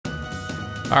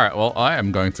Alright, well, I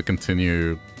am going to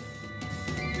continue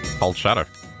Cold Shadow.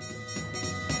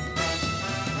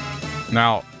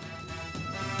 Now,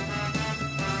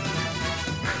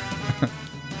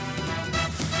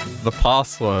 the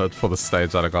password for the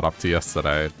stage that I got up to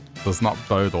yesterday does not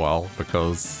bode well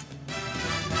because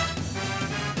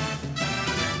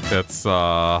it's,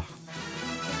 Arg!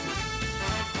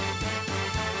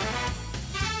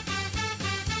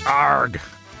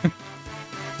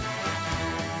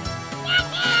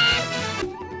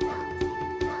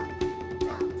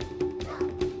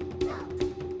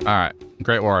 Alright,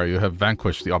 Great Warrior, you have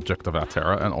vanquished the object of our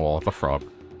terror and awe, the frog.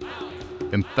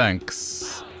 In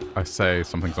thanks, I say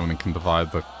something can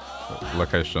divide the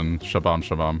location. Shabam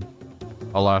Shabam.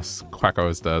 Alas, Quacko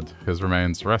is dead. His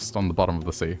remains rest on the bottom of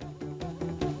the sea.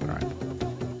 Alright.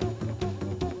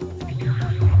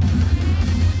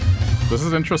 This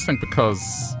is interesting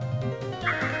because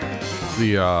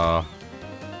the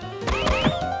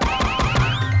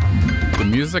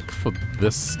music for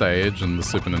this stage and the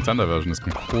Super Nintendo version is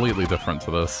completely different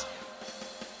to this.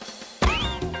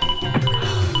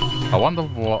 I wonder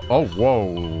what... Oh,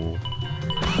 whoa.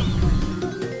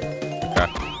 Okay.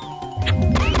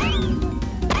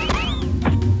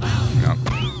 Yeah.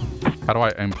 How do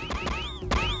I aim?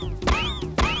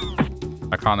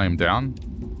 I can't aim down?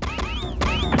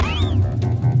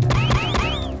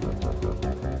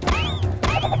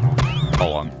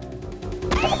 Hold on.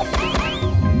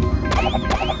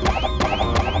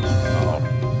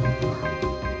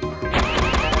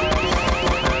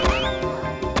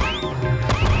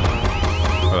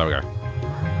 Oh, there we go.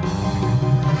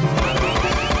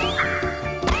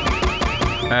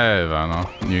 Hey, Vanna.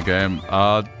 New game.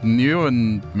 New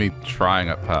and me trying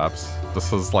it, perhaps.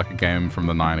 This is like a game from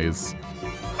the 90s.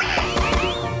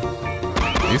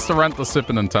 I used to rent the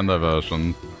Super Nintendo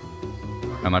version,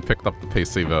 and I picked up the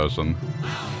PC version.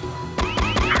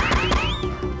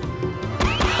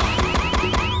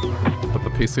 But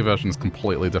the PC version is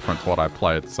completely different to what I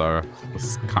played, so this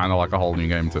is kind of like a whole new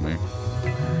game to me.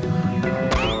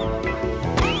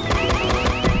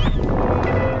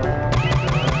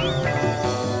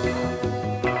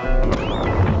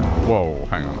 Whoa,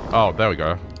 hang on. Oh, there we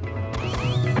go.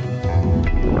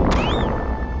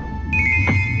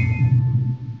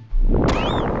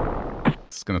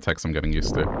 It's gonna take some getting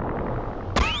used to.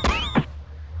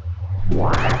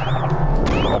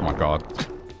 Oh my god.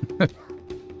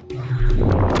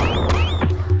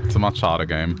 It's a much harder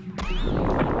game.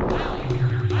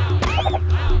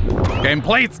 Game,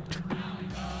 please!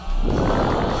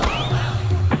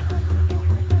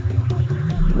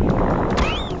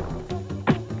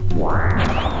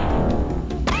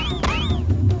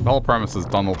 The whole premise is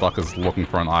Donald Duck is looking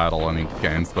for an idol and he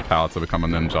gains the power to become a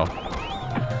ninja.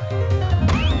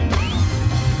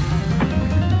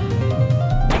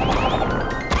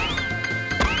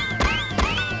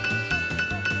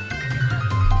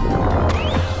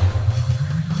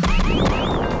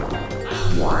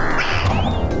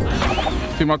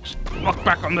 Too much. Look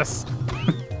back on this.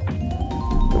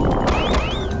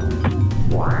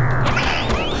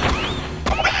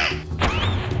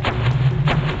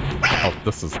 Oh,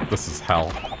 this is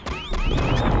hell.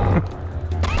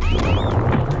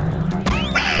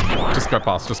 Just go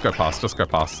past, just go past, just go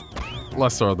past.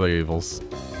 Lesser of the evils.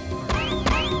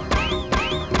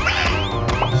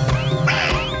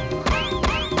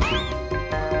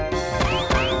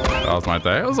 That was my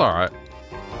day. It was alright.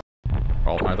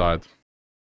 Oh, I died.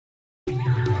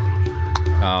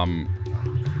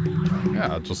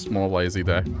 Yeah, just more lazy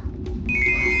day.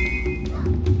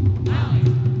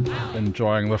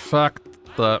 Enjoying the fact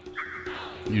that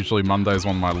usually Monday's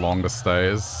one of my longest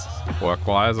days,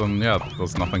 work-wise, and yeah,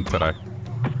 there's nothing today.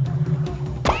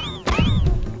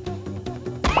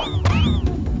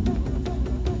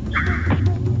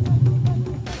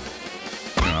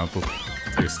 You know,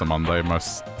 it's Easter Monday,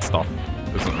 most stuff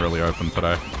isn't really open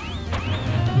today.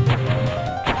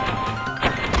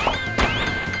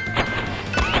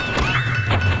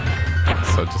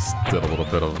 So just did a little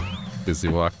bit of busy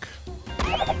work.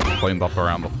 Cleaned up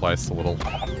around the place a little.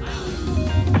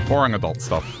 Boring adult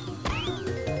stuff.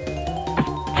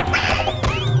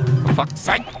 For fuck's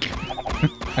sake!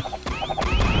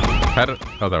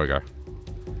 Oh, there we go.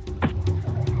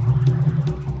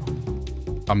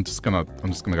 I'm just gonna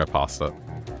go past it.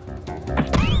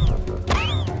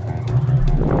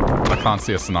 I can't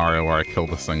see a scenario where I kill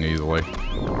this thing easily.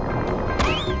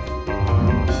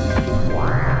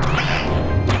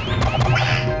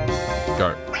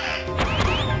 Go.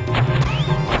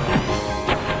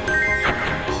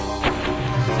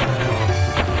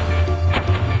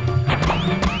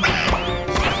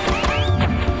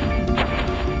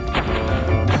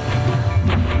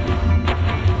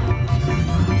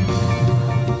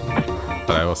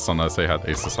 your son knows he had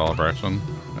Easter celebration.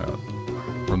 Yeah.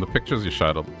 From the pictures you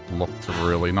showed, it looked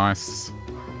really nice.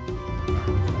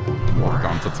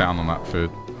 Gone to town on that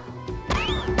food.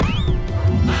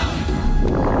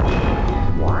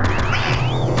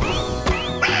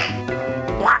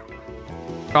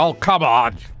 Oh, come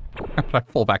on! I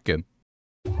fall back in.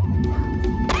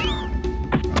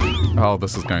 Oh,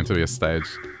 this is going to be a stage.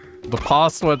 The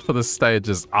password for this stage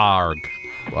is ARG.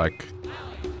 Like...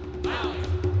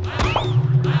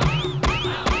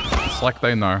 It's like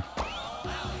they know.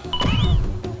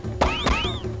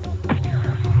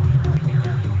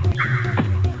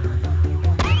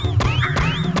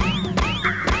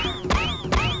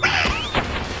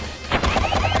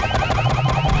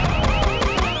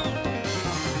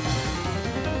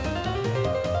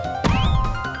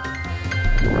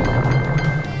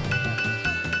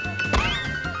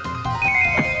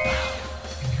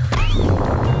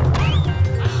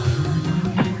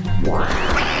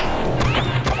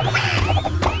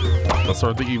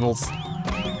 Are the evils.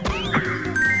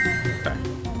 Okay.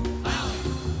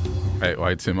 Ate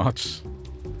way too much.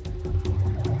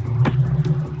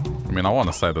 I mean, I want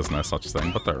to say there's no such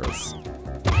thing, but there is.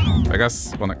 I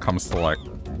guess when it comes to, like,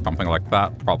 something like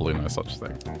that, probably no such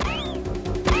thing.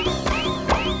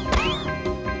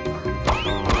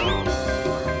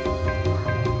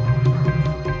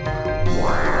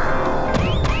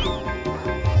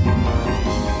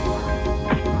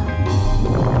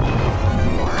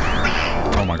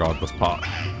 This part.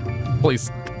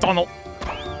 Please, Donald!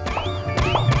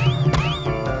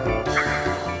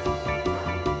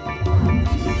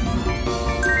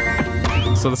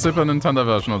 So the Super Nintendo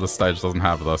version of the stage doesn't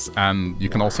have this, and you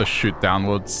can also shoot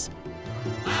downwards,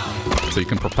 so you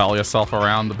can propel yourself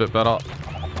around a bit better.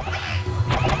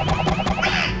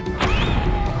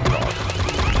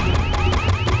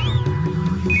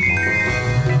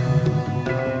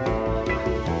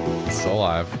 Still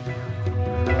alive.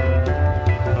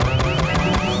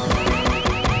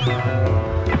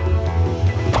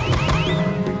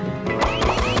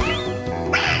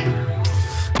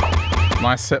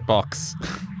 Nice hitbox.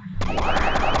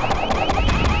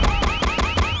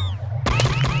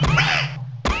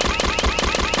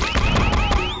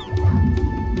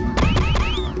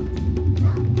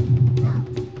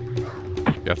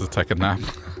 You have to take a nap.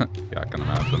 Yeah, I can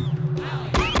imagine.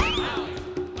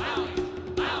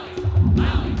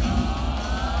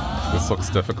 This looks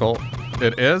difficult.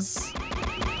 It is.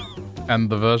 And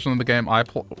the version of the game I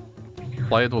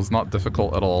played was not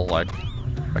difficult at all. Like,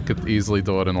 I could easily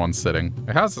do it in one sitting.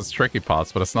 It has its tricky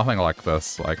parts, but it's nothing like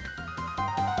this. Like,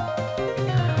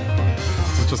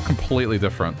 it's just completely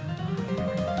different.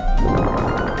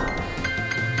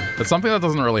 It's something that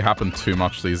doesn't really happen too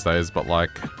much these days, but like,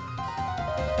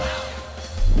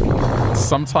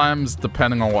 sometimes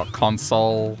depending on what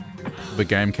console the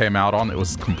game came out on, it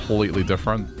was completely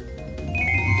different.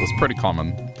 It was pretty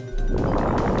common.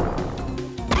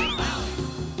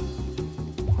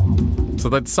 So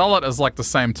they'd sell it as like the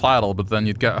same title, but then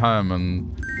you'd get home and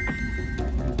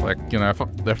like, you know,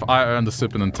 if I owned a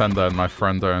Super Nintendo and my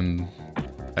friend owned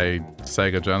a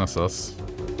Sega Genesis,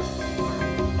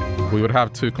 we would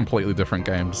have two completely different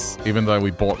games, even though we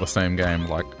bought the same game.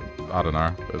 Like, I don't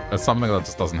know. It's something that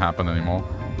just doesn't happen anymore.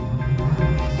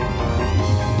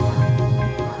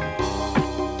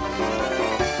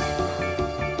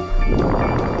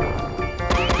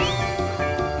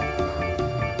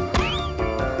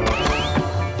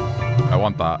 I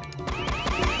want that.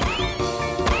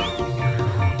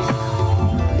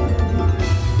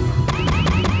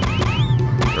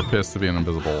 There appears to be an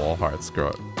invisible wall. Alright, screw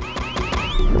it.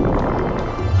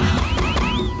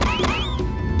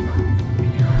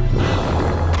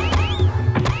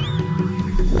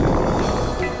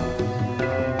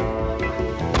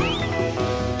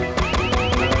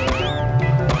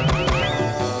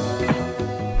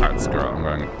 Alright, screw it.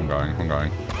 I'm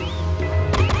going.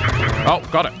 Oh,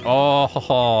 got it. Oh, ho,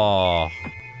 ho.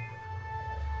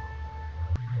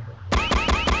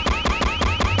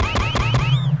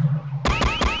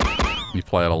 You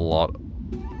played a lot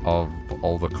of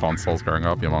older consoles growing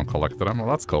up. Your mom collected them. Well,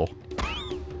 that's cool.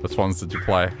 Which ones did you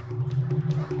play?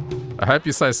 I hope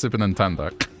you say Super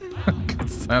Nintendo.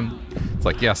 Because then it's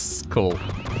like, yes, cool.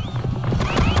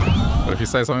 But if you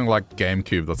say something like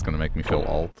GameCube, that's going to make me feel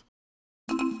old.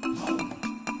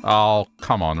 Oh,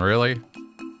 come on, really?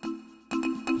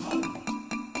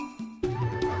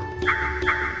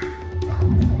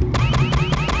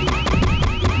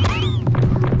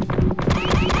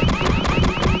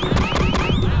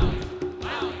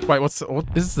 Wait, what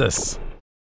is this?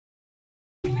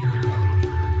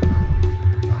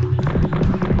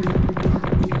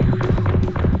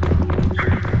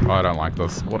 Oh, I don't like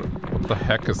this. What the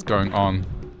heck is going on?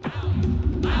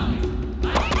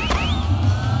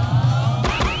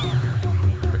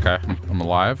 Okay, I'm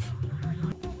alive.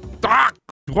 Ah!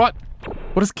 What?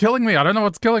 What is killing me? I don't know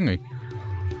what's killing me.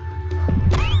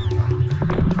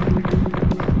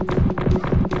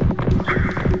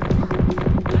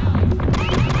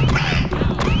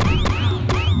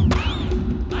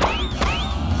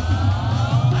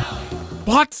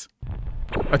 What?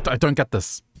 I don't get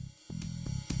this.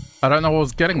 I don't know what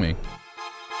was getting me.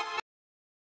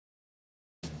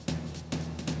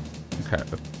 Okay,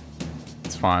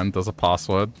 it's fine. There's a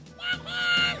password.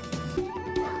 So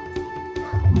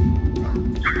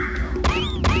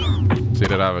you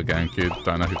did have a GameCube.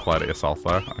 Don't know who played it yourself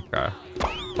though. Okay.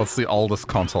 What's the oldest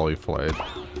console you played?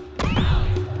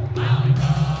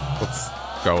 Let's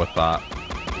go with that.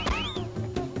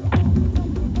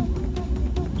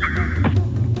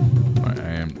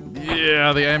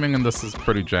 Yeah, the aiming in this is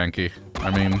pretty janky.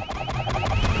 I mean,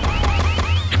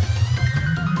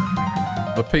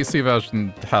 the PC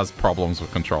version has problems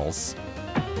with controls.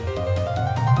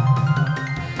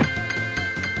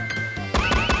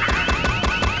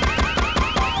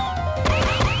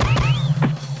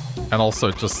 And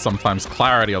also just sometimes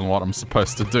clarity on what I'm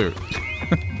supposed to do.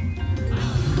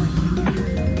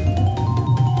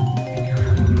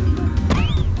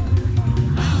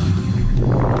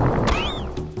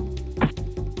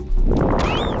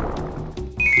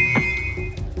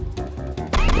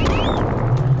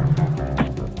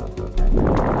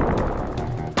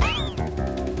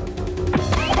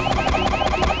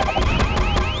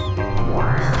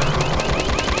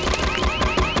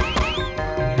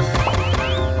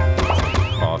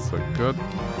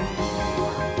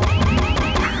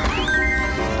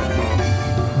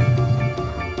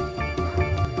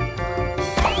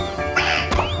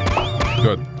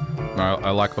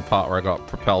 I like the part where I got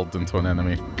propelled into an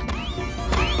enemy.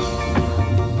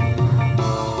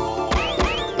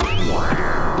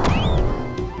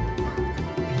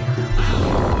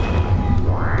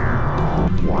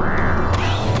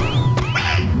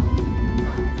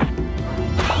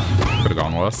 Could have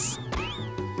gone worse.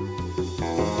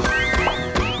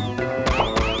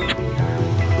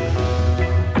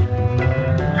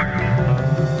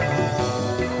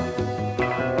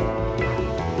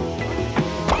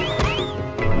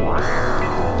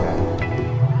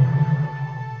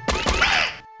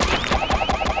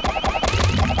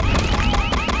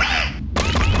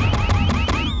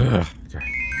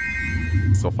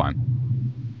 Still fine.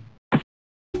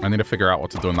 I need to figure out what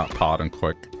to do in that pod and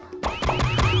quick.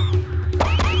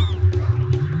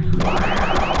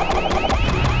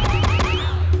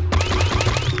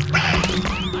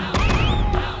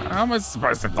 How am I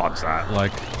supposed to dodge that?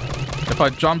 Like, if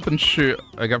I jump and shoot,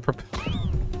 I get propelled.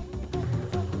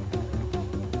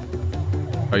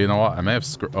 Oh, you know what? I may have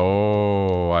screwed.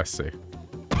 Oh, I see.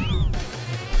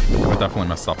 I definitely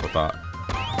messed up with that.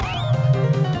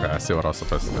 Okay, I see what I was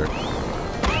supposed to do.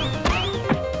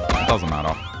 Doesn't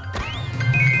matter.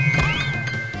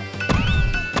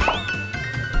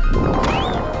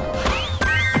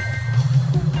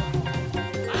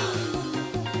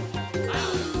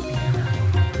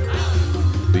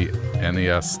 The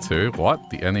NES2? What?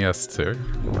 The NES2?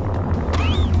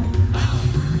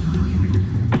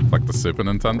 Like the Super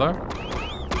Nintendo?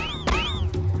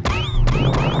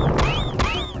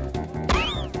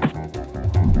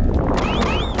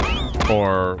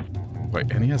 Or... wait,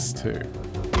 NES2?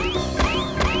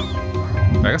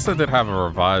 I guess I did have a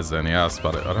revised NES,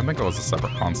 but I don't think it was a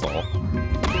separate console.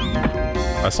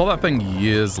 I saw that thing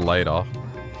years later.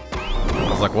 I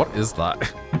was like, what is that?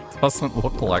 It doesn't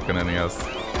look like an NES.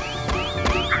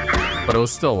 But it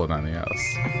was still an NES.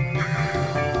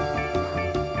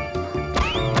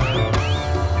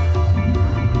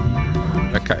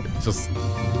 Okay, just...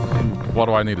 what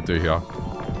do I need to do here?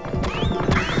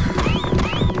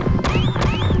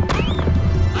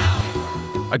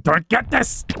 I don't get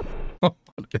this! What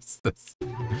is this?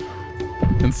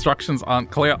 Instructions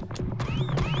aren't clear.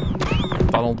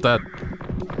 Tunnel dead.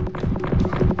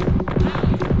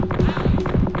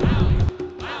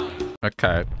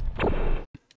 Okay.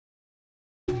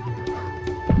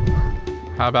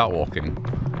 How about walking?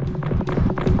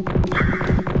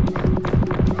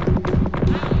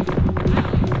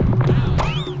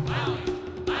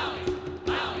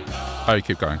 Oh, you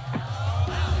keep going.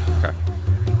 Okay.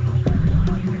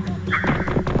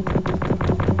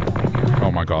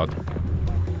 Oh my god.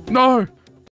 No!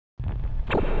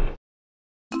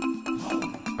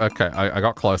 Okay, I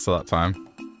got closer that time.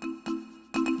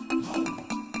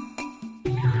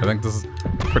 I think this is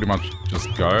pretty much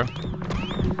just go.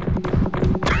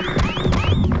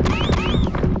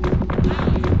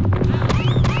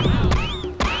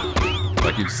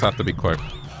 just have to be quick.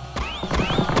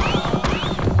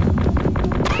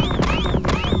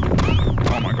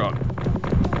 Oh my god.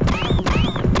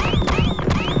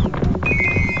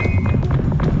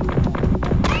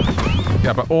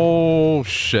 Yeah, but oh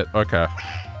shit. Okay,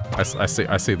 I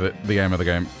see the aim of the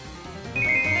game.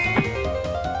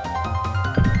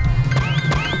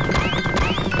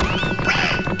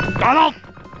 Donald!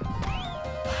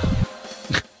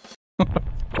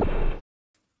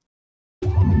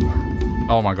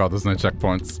 Oh my god, there's no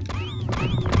checkpoints.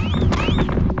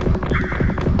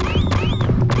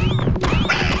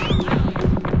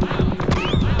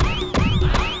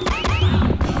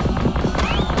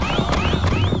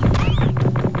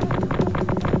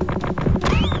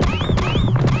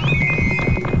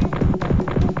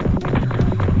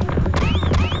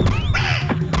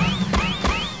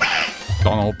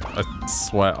 Donald, I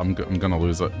swear I'm gonna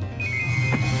lose it.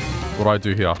 What do I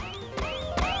do here?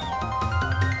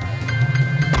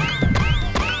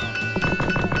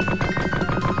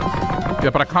 Yeah,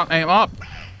 but I can't aim up.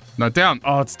 No, down.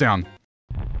 Oh, it's down.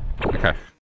 Okay.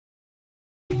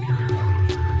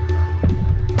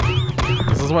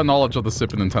 This is where knowledge of the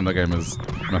Super Nintendo game is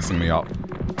messing me up.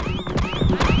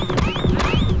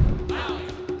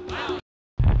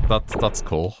 That's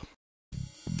cool.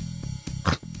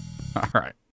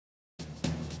 Alright.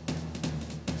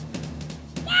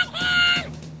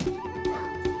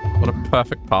 What a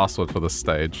perfect password for this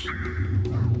stage.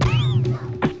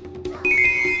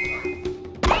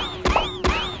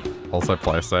 Also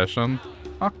PlayStation.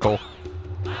 Oh, cool.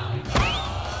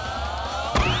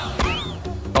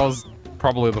 That was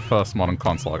probably the first modern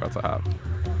console I got to have.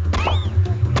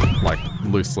 Like,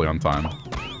 loosely on time.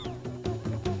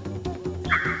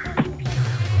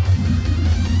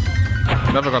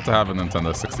 Never got to have a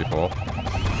Nintendo 64.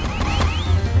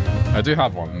 I do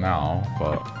have one now,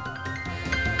 but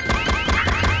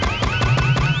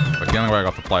the only way I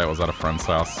got to play it was at a friend's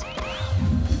house.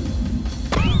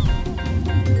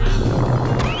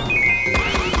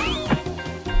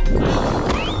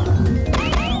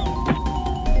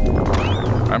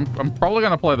 I'm probably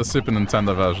gonna play the Super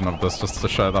Nintendo version of this just to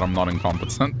show that I'm not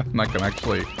incompetent and I can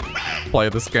actually play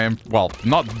this game. Well,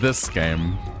 not this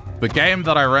game. The game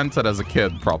that I rented as a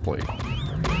kid properly.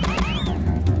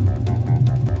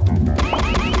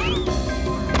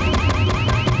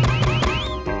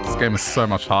 This game is so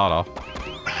much harder.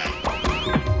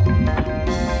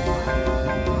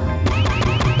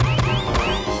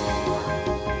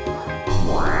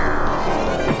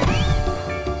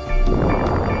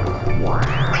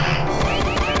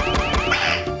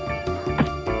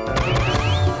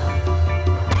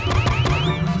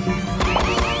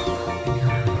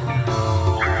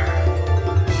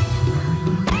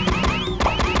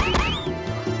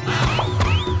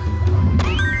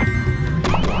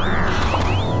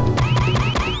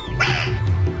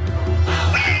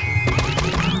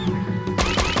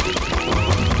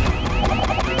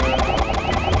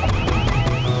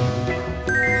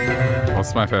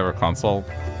 What's my favorite console?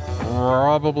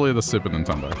 Probably the Super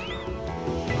Nintendo.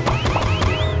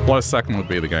 Close second would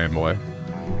be the Game Boy.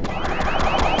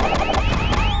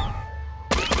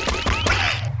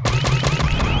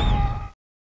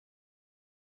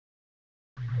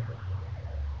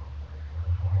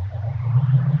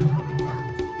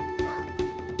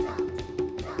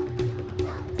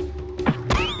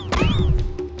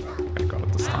 I got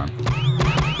it this time.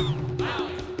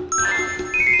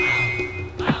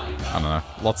 I don't know.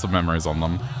 Lots of memories on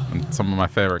them. And some of my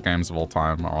favorite games of all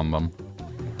time are on them.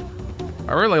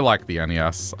 I really like the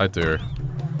NES. I do.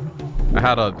 I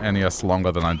had a NES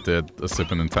longer than I did a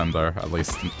Super Nintendo, at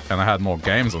least. And I had more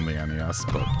games on the NES,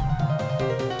 but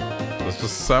there's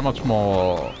just so much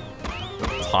more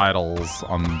titles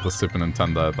on the Super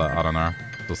Nintendo that, I don't know,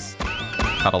 just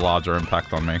had a larger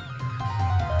impact on me.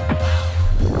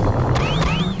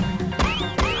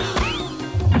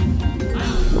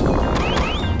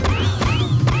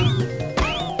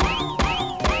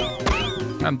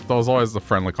 And there was always the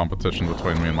friendly competition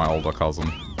between me and my older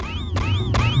cousin.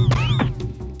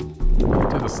 I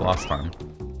did this last time.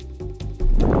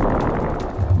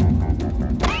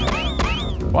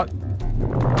 What?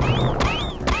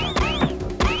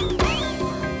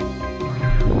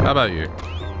 How about you?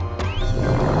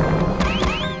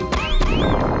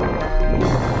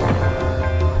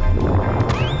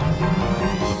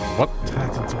 What?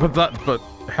 But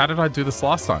how did I do this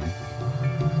last time?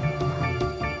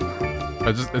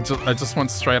 I just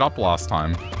went straight up last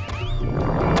time.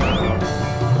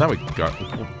 There we go.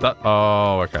 That,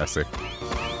 oh, okay, I see.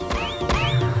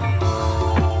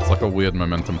 It's like a weird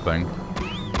momentum thing.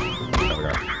 There we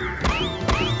go.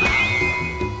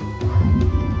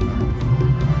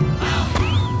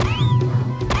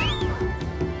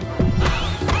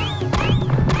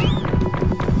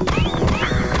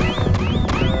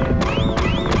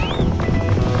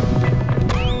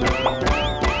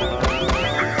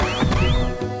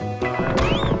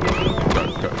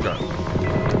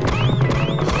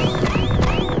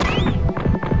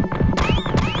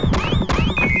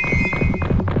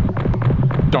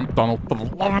 Jump, Donald, for the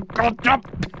love of God, jump!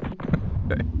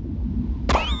 Okay.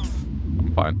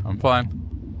 I'm fine, I'm fine.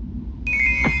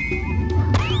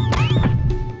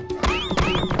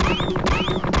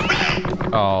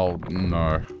 Oh,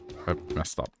 no. I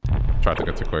messed up. Tried to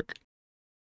go too quick.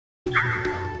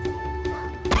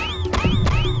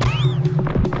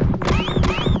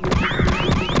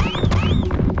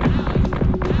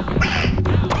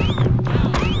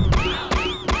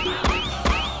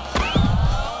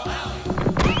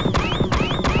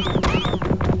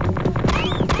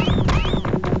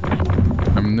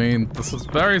 I mean, this is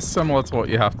very similar to what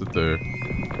you have to do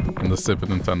in the Super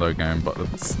Nintendo game, but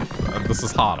it's this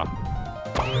is harder.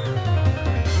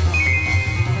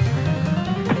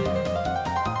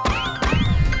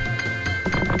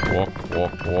 Walk,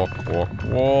 walk, walk, walk,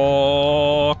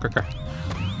 walk. Okay.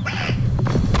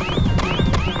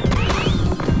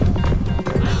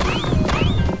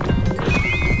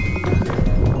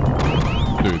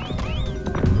 Dude.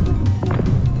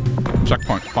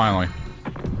 Checkpoint, finally.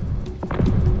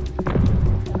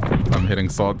 I'm hitting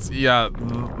swords. Yeah,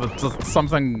 it's just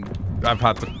something I've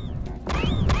had to...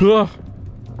 Ugh.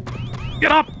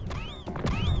 Get up!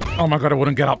 Oh my god, I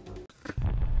wouldn't get up.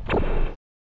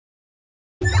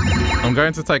 I'm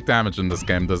going to take damage in this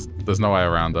game. There's no way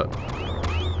around it.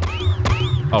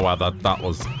 Oh wow, that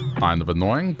was kind of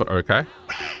annoying, but okay.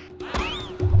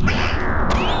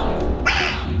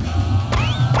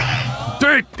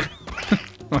 Dude!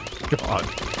 Oh my god.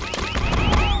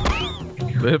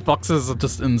 The hitboxes are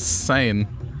just insane.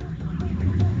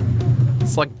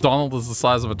 It's like Donald is the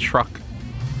size of a truck.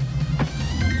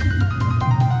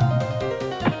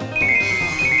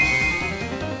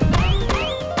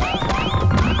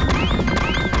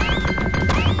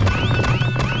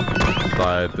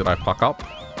 Did I fuck up?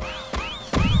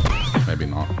 Maybe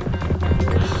not.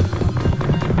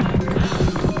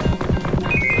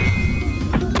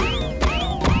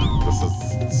 This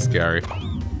is scary.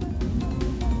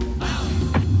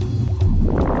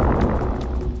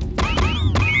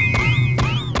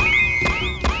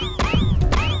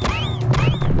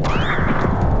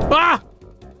 Ah!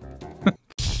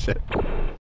 Shit.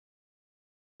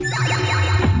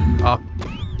 Oh,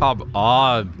 come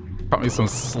on. Cut me some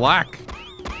slack.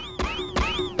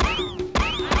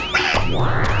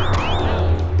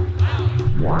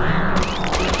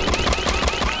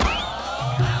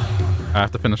 I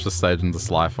have to finish this stage in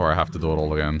this life or I have to do it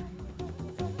all again.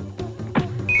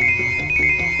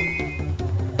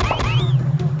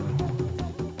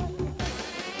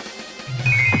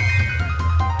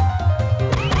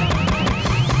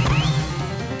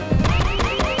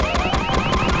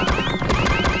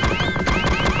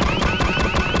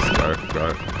 Just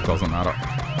go. Doesn't matter.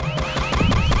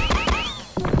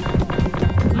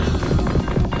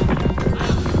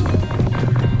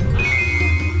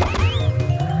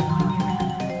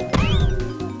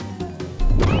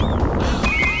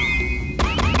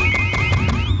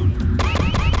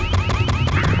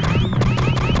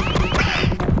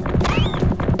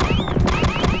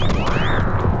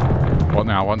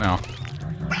 What now?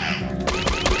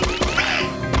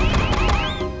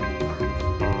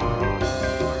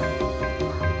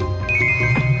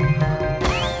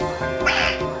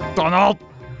 Donald!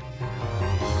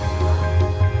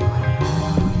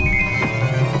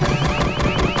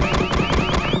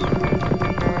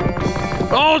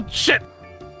 Oh, shit!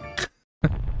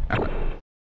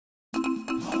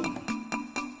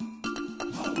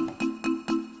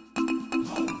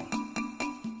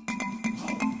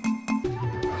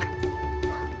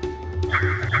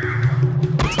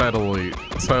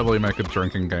 Totally make a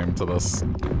drinking game to this.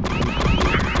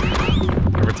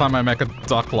 Every time I make a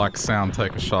duck-like sound,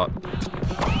 take a shot.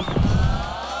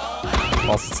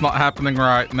 Whilst it's not happening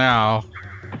right now,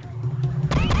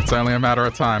 it's only a matter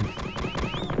of time.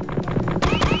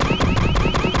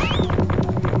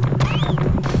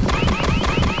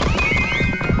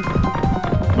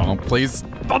 Donald, please.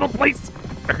 Donald, please!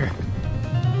 Okay.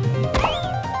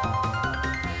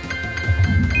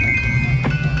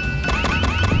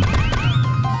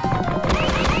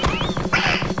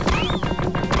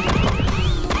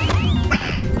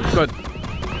 Good.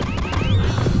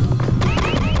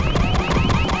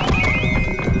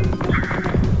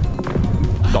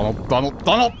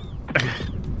 Donald!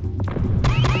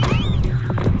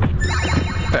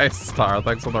 Hey, Star,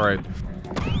 thanks for the raid.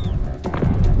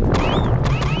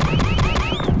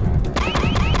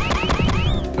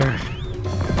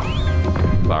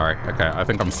 Sorry. Okay, I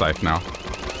think I'm safe now.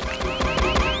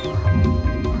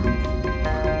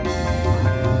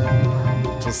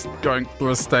 Just going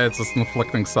through a stage, just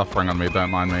inflicting suffering on me, don't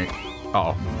mind me.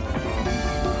 Uh oh.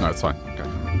 No, it's fine. Okay.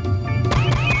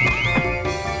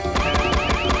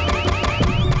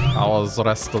 hours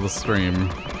rest of the stream.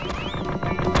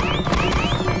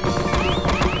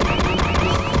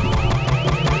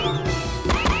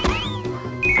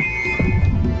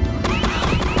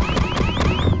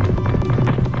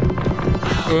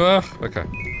 Okay.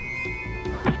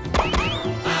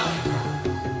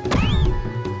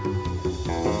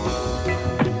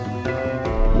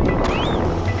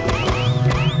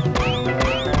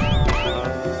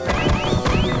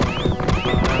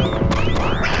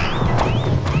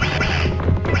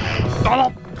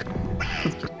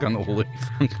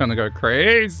 I'm gonna go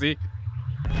crazy.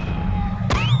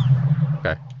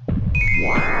 Okay.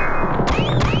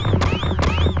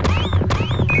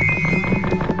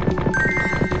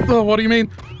 Oh, what do you mean?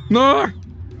 No!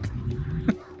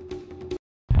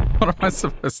 What am I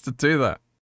supposed to do that?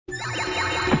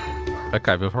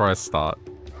 Okay, before I start.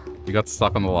 You got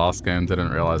stuck on the last game, didn't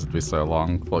realize it'd be so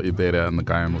long. Thought you beat it and the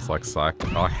game was like psych.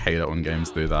 Oh, I hate it when games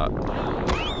do that.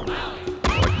 Like,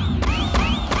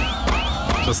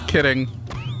 just kidding.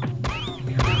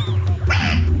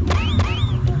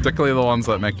 Particularly the ones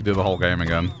that make you do the whole game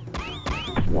again.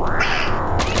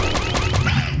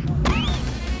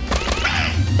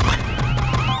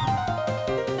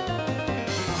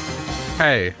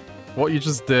 Hey, what you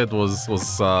just did was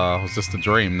just a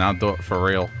dream. Now do it for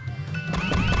real.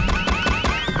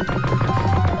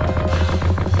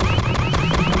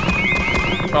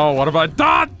 Oh, what have I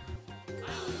done?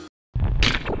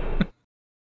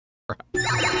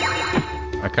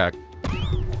 Okay.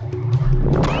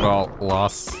 Well,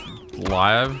 last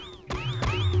live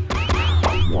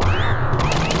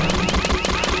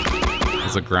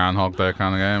is a Groundhog Day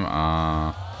kind of game.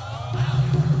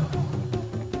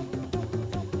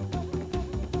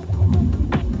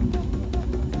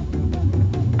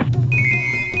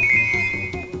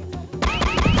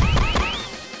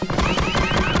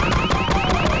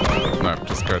 No,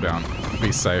 just go down.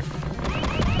 Be safe.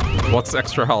 What's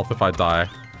extra health if I die?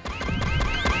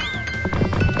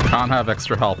 Can't have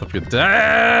extra health if you're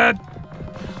dead!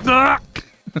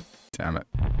 Damn it.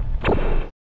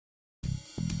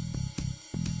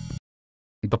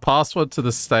 The password to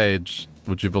this stage,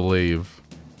 would you believe,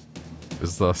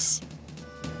 is this.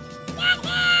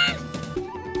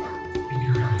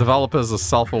 Developers are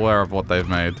self-aware of what they've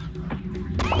made.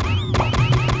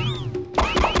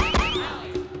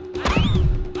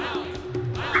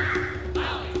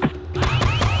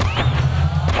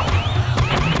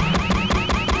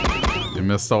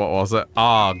 So what was it?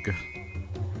 ARG.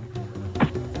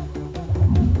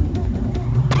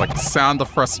 Like the sound of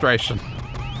frustration. To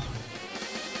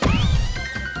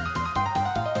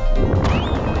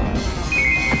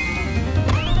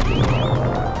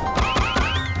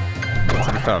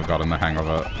be fair, I've gotten the hang of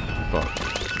it, but...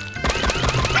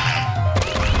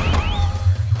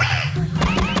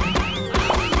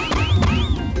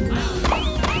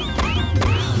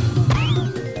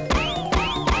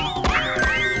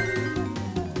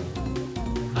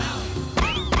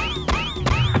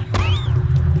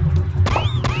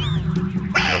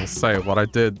 Say what I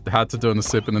had to do in the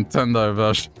Super Nintendo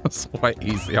version was way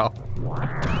easier.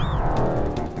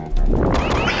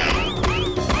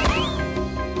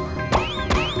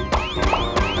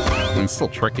 I mean, it's still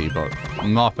tricky, but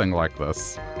nothing like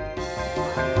this.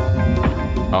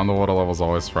 Underwater level's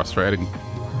always frustrating.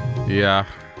 Yeah.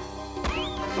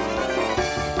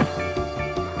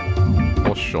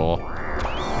 For sure.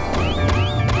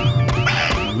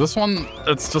 This one,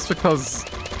 it's just because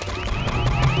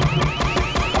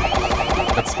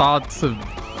it's hard to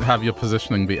have your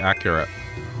positioning be accurate.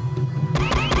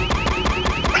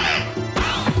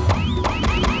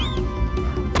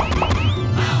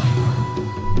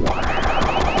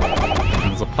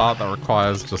 There's a part that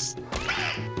requires just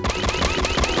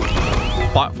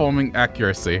platforming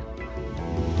accuracy.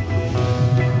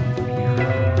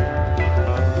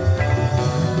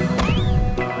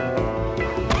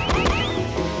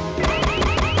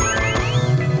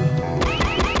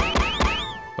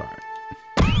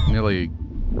 Nearly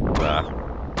there.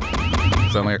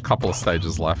 There's only a couple of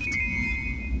stages left.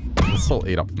 We'll still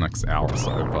eat up the next hour or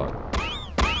so, but...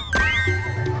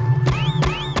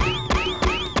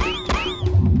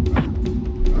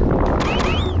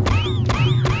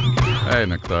 Hey,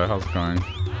 Nicto, how's it going?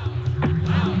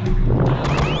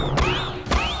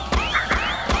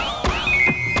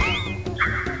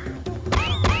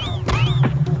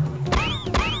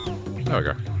 There we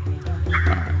go.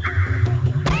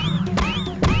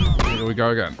 Here we go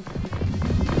again.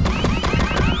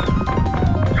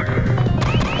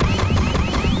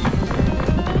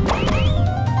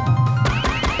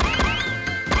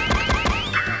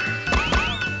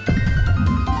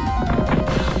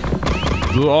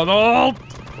 Donald!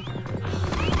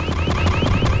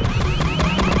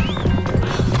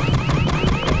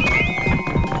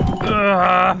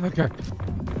 Okay.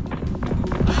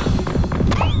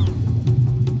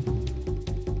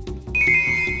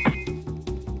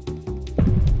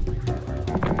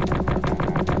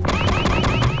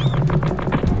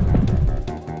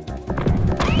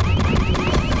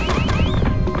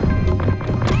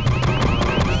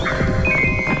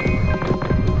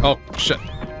 Oh, shit.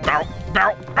 Barrel,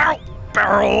 barrel, barrel,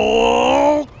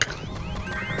 barrel!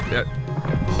 Yeah.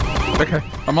 Okay,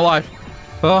 I'm alive.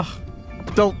 Ugh.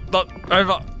 Still not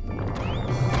over.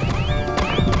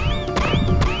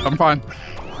 I'm fine.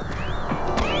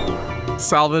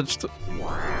 Salvaged.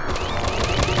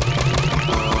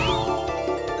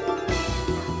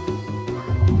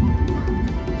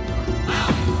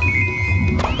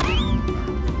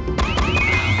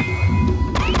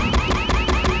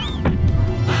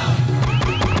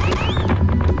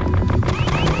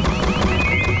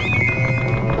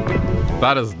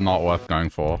 That is not worth going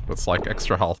for. It's like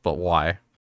extra health, but why?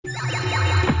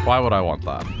 Why would I want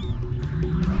that?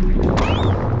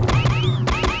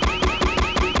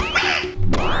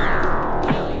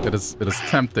 It is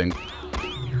tempting.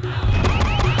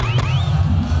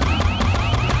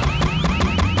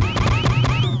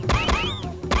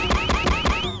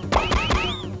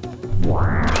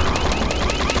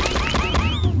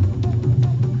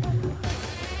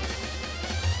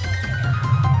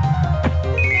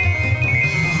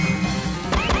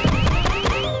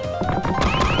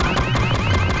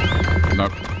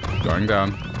 Nope. Going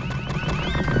down.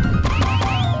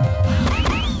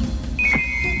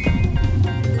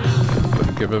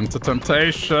 Give him to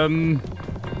temptation.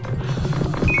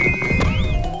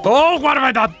 Oh, what have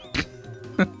I done?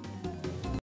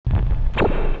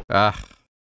 Ah.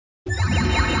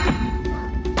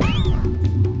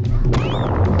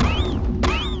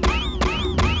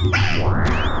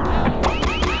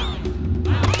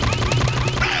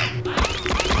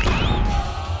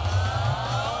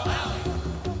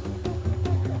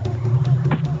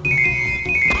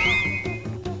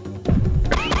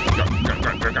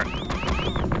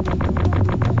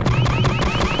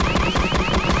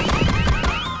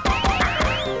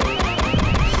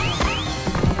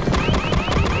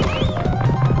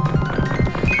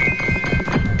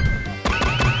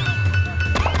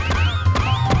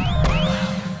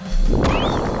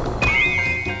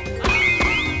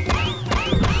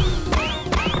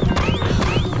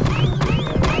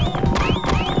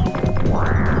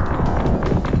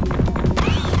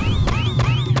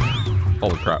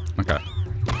 Holy crap. Okay.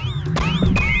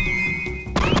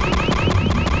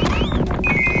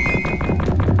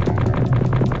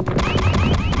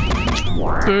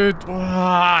 Dude,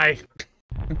 why?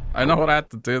 I know what I had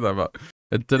to do there, but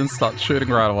it didn't start shooting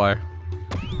right away.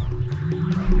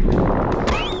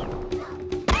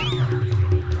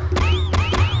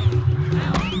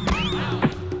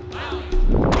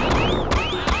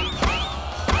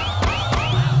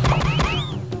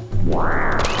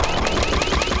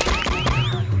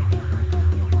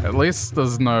 At least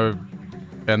there's no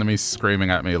enemies screaming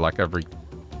at me like every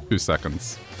 2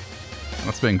 seconds.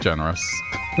 That's being generous.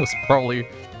 It's probably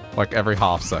like every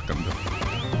half second,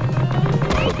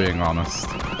 if we're being honest.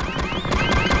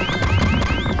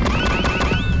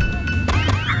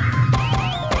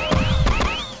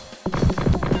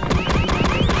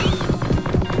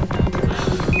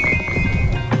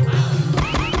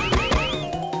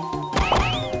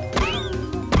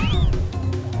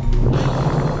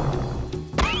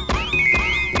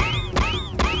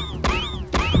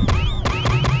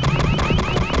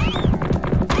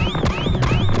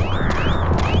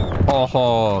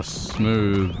 Oh,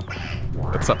 smooth.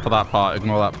 Except for that part,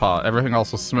 ignore that part. Everything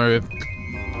else was smooth.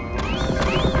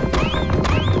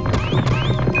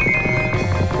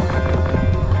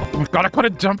 Oh my god, I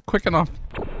couldn't jump quick enough.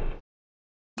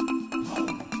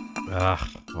 Ugh,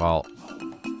 well.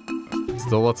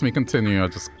 Still lets me continue, I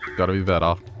just gotta be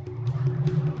better.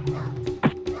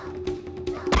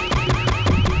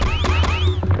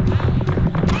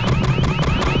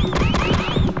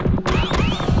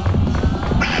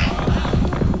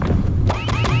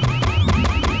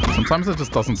 Sometimes it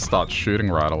just doesn't start shooting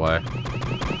right away.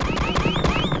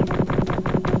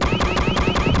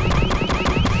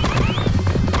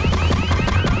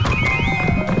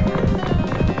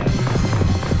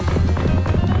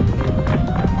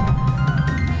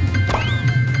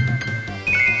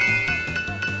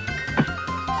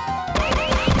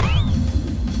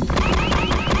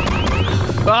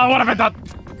 Oh, what have I done?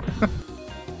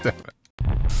 Damn it.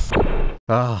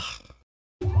 Ah,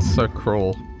 so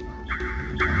cruel.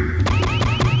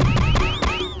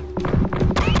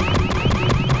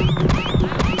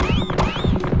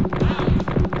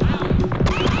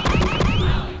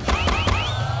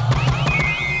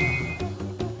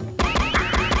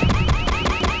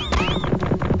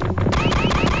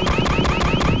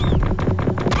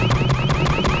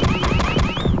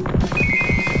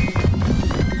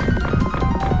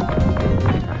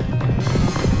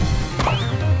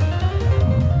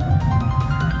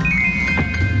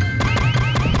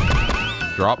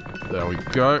 There we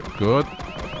go. Good.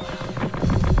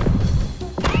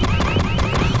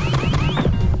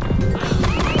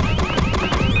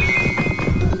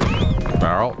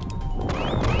 Barrel.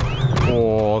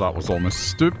 Oh, that was almost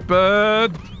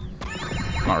stupid.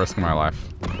 Not risking my life.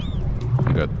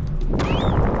 I'm good.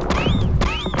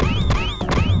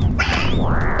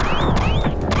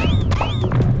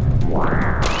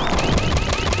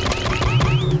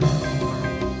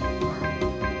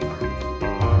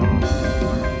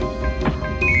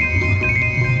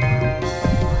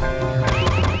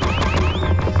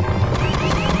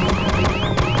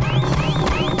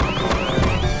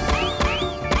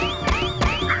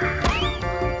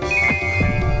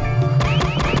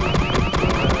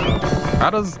 How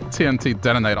does TNT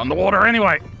detonate underwater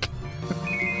anyway?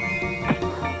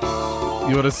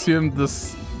 You would assume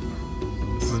this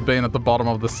has been at the bottom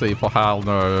of the sea for how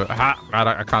no...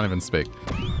 I can't even speak.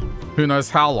 Who knows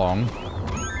how long?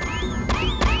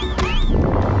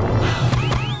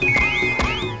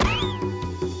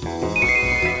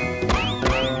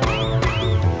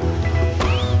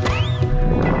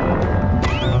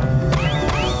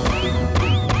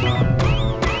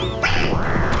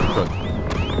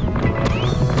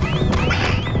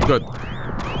 Good. Okay.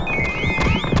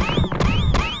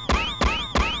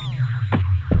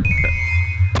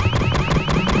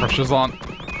 Pressure's on.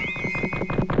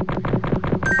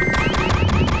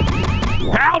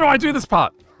 How do I do this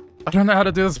part? I don't know how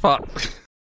to do this part. Is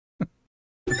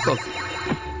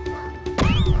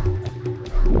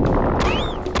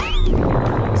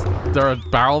there a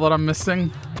barrel that I'm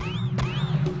missing?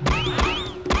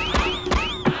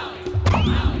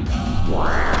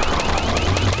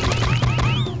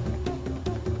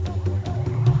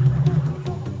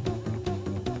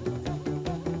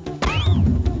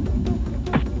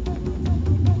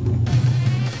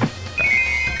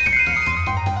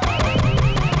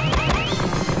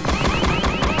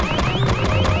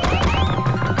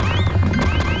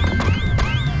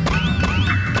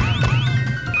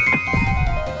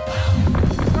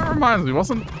 Reminds me,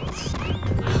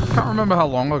 can't remember how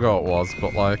long ago it was,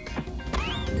 but like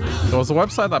there was a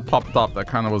website that popped up that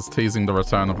kind of was teasing the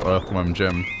return of Earthworm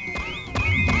Jim.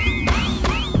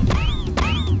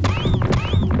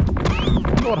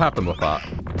 I wonder what happened with that.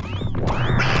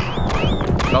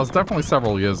 That was definitely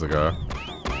several years ago.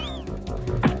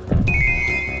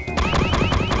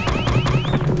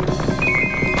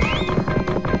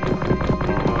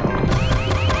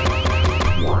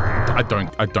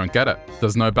 I don't get it.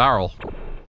 There's no barrel.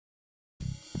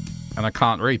 And I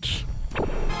can't reach.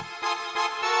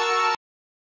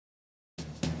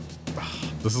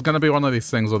 This is gonna be one of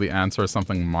these things where the answer is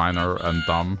something minor and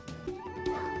dumb.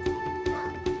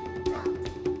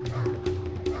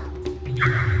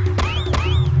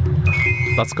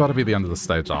 That's gotta be the end of the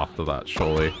stage after that,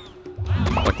 surely.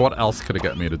 Like, what else could it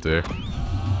get me to do?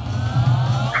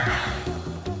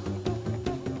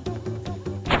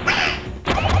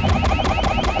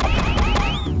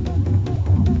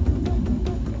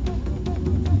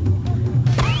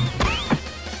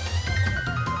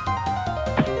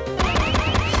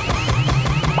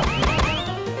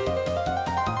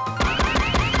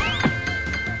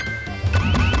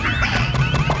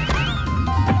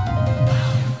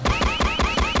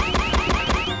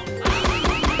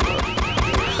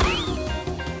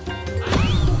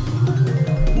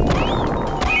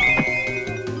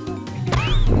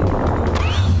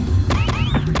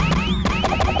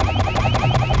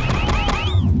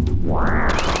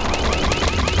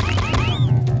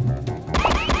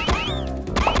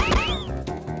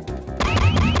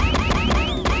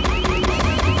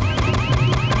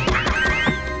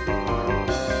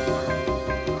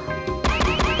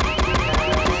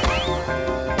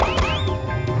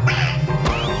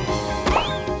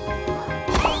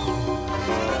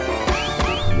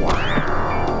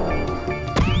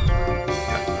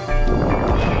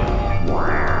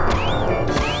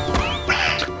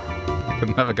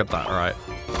 Never get that right.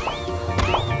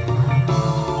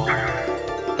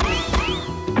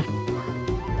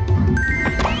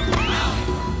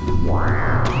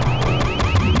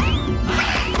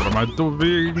 What am I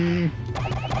doing?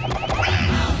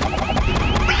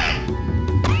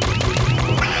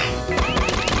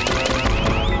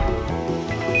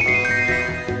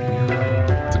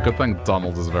 It's a good thing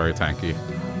Donald is very tanky.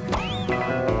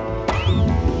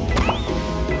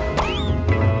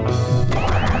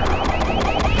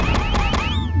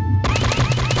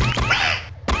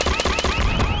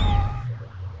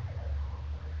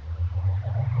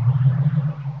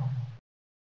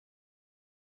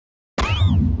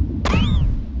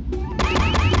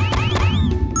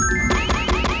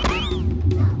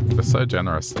 So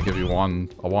generous. They give you a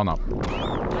one-up.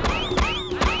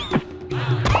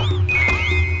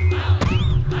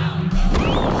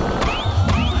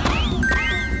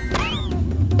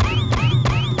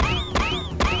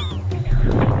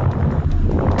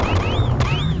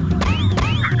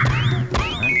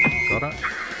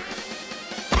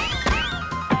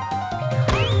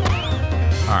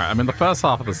 Alright, I mean the first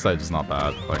half of the stage is not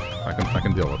bad. Like, I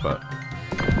can deal with it.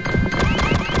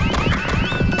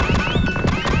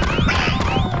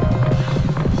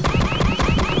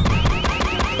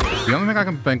 The only thing I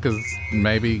can think is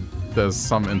maybe there's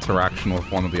some interaction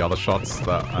with one of the other shots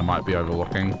that I might be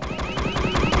overlooking.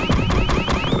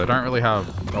 But I don't really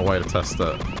have a way to test it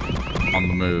on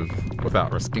the move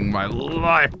without risking my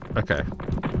life. Okay.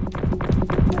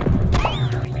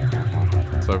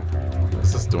 So,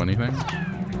 does this do anything?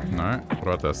 No? What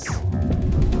about this?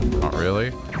 Not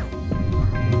really.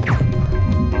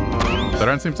 They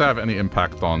don't seem to have any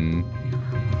impact on...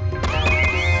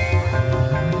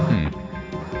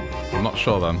 I'm not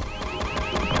sure then.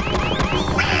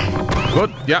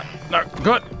 Good. Yeah. No.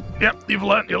 Good. Yep. You've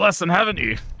learnt your lesson, haven't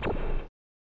you?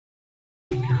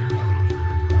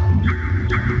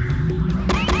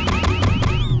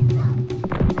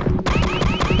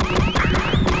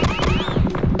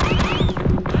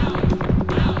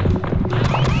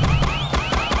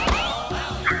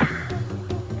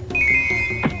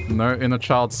 No inner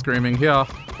child screaming here.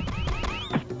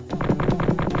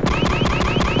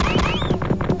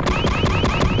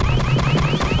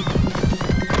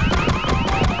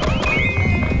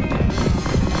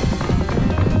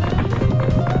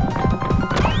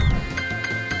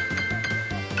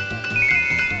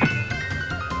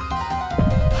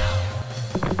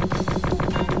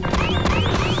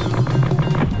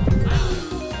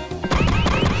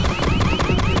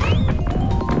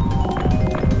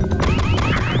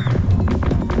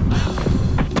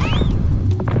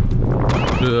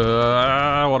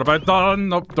 What have I done?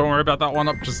 Nope, don't worry about that one.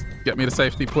 Up, just get me to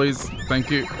safety, please. Thank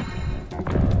you.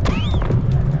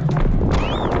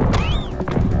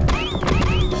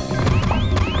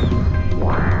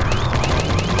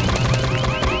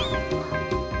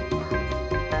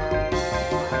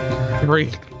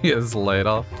 Three years later.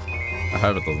 I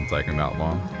hope it doesn't take him that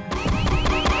long.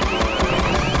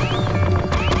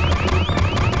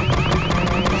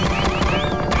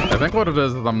 I think what it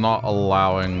is I'm not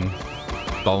allowing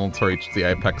Donald to reach the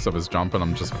apex of his jump, and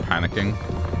I'm just panicking.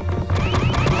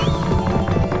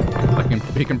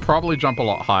 He can probably jump a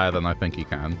lot higher than I think he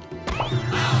can.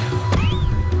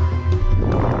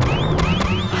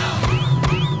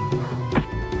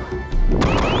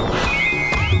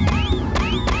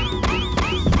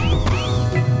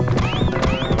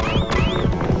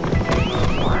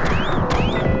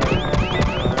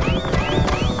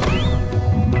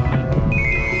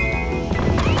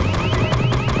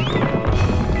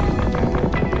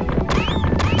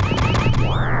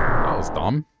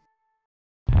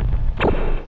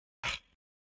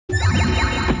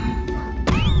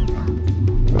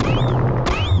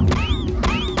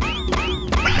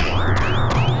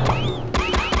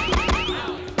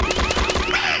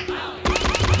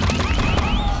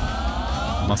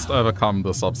 Overcome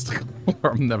this obstacle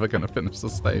or I'm never going to finish the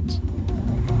stage.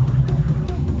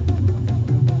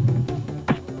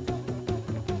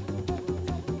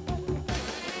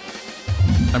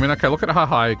 I mean, okay, look at how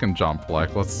high you can jump.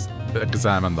 Like, let's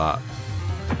examine that.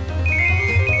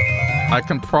 I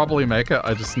can probably make it.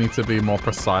 I just need to be more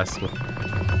precise with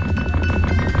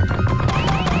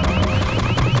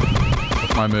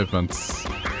my movements.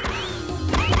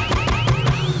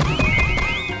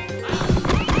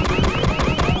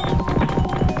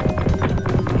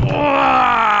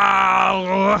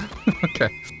 Okay.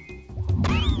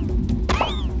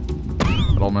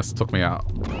 It almost took me out.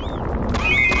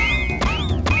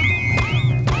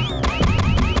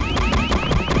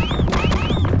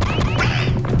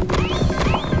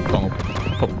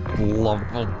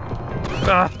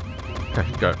 Okay,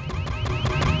 go.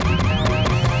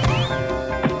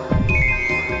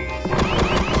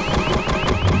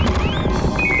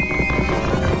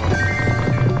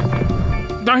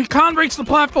 No, he can't reach the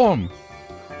platform!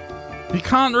 He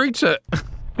can't reach it!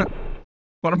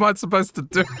 What am I supposed to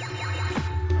do?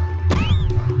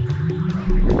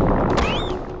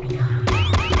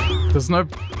 There's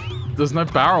no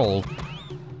barrel.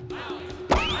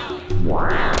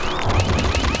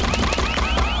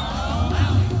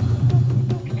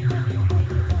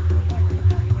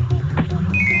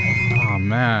 Oh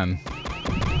man.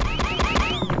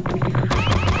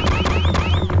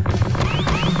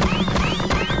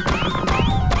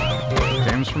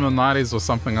 Games from the 90s or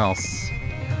something else.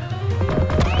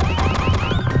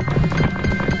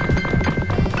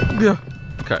 Yeah.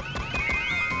 Okay.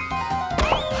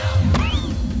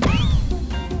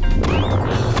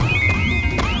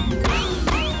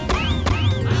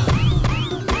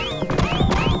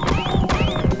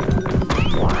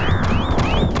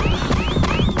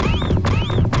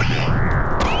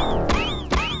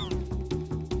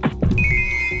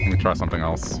 Let me try something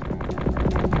else.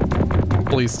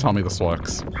 Please tell me this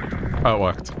works. Oh, it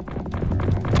worked.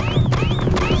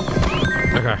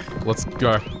 Okay, let's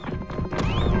go.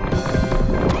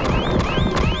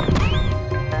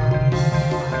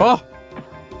 Oh!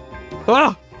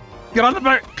 Oh! Get on the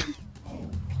boat!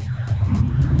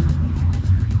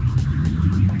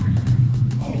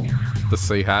 The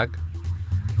sea hag.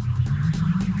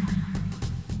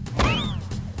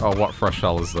 Oh, what fresh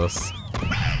hell is this?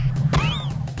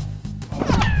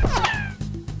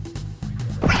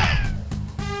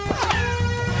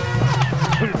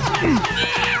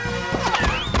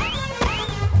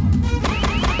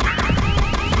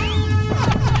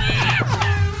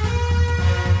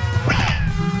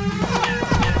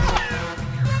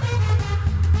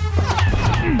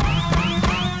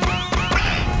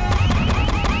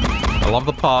 I love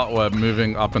the part where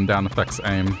moving up and down affects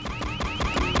aim.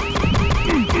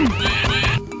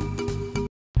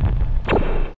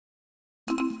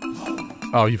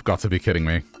 Oh, you've got to be kidding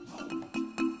me.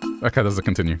 Okay, there's a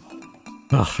continue.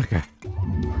 Oh, okay.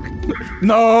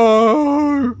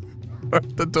 No! I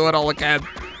have to do it all again.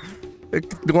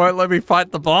 It won't let me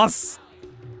fight the boss.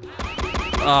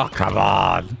 Oh, come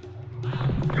on.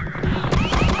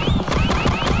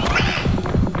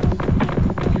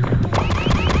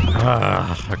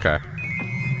 Okay.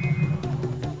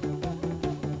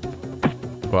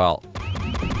 Well.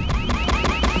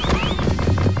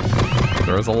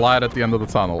 There is a light at the end of the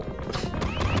tunnel.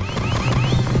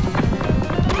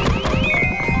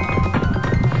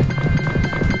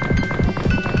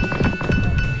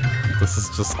 This is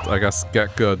just, I guess,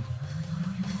 get good.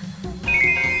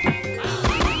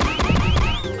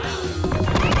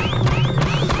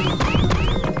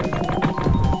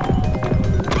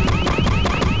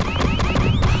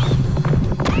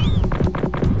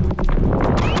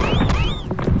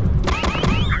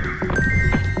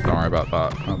 Don't worry about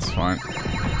that. That's fine.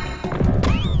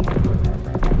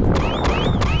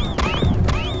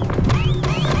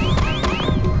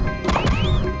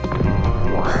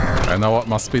 I know what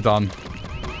must be done.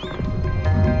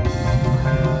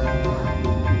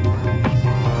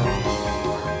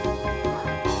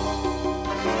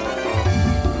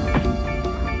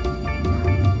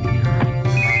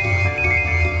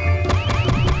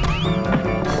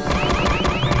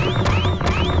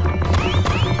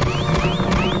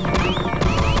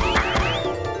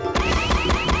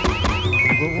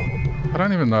 I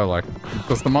don't even know, like,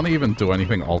 does the money even do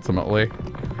anything ultimately?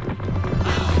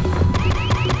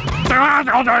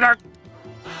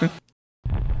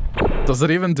 Does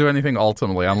it even do anything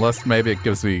ultimately? Unless maybe it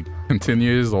gives me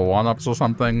continues or one-ups or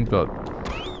something, but...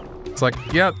 It's like,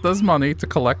 yeah, there's money to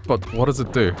collect, but what does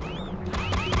it do?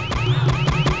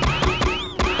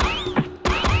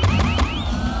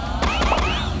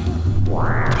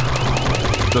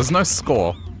 There's no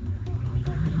score.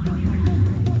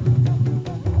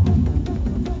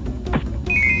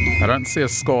 I don't see a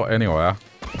score anywhere.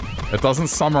 It doesn't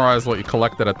summarize what you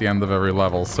collected at the end of every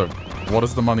level, so what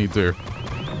does the money do?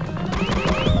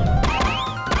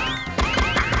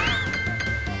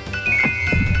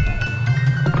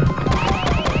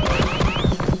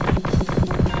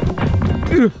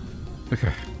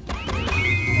 Okay.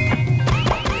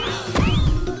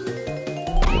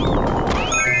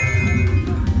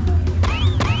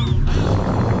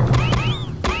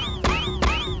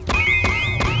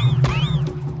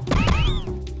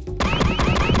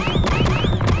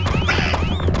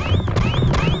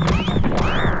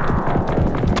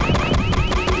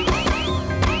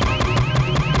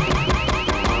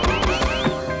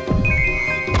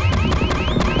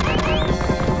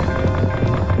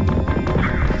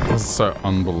 So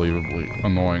unbelievably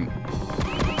annoying.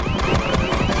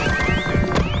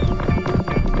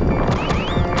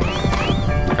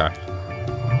 Okay.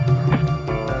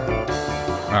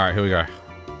 Alright, here we go.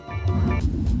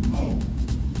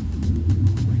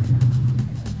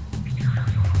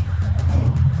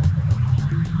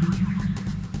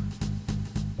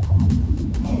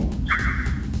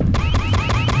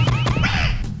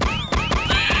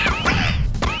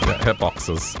 Get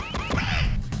hitboxes.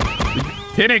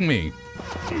 Hitting me.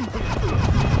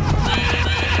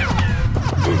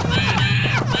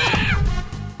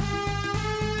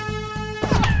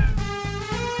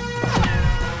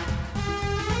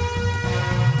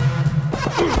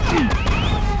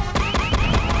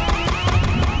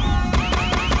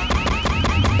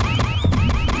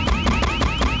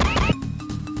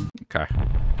 Okay.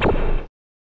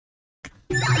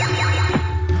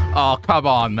 Oh, come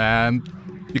on, man.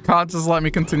 You can't just let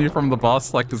me continue from the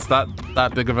boss? Like, is that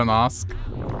big of an ask?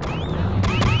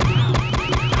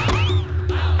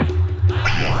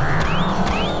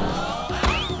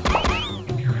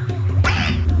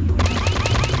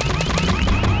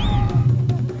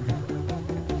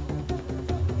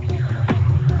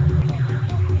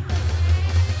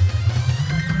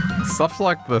 stuff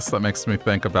like this that makes me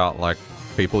think about, like,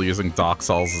 people using Dark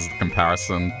Souls as a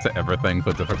comparison to everything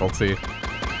for difficulty.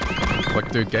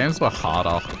 Like, dude, games were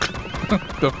harder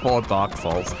before Dark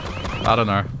Souls. I don't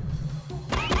know.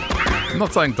 I'm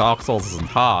not saying Dark Souls isn't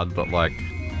hard, but, like,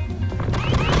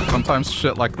 sometimes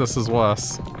shit like this is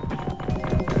worse.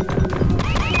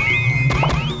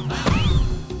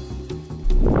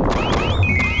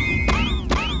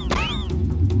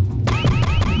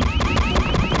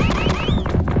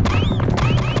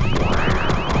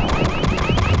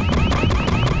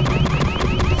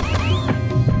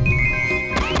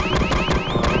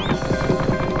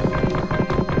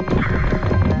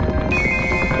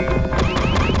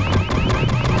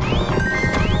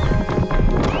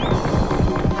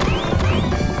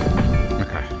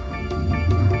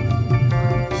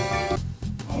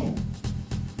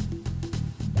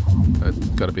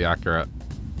 Gotta be accurate.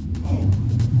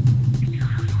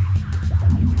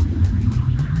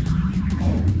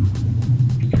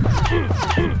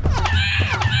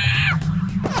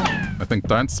 I think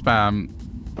don't spam.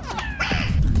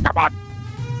 Come on!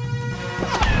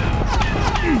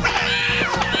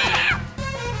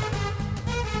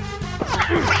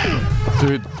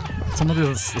 Dude, some of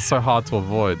this is so hard to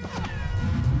avoid.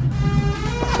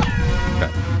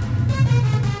 Okay.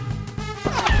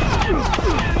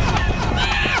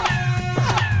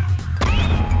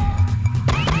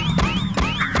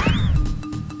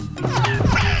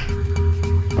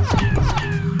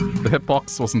 The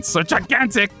hitbox wasn't so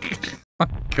gigantic! Oh,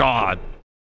 God.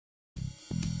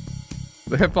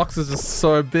 The hitbox is just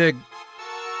so big.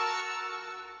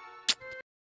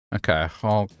 Okay,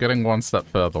 well, getting one step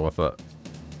further with it.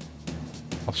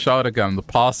 I'll show it again. The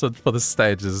password for this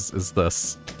stage is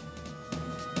this.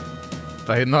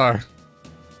 They know.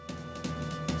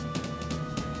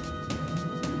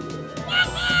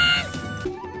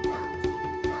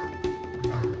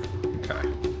 Okay.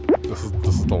 This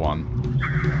is the one.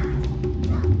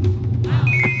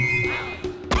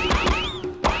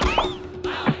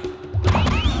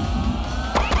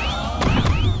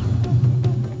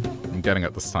 I'm getting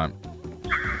it this time.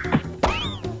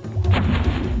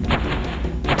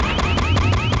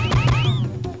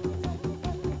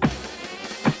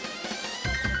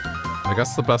 I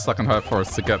guess the best I can hope for is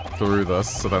to get through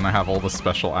this, so then I have all the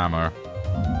special ammo.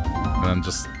 And then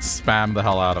just spam the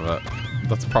hell out of it.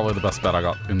 That's probably the best bet I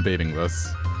got in beating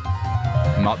this.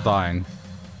 Not dying.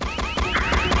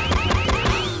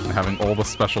 And having all the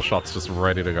special shots just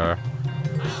ready to go.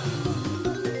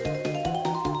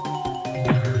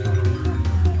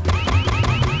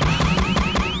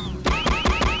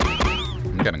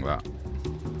 I'm getting that.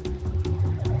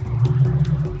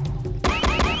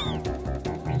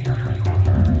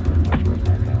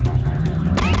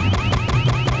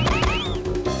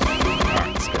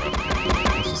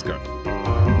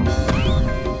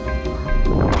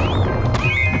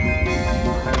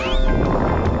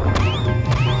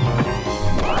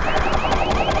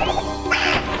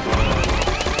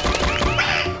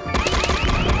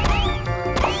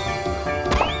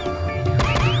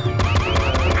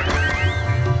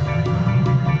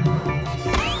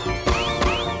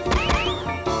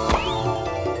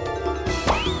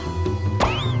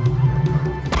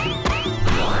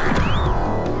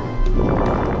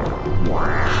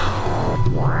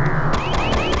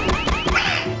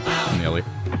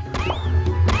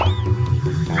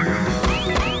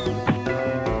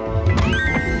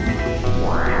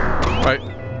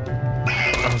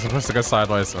 To go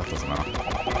sideways, so it doesn't matter.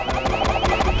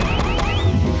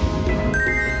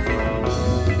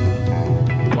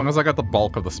 As long as I got the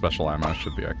bulk of the special ammo, it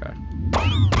should be okay.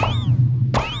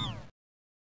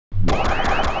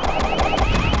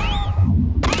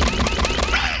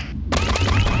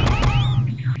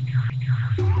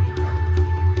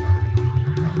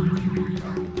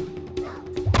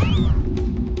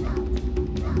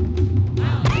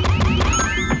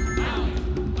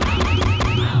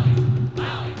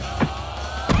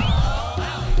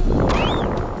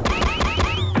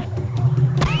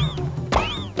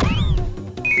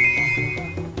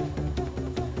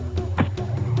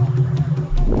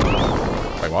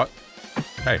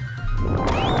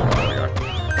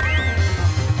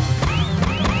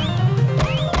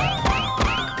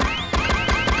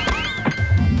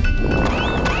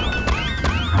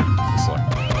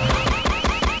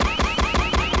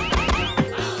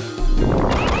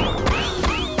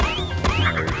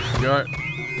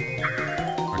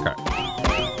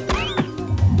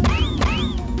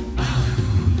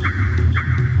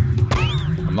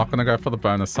 Go for the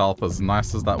bonus health. As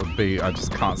nice as that would be, I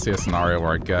just can't see a scenario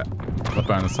where I get the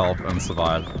bonus health and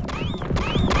survive.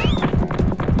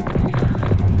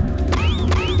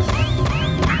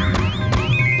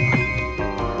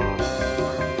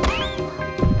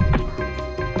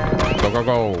 Go,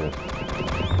 go, go.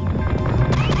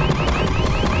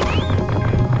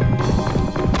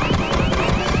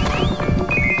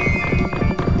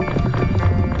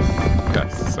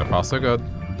 Yes, so far so good.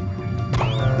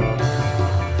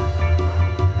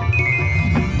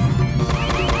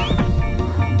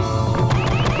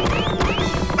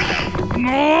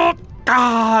 No!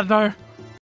 Ah, no.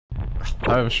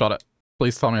 I overshot it.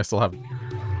 Please tell me I still have...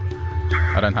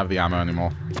 I don't have the ammo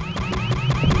anymore.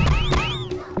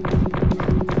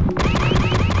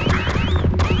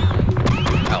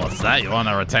 Hell is that? You want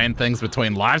to retain things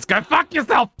between lives? Go fuck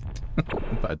yourself!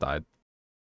 I died.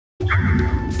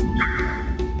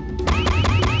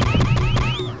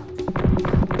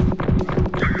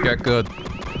 Get good.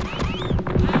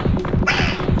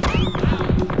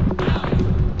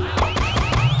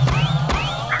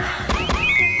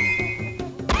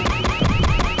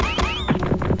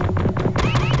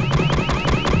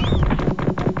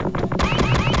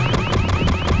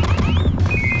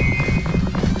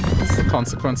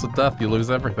 Consequence of death, you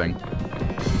lose everything.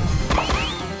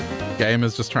 Game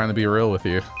is just trying to be real with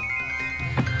you.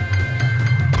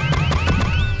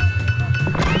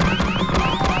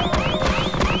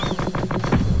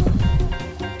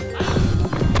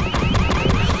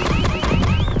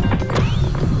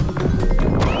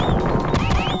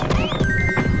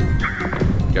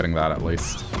 Getting that at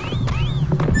least.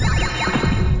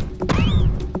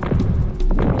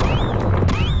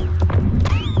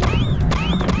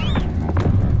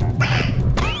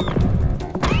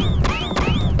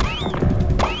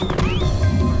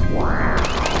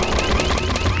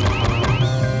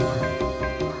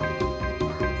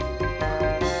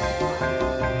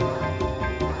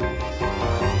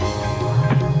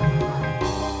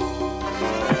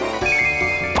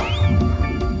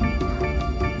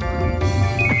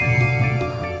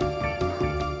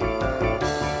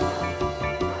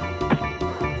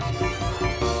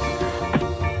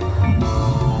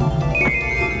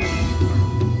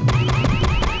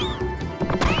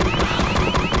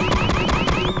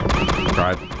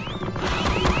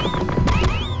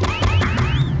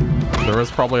 There is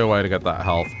probably a way to get that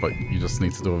health, but you just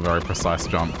need to do a very precise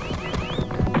jump.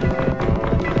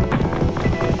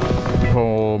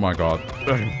 Oh my god.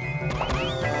 Wait.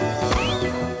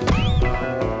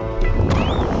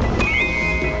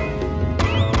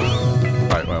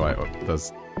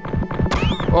 There's...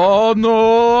 Oh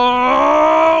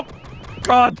no!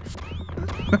 God!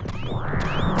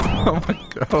 Oh my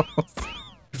god.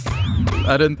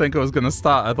 I didn't think it was gonna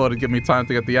start. I thought it'd give me time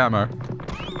to get the ammo.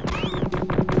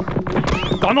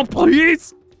 Donald,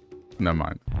 please! Never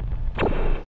mind.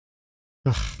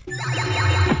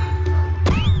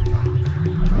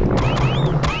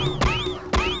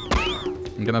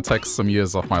 I'm gonna take some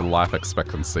years off my life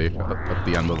expectancy at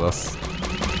the end of this.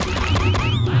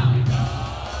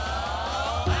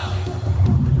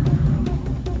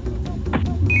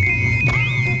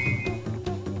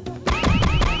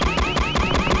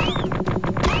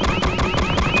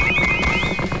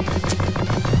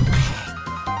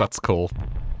 That's cool.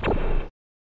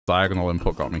 Diagonal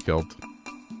input got me killed.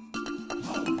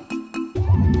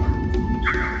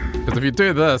 Because if you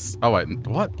do this... Oh wait,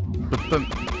 what? But then...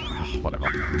 whatever.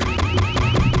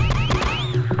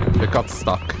 It got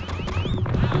stuck.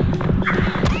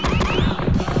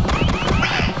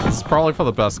 This is probably for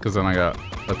the best because then I got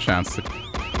a chance to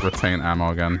retain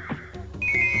ammo again.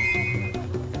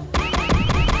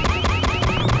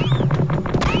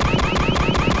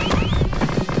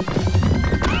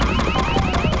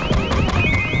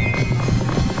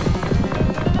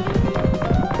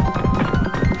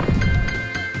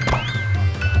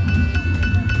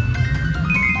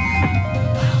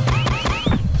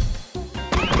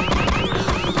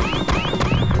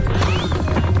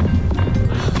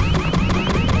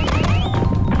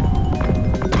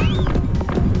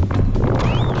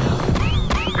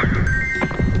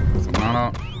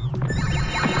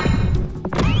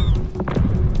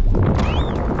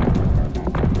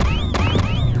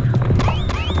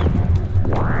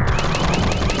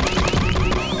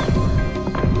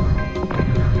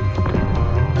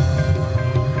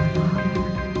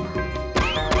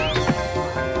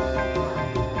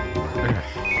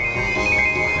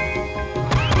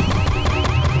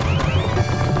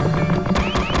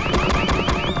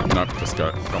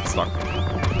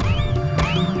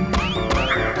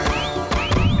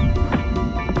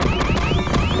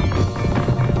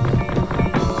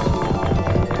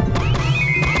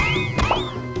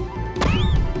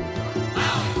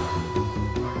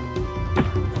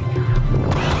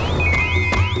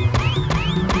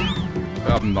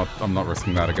 I'm not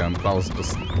risking that again. That was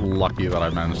just lucky that I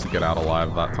managed to get out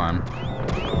alive that time.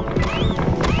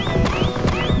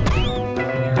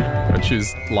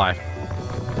 choose life.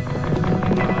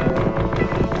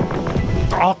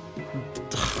 Oh!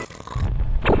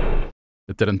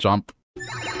 It didn't jump.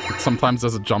 Sometimes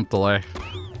there's a jump delay.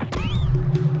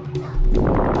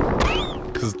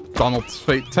 Because Donald's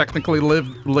feet technically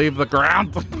leave the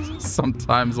ground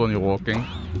sometimes when you're walking.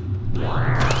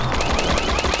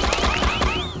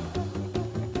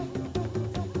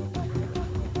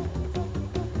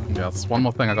 Yeah, that's one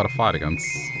more thing I gotta fight against.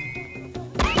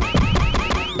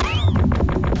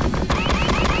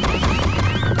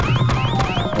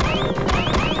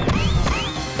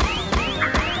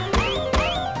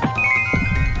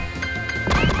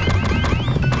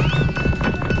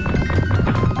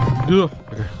 Ugh.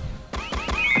 Okay.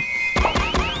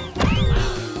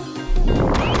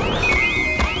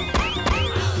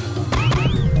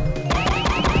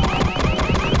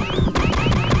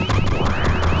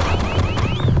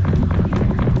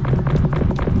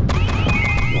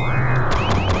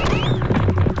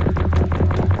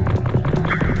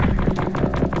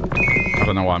 I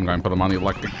don't know why I'm going for the money.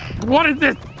 Like, what is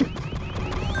this?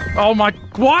 Oh my,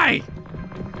 why?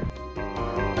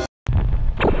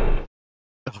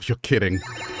 Oh, you're kidding.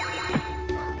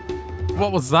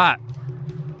 What was that?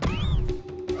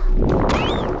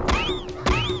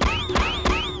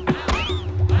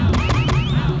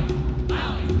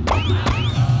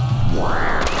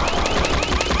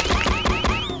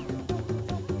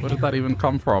 Where did that even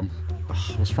come from? Ugh,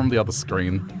 it was from the other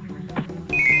screen.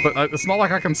 But it's not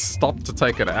like I can stop to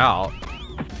take it out.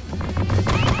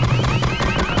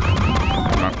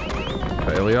 No.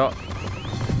 Failure.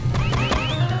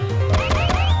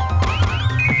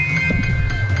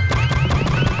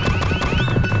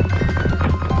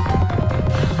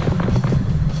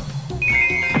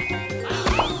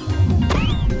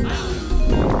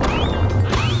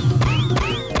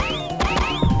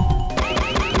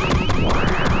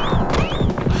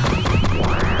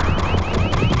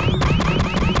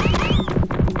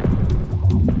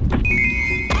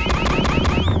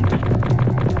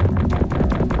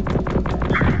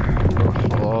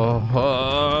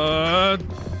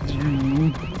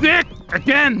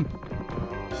 Again!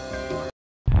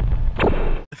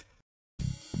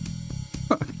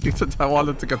 I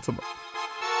wanted to get to the...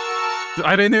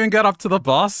 I didn't even get up to the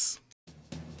boss.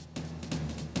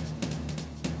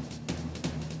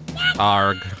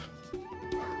 Arg.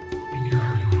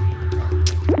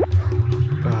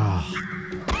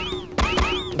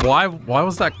 Why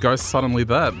was that ghost suddenly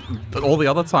there? All the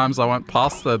other times I went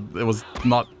past it, it was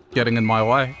not getting in my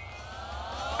way.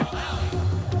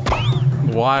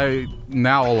 Why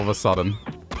now all of a sudden?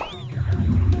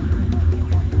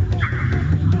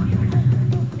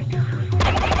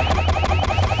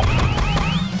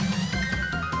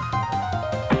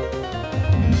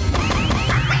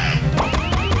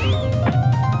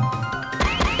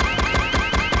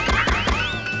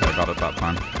 I got it that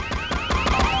time.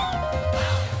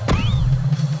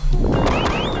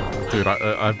 Dude,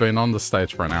 I've been on the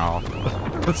stage for an hour.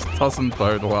 This doesn't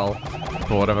bode well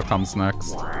for whatever comes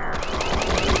next.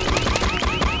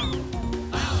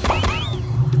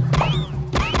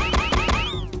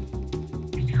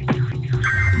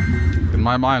 In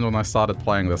my mind, when I started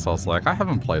playing this, I was like, I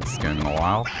haven't played this game in a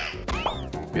while.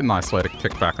 Be a nice way to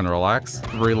kick back and relax.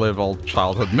 Relive old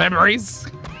childhood memories.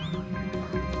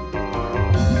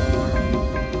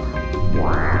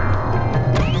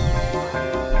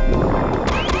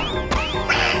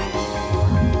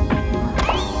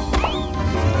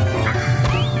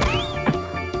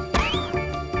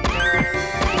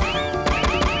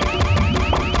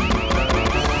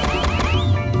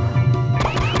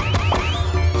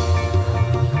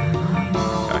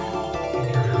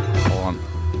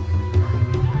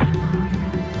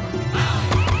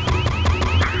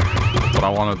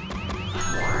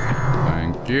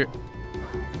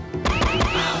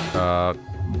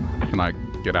 Can I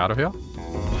get out of here?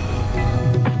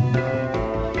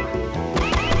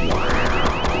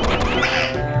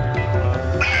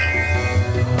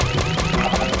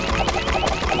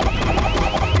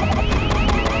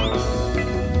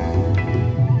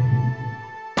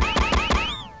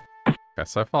 Okay,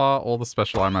 so far all the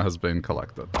special ammo has been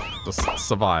collected. Just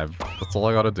survive. That's all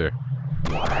I gotta do.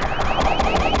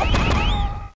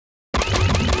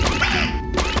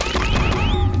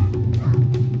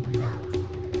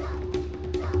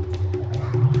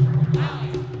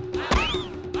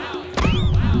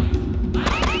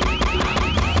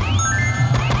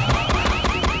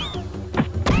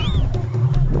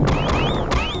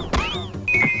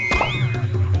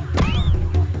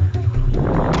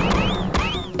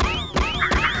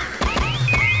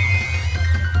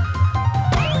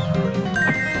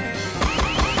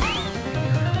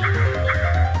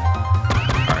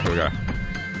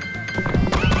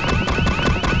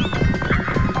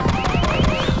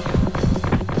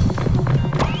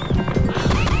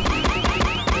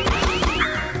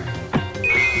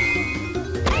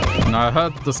 I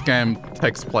heard this game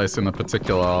takes place in a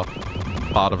particular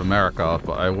part of America,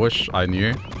 but I wish I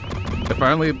knew. If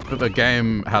only the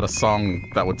game had a song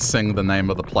that would sing the name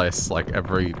of the place like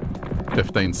every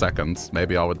 15 seconds,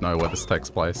 maybe I would know where this takes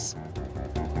place.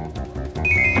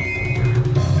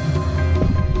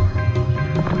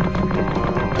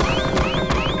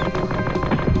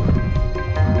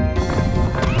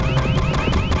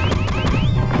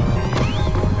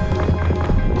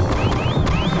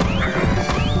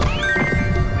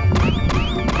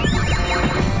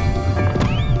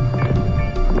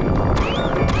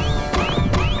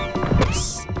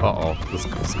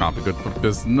 This can't be good for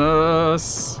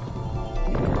business.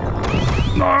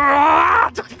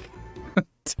 Damn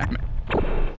it.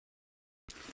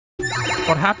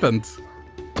 What happened?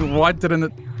 Why didn't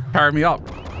it carry me up?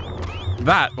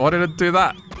 Why did it do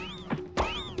that?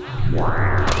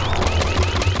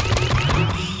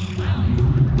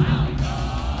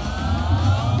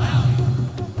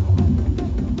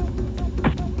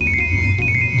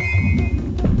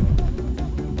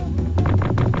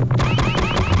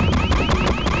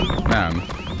 Man.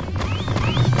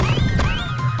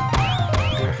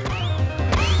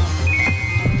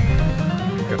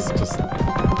 I guess just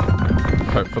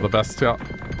hope for the best here.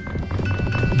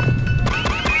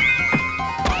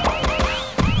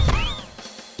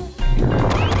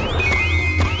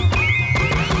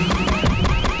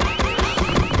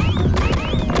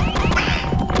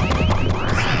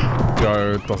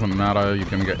 Go, doesn't matter, you're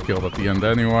gonna get healed at the end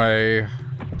anyway.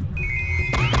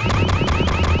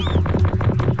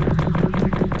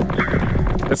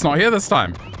 It's not here this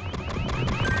time.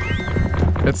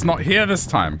 It's not here this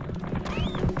time.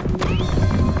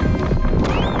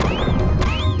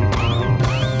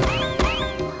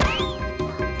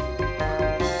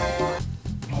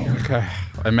 Okay,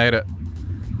 I made it.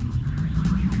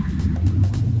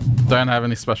 Don't have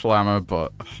any special ammo,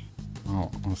 but oh,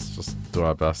 let's just do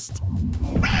our best.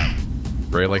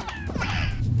 Really?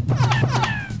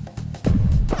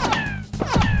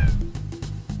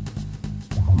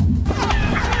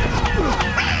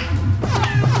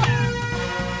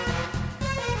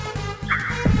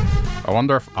 I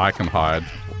wonder if I can hide.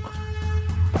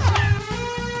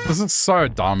 This is so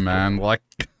dumb, man. Like,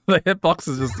 the hitbox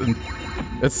is just...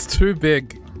 it's too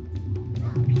big.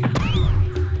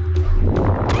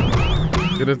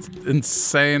 It is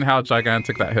insane how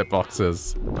gigantic that hitbox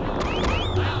is.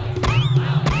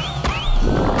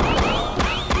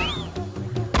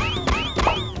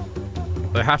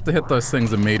 They have to hit those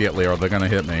things immediately or they're gonna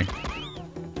hit me.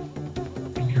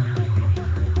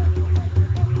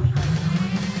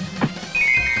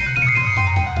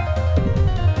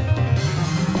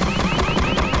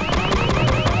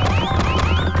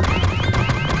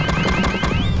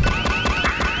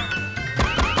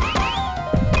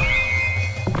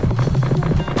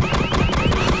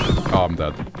 Oh, I'm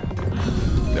dead.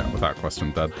 Yeah, without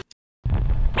question, dead.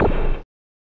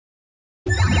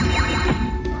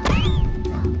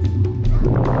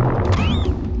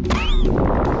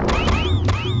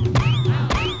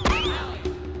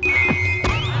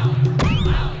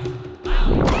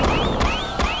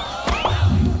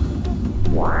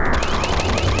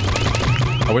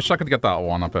 I wish I could get that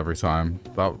one up every time.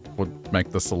 That would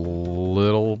make this a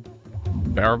little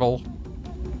bearable.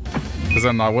 Because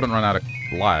then I wouldn't run out of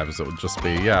lives. It would just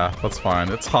be, yeah, that's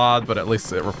fine. It's hard, but at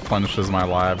least it replenishes my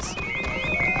lives.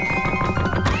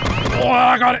 Oh,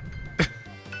 I got it!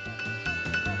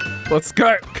 Let's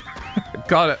go!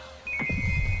 Got it.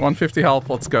 150 health,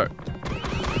 let's go.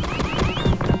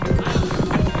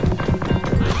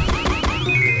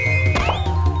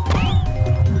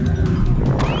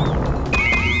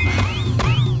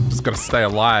 Just gotta stay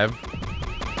alive.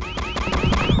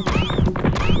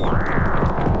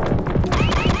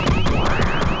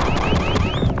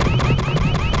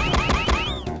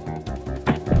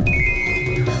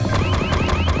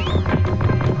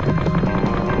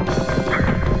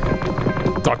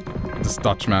 This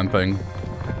Dutchman thing.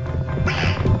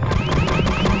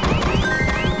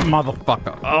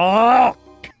 Motherfucker. Oh!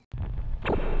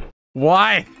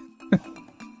 Why?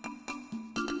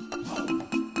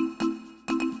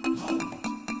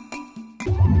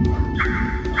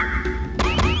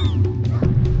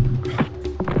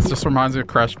 This just reminds me of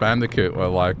Crash Bandicoot, where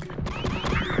like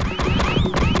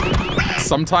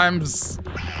sometimes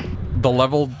the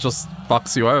level just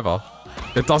fucks you over.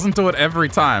 It doesn't do it every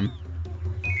time.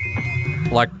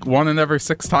 Like, 1 in every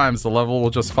 6 times, the level will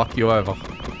just fuck you over.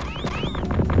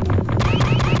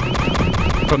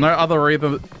 For no other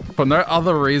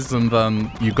reason than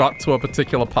you got to a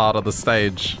particular part of the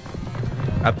stage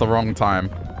at the wrong time.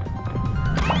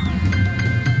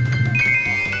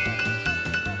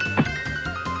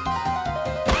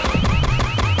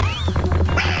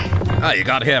 Oh, you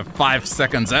got here 5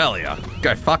 seconds earlier.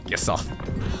 Go fuck yourself.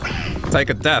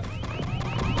 Take a death.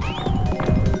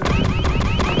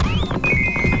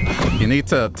 You need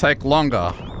to take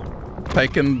longer.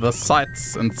 Take in the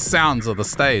sights and sounds of the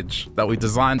stage that we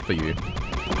designed for you.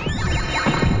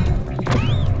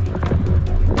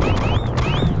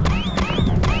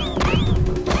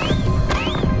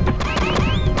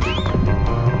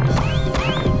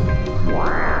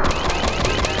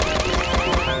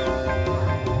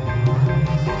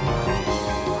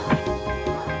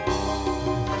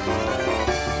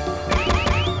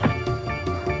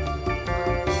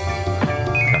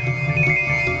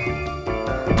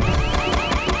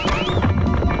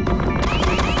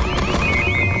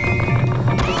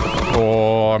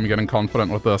 I'm getting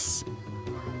confident with this.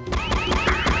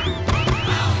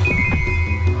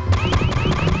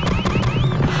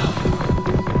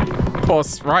 Of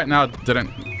course, right now it didn't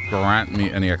grant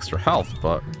me any extra health,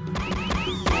 but...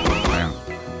 Man.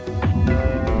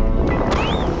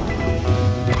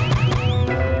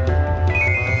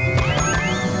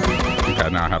 Okay,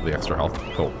 now I have the extra health.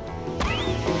 Cool.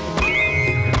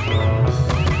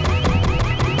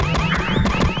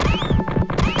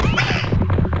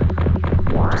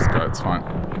 It's fine.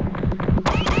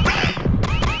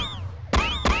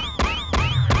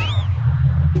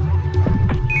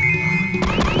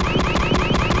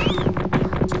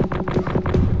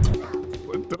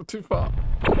 Went too far.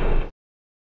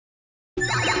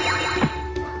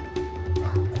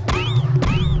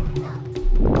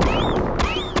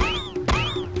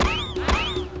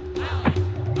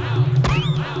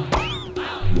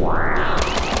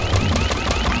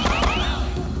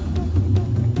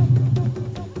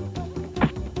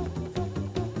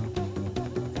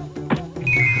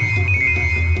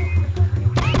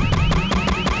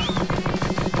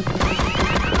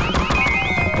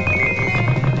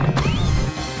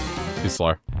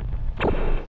 Slow.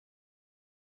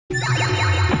 I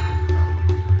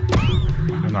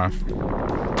don't know if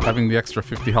having the extra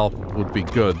 50 health would be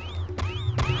good.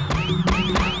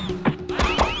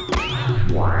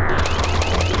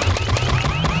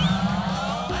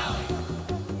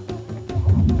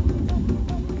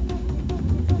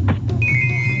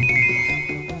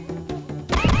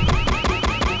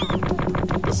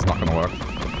 This is not gonna work.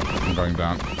 I'm going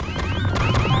down.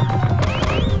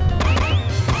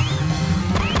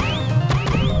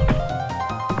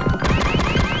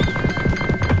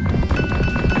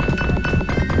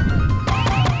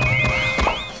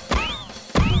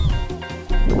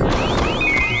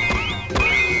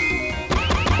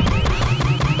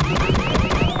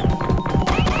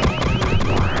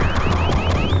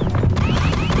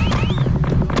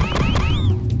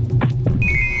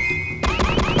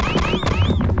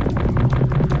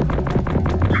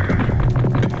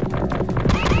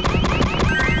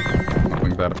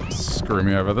 Screw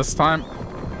me over this time.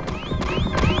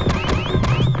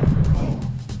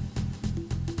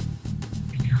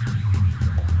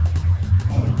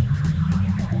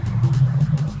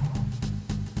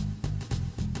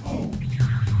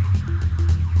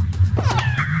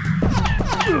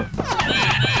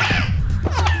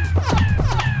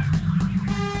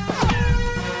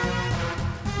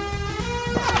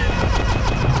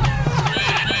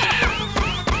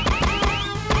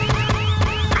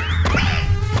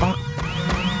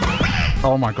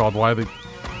 Oh my god, why are they...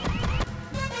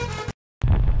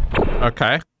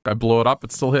 Okay, I blew it up,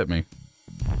 it still hit me.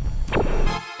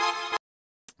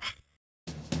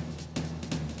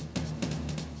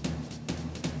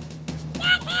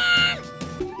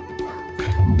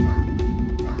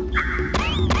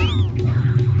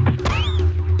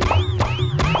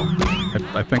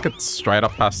 I think it straight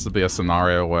up has to be a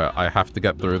scenario where I have to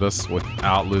get through this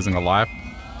without losing a life.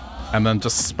 And then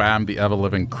just spam the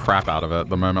ever-living crap out of it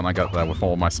the moment I get there with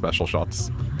all my special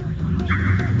shots.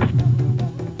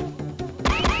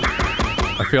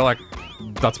 I feel like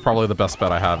that's probably the best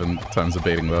bet I have in terms of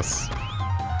beating this.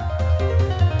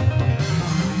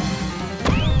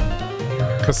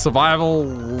 Because survival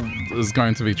is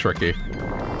going to be tricky.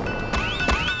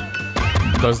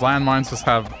 Those landmines just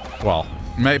have... Well,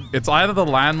 maybe it's either the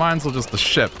landmines or just the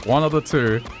ship. One of the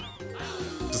two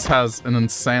just has an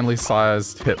insanely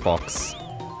sized hitbox.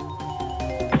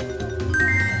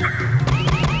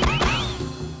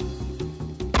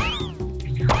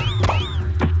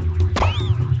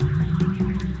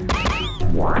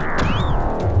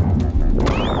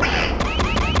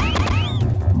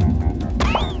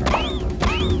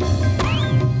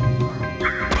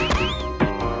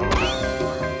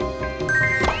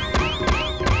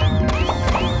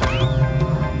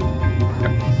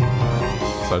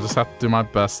 I just have to do my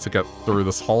best to get through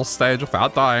this whole stage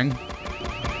without dying.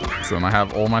 So then I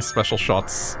have all my special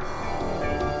shots,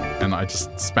 and I just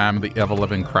spam the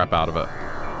ever-living crap out of it.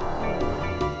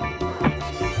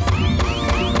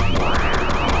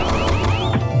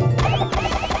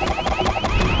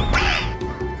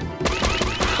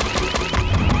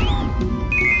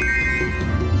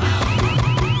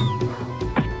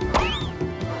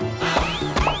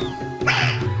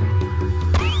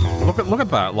 Look at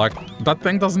that, like, that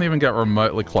thing doesn't even get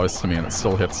remotely close to me and it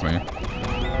still hits me.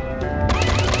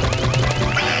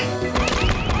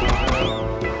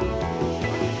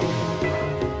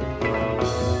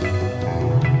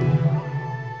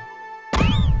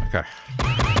 Okay.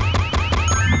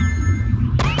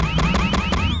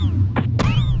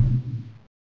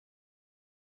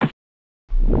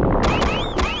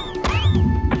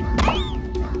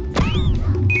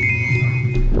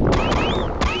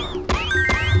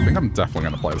 I'm definitely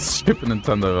gonna play the Super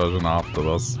Nintendo version after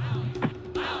this.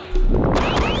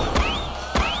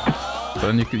 So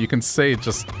then you can see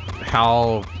just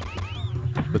how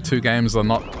the two games are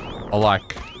not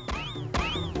alike.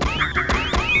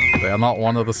 They are not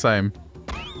one of the same.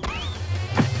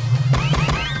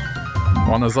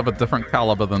 One is of a different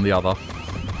caliber than the other.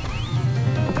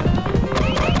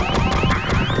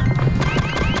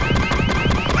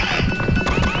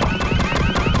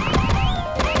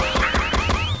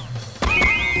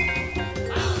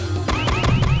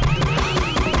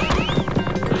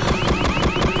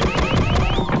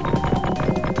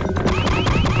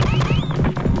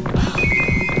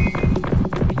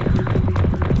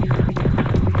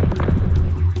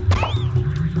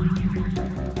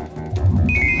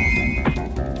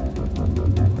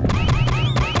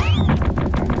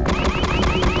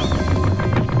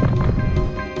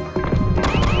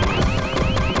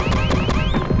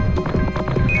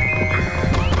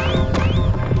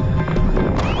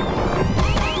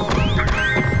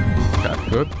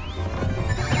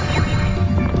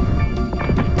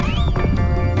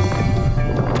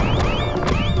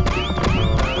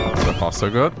 So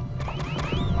good.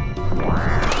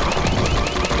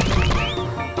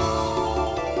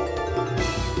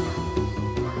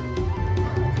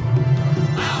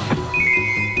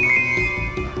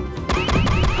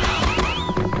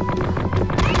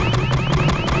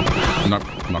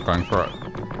 Nope, not going for it.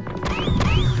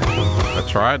 I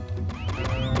tried.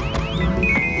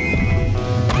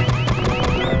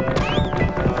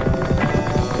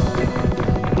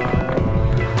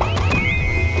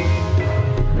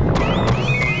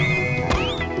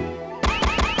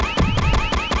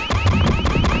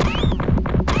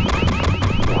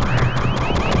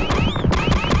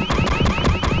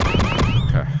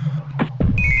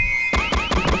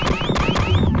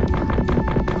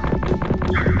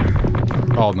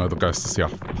 Oh no, the ghost is here.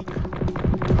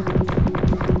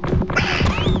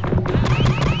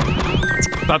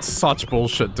 That's such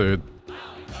bullshit, dude.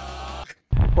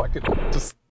 Like, it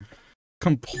just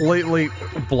completely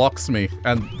blocks me,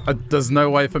 and there's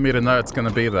no way for me to know it's gonna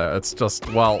be there. It's just,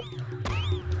 well...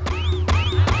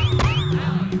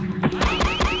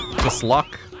 just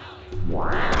luck.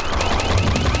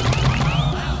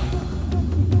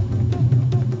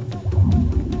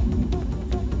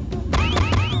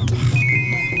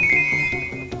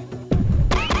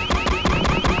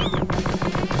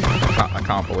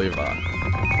 I can't believe that.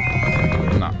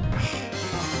 No.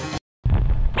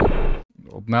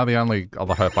 Well, now the only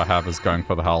other hope I have is going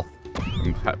for the health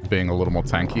and being a little more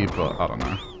tanky, but I don't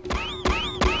know.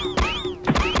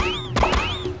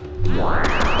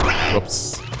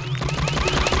 Whoops.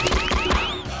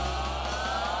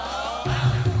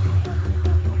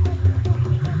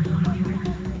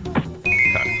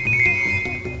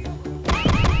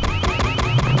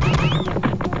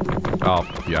 Oh,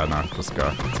 yeah, no, just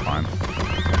go. It's fine.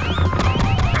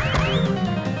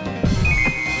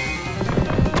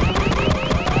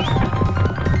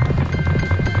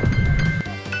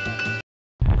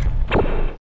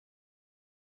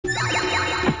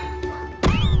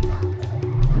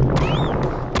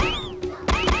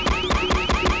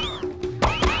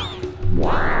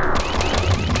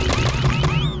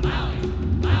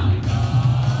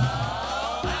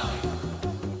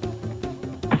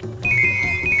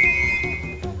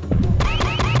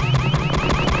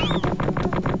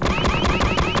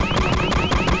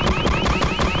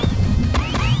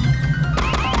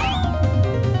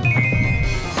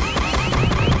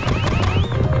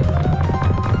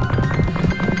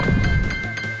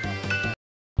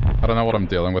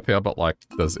 Dealing with here, but like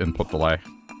there's input delay.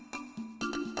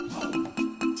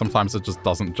 Sometimes it just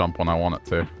doesn't jump when I want it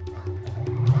to.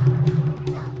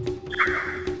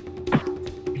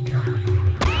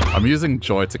 I'm using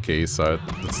Joy to key, so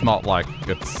it's not like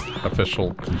it's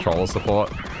official controller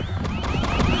support.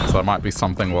 So it might be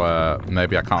something where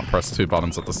maybe I can't press 2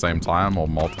 buttons at the same time, or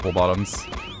multiple buttons.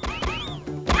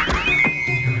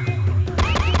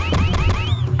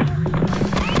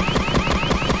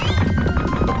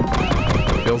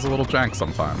 It feels a little jank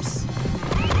sometimes.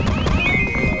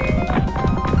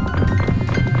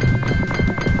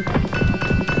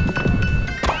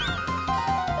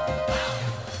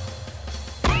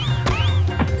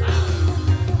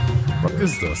 What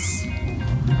is this?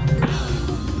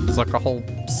 There's like a whole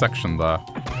section there.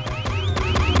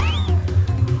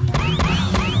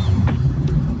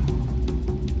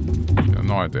 Yeah,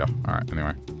 no idea. Alright,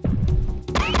 anyway.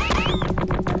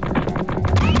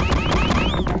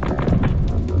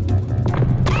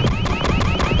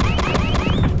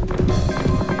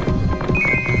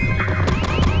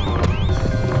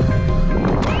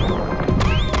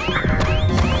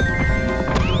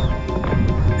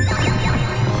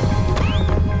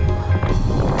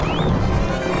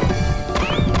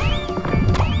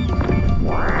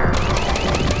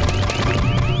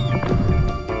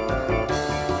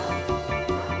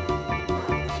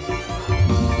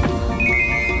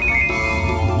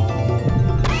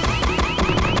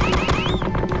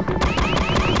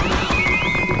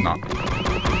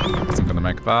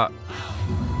 That.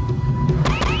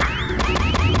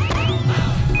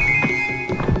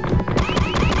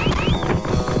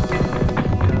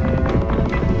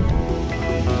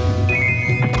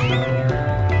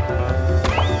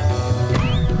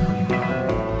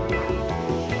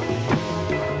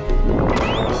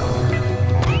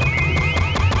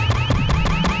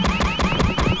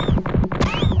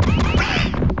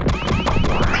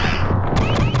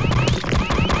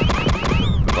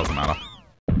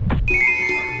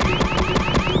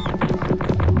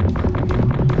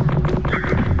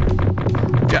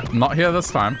 Not here this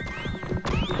time.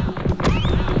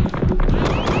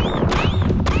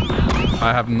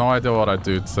 I have no idea what I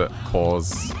do to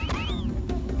cause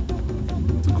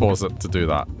it to do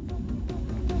that.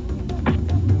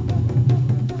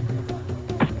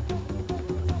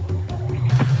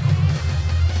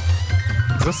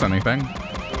 Is this anything?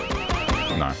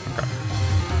 No, okay.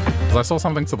 Because I saw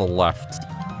something to the left.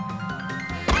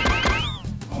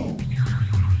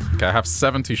 Okay, I have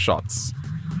 70 shots.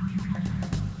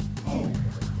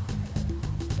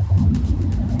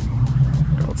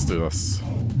 Let's do this.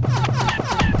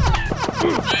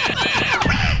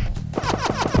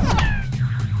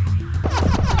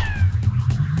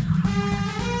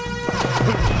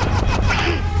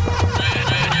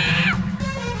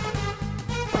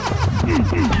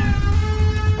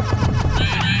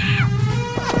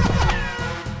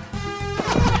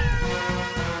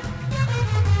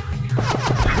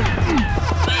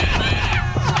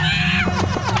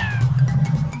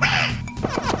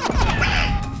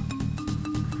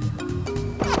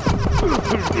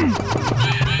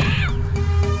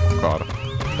 God.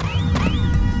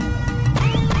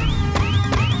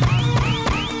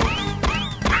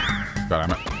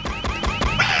 Damn it.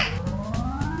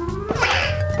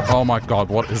 Oh my god,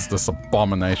 what is this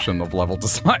abomination of level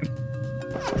design?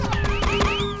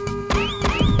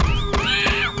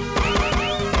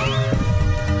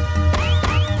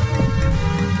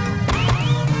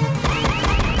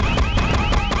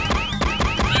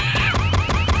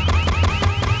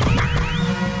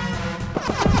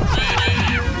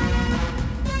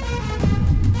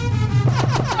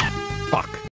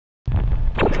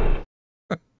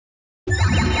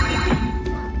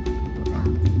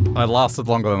 I lasted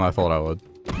longer than I thought I would.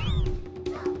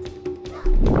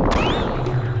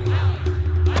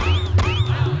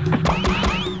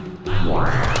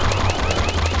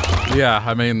 Yeah,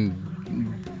 I mean,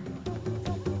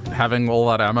 having all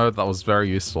that ammo, that was very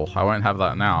useful. I won't have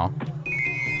that now.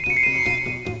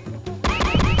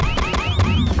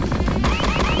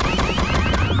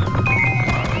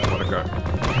 Let it go.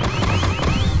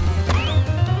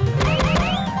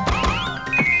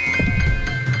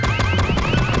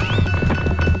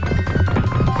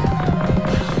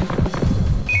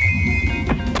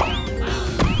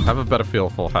 I have a better feel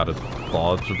for how to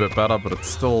dodge a bit better, but it's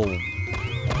still...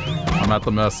 I'm at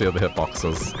the mercy of the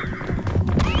hitboxes.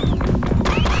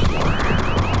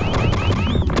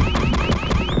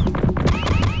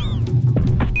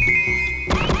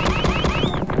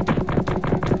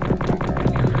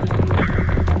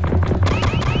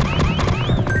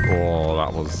 Oh,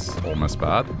 that was almost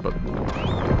bad, but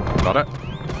got it.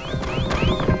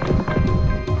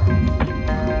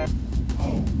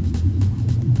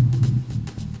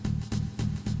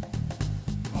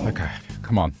 Okay,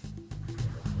 come on.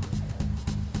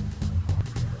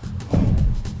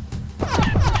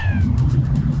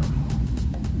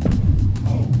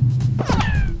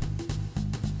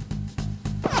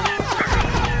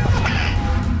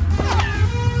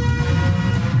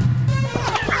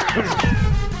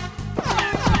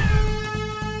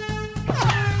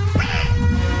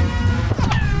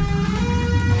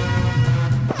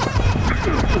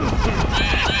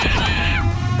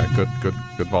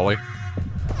 good volley.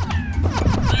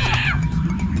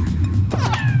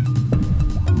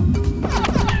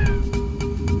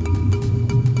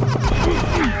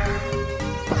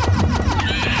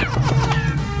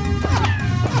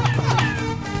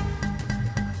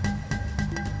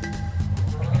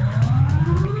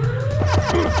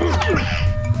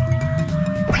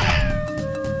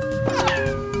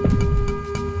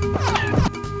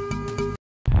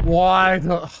 Why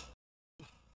the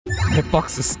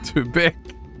hitbox is too big?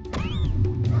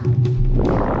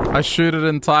 I shoot it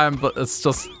in time, but it's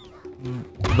just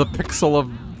the pixel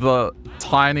of the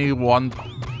tiny one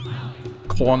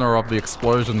corner of the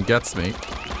explosion gets me.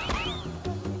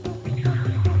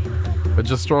 It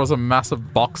just draws a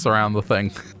massive box around the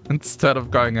thing instead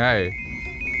of going, hey,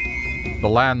 the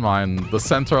landmine, the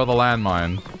center of the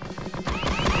landmine.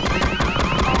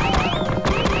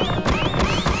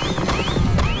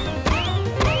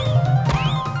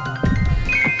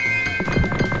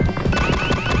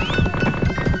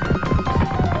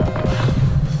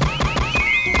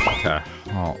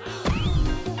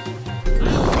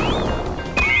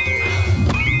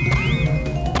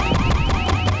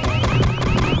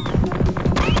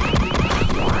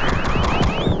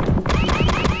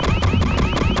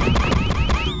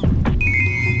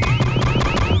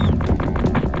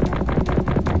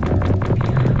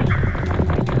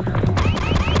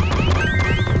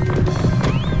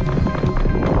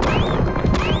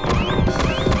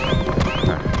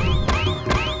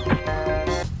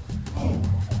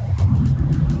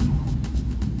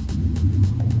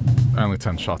 Only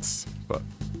 10 shots, but...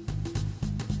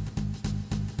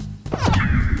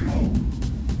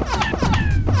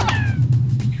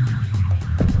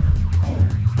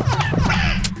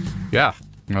 yeah,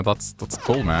 you know, that's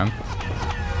cool, man.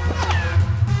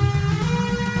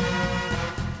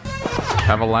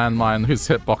 Have a landmine whose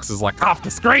hitbox is like off the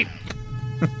screen!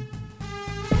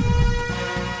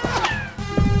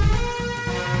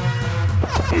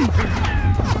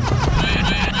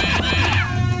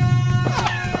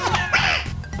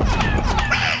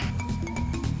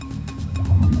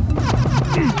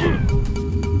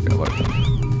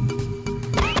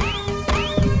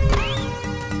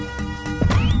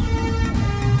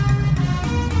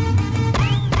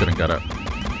 Didn't get it.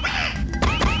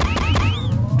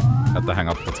 Had to hang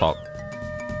up the top.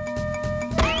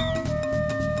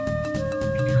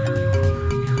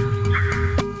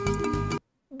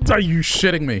 Are you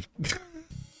shitting me?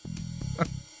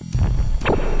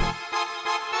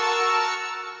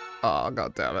 Oh,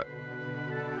 god damn it.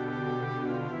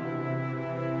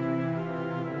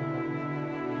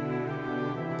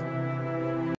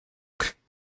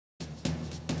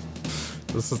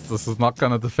 This is not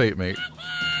gonna defeat me.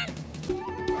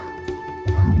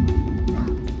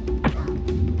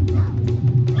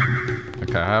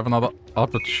 Okay, I have another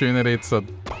opportunity to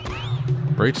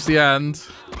reach the end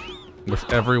with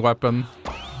every weapon.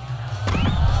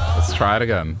 Let's try it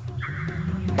again.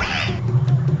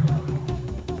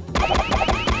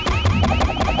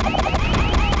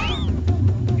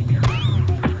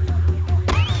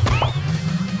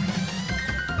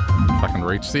 If I can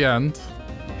reach the end.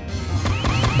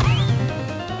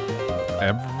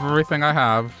 Everything I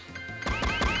have.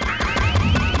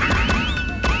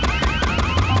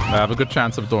 I have a good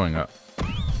chance of doing it.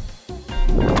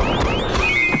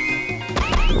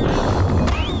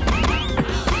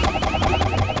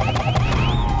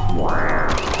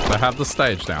 They have the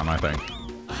stage down, I think.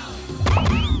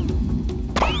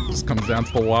 Just comes down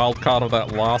to the wild card of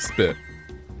that last bit.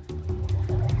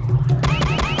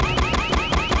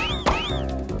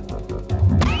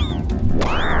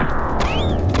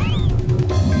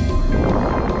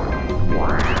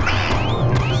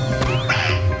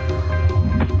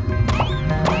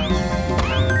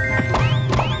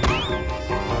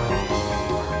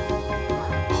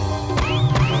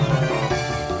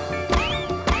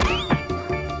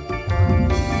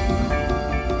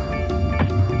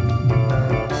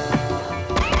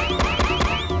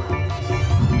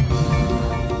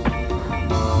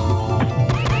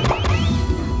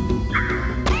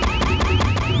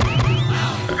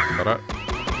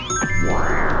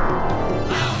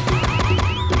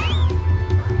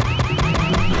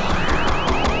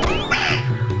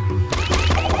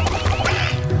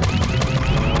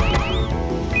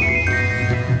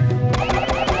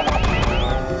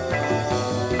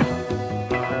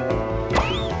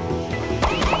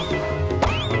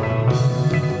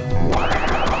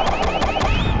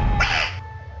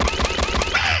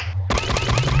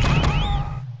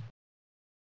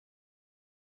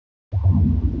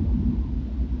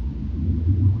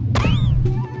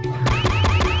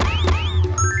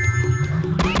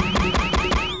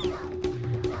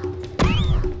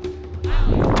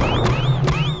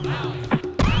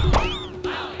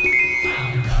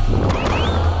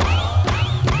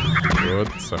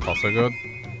 So far, so good.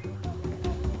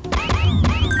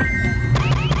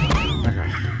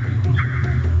 Okay.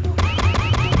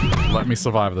 Let me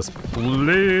survive this,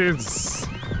 please.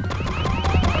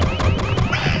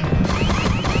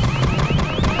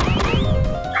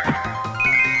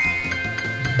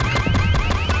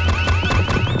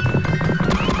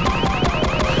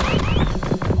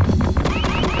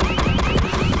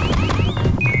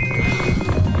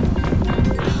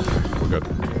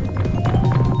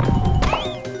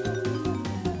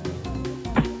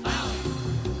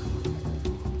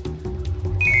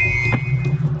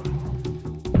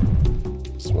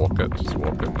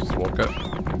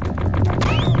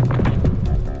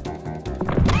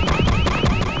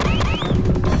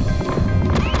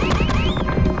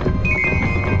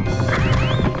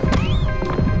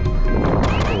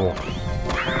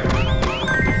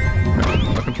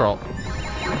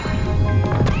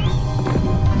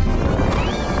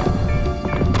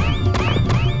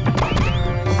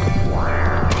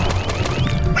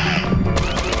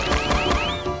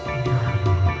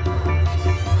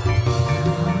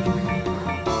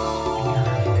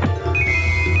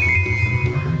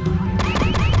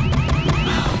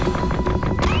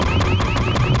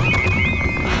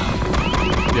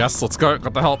 Yes, let's go.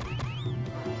 Got the help.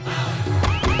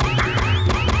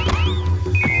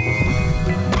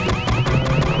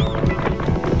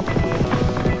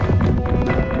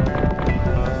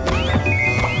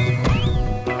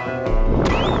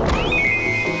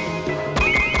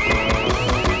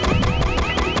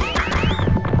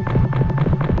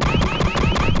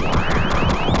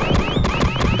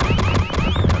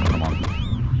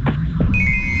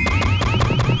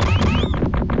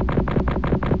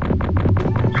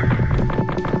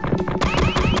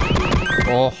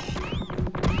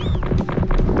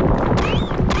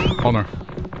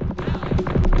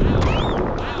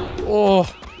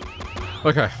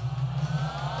 Okay.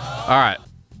 Alright.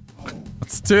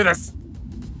 Let's do this.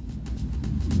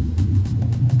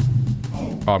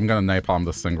 Oh, I'm gonna napalm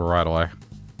this thing right away.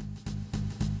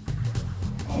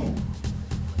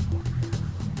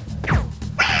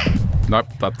 Nope,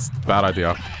 that's bad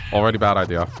idea. Already bad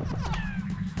idea.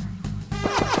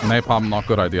 Napalm, not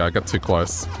good idea. I get too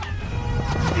close.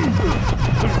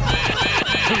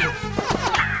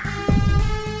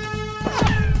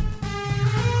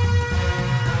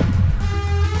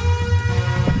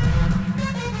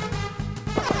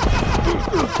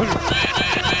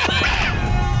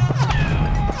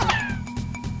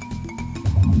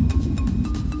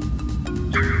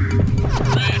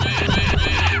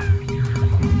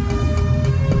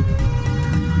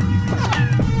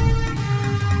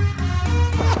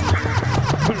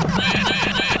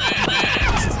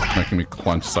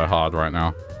 Clench so hard right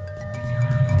now.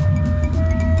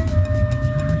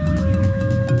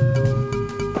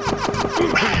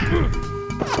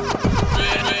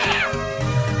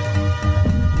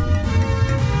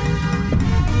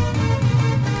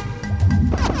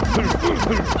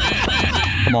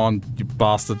 Come on, you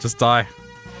bastard, just die.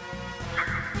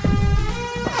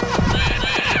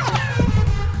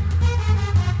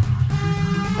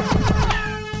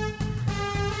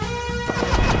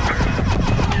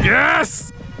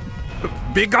 Yes!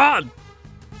 Be gone!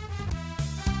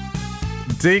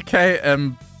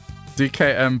 DKMPOZ.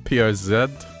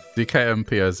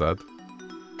 DKMPOZ.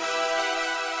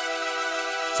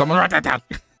 Someone write that down!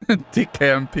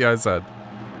 DKMPOZ.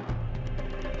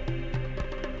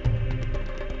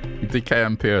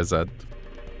 DKMPOZ.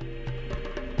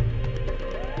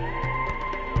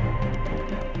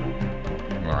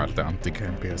 I'll write it down.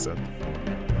 DKMPOZ.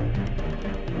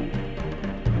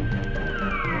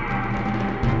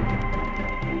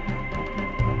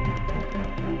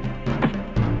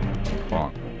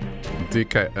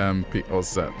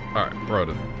 DKMPOZ. Alright, wrote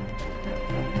it.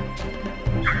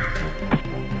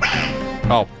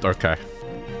 Oh, okay.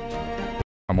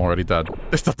 I'm already dead.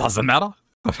 It doesn't matter.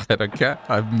 I don't care.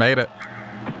 I've made it.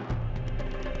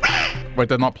 Wait,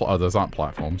 they're not oh, those aren't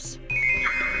platforms.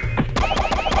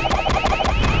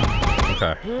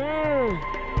 Okay.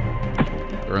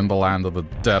 They're in the land of the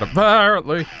dead,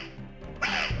 apparently.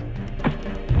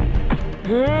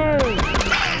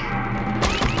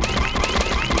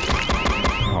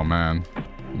 Oh man,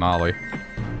 gnarly.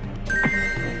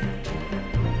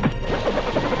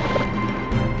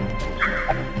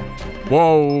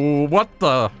 Whoa, what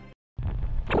the?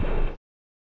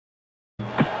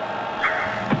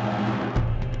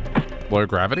 Low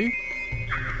gravity?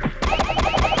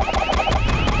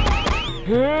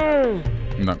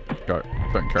 No, go.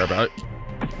 Don't care about it.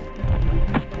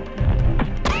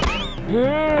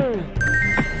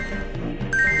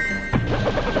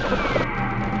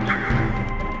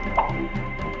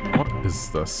 What is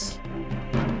this?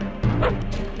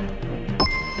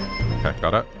 Okay,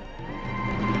 got it.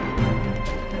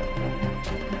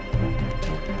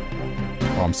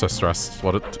 Oh, I'm so stressed.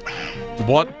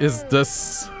 What is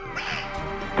this?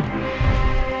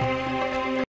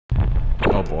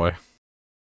 Oh boy.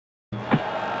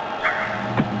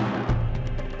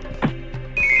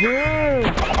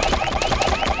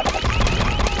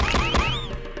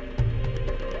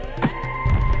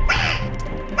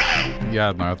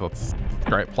 Yeah, no, that's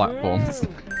great platforms.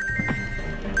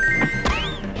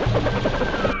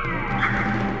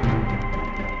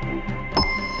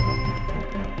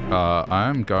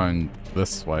 I'm going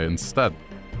this way instead.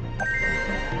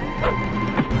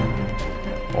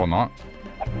 Or not.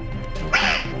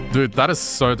 Dude, that is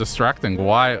so distracting.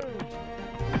 Why?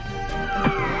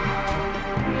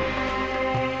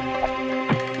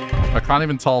 I can't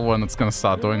even tell when it's gonna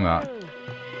start doing that.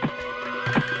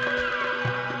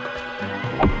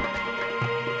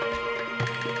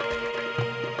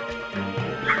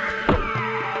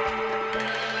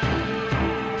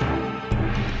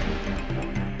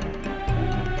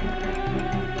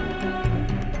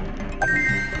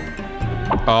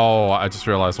 Oh, I just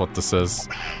realized what this is.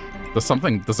 There's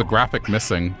a graphic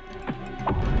missing.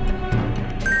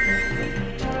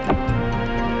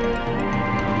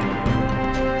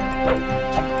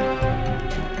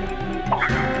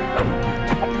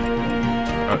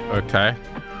 Okay.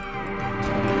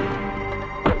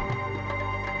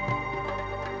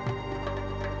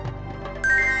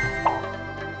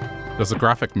 There's a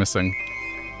graphic missing.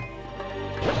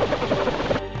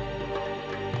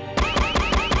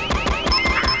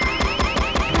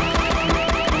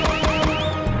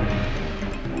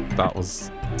 That was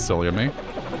silly of me.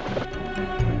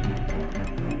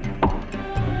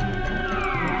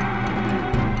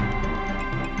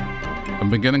 I'm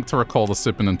beginning to recall the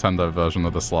Super Nintendo version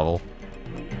of this level.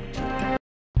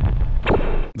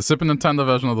 The Super Nintendo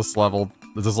version of this level,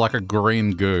 there's like a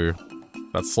green goo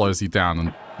that slows you down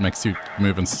and makes you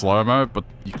move in slow-mo, but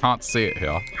you can't see it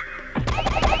here.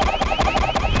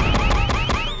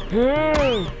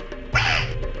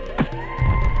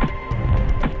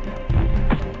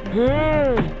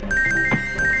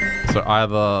 So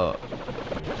either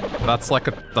that's like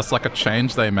a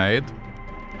change they made,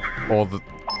 or the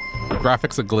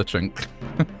graphics are glitching.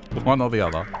 One or the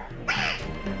other.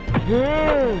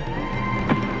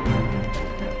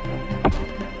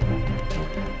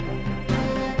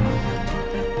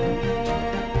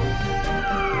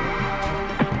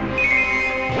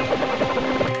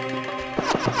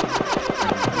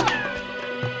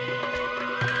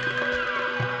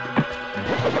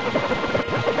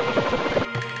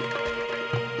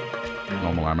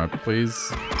 Normal ammo,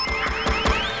 please.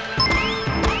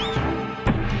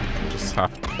 Just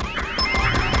have...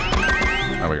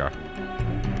 There we go.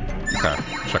 Okay,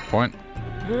 checkpoint.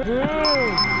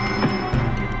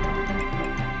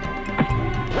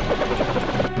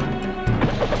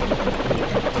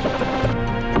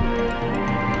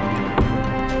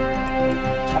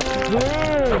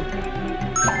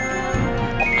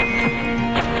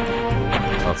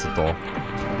 That's the door.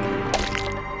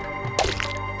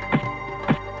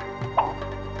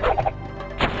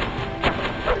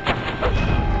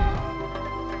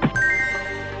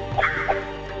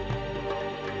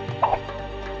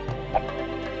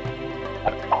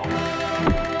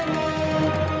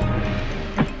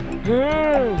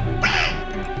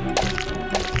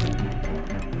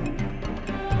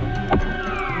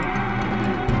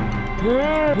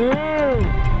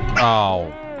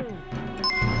 Oh.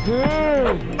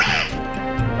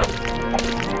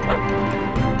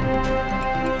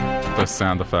 Those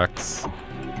sound effects.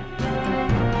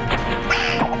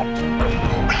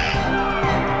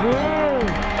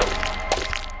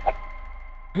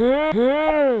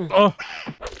 Oh.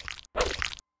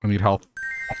 I need help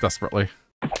desperately.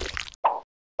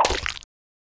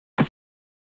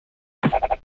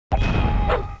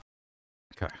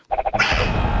 Okay.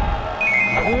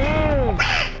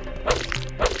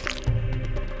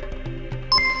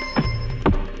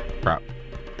 Crap.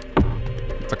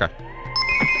 It's okay.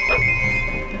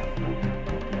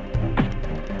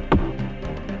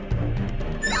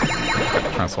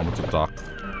 Transform into duck.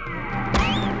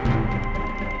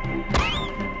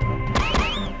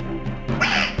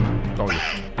 Oh,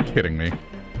 you're kidding me.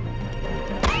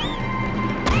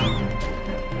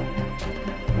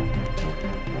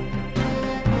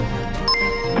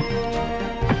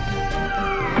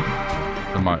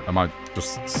 Am I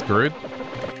just screwed?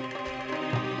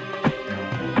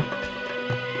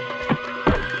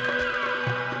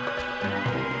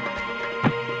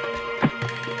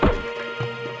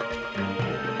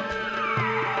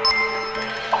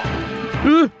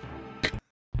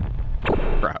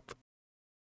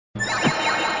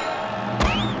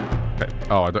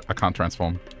 Oh, I can't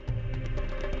transform.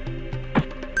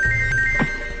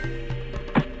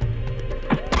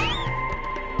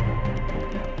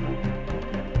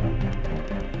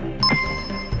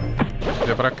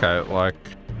 Yeah, but okay, like...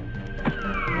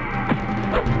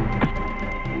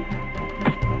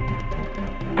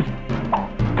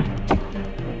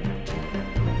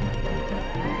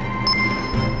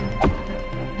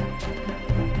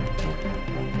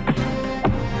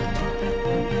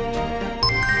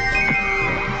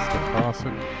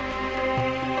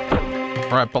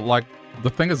 Right, but like, the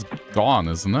thing is gone,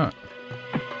 isn't it?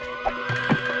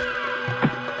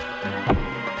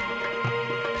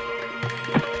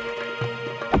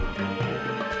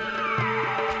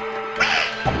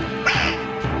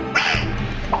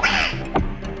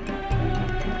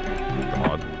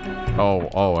 God.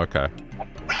 Oh, okay.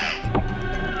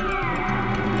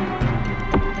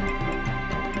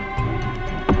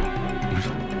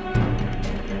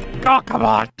 Oh, come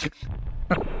on!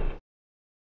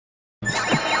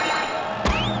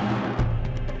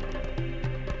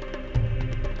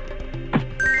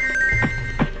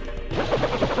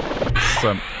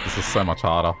 This is so much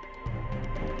harder.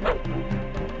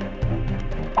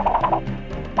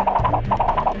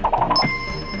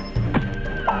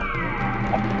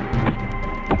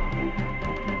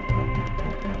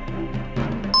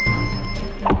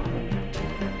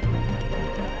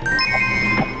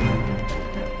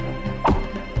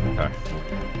 Okay.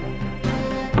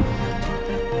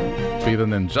 Be the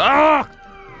ninja. Ah!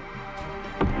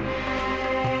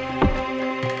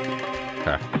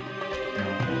 Okay.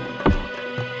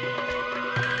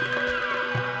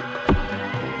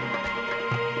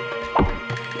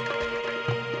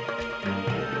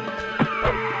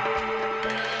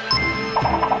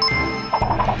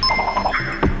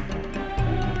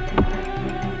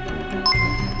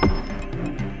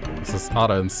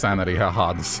 Utter insanity how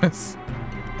hard this is.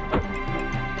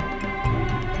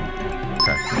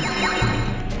 Okay.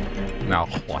 Now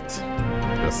what?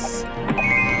 This.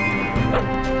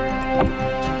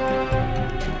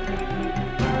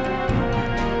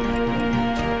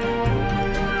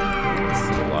 It's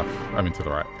to the left. I mean to the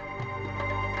right.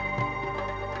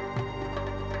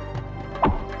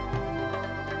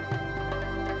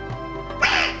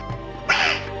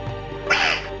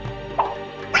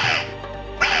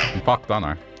 Fucked, aren't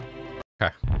I?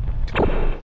 Okay.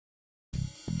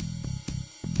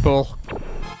 Cool.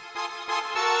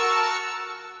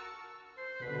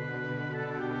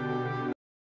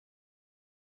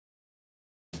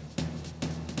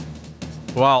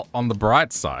 Well, on the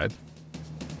bright side,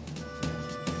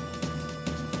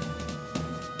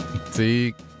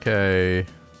 DK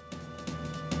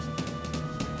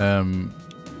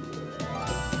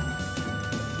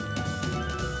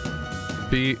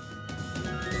B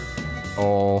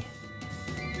Oh.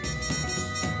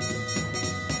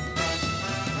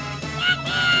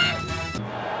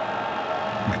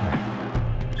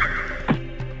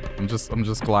 I'm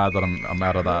just glad that I'm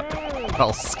out of that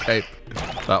hellscape.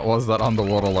 That was that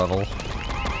underwater level.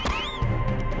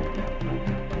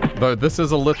 Though this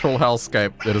is a literal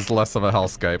hellscape, it is less of a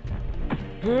hellscape.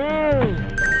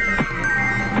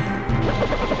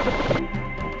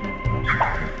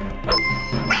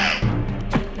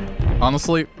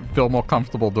 Honestly, feel more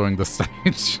comfortable doing this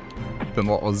stage than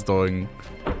what I was doing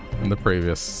in the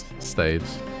previous stage.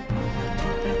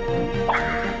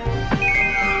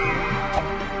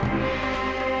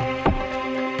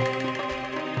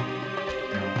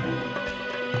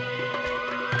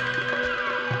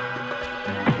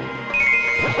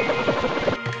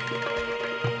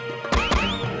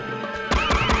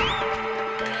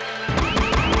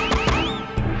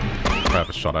 I have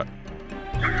a shot at.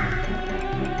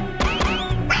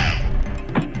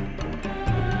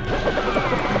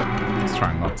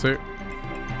 Trying not to. You're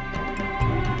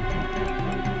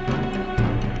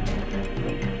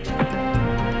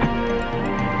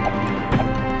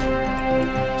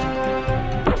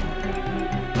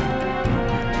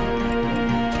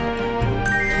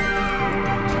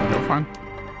fine.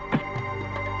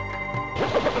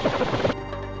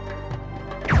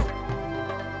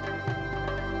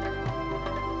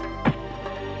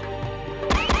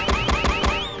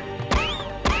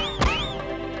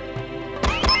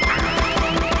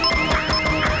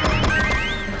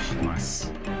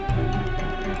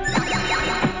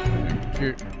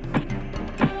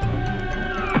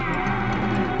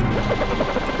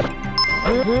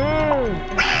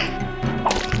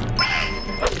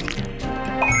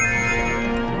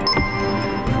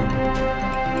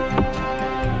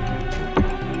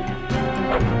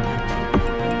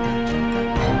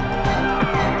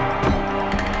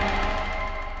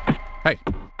 Hey,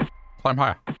 climb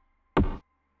higher.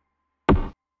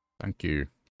 Thank you.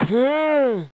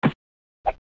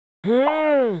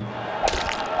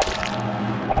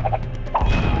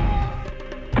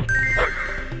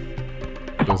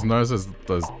 Those noises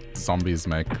those zombies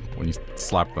make when you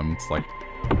slap them, it's like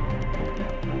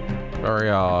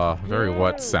very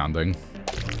wet sounding.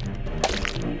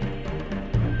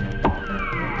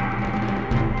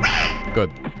 Good.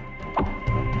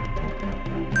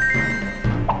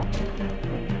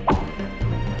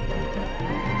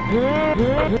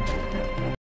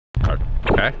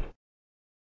 Okay.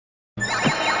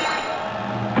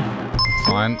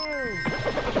 Fine.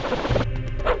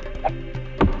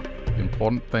 The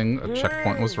important thing, a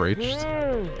checkpoint was reached.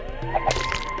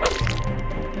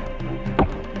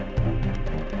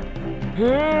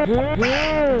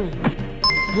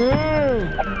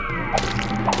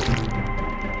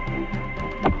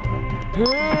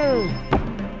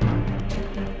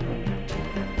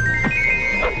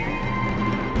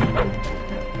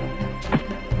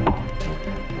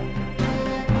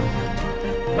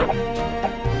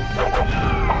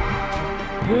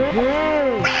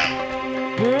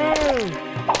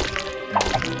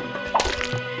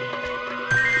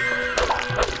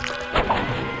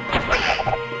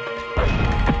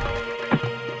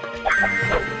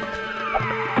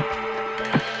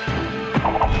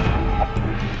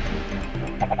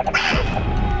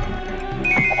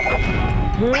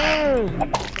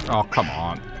 Oh, come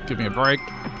on. Give me a break.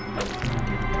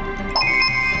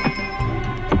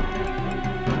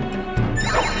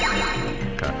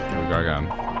 Okay, here we go again.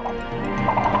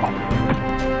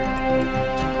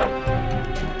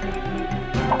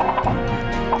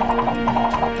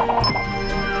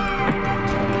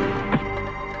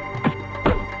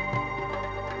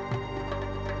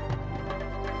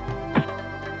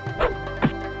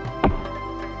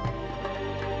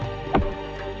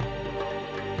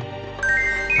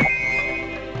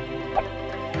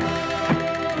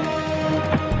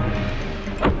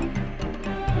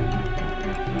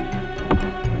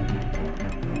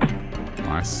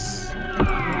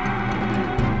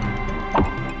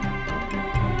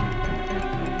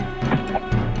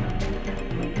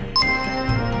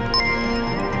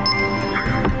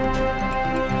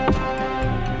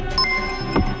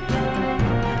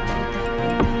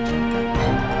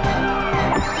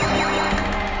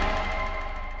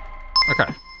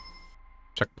 Okay.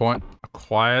 Checkpoint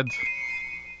acquired.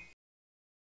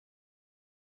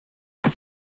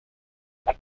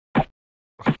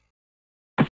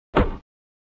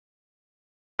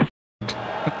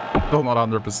 Still not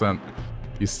 100%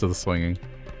 used to the swinging.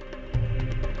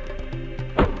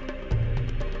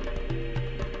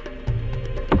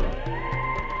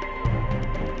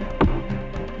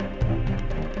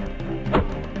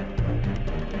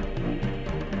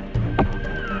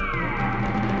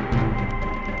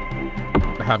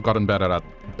 I have gotten better at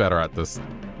this.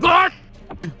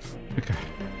 Okay.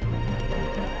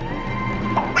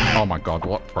 Oh my god,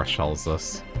 what threshold is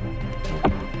this?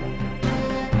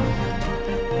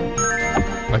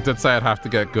 I did say I'd have to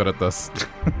get good at this.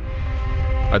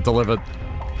 I delivered.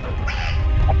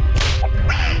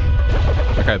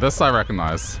 Okay, this I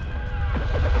recognize.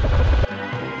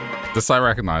 This I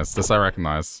recognize. This I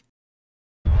recognize.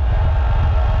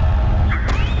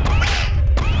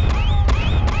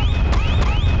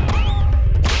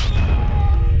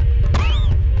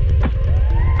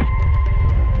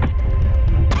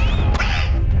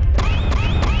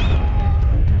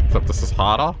 Except this is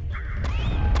harder.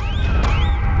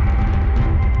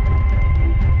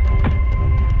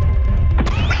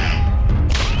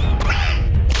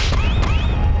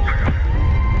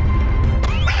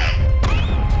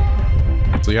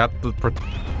 So you have to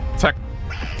protect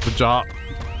the jar.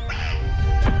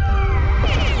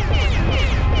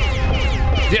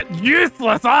 Get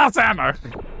useless ass ammo!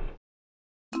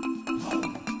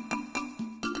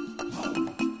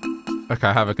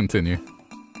 Okay, have it continue.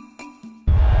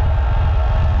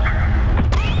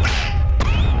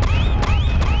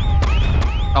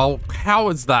 Oh, how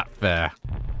is that fair?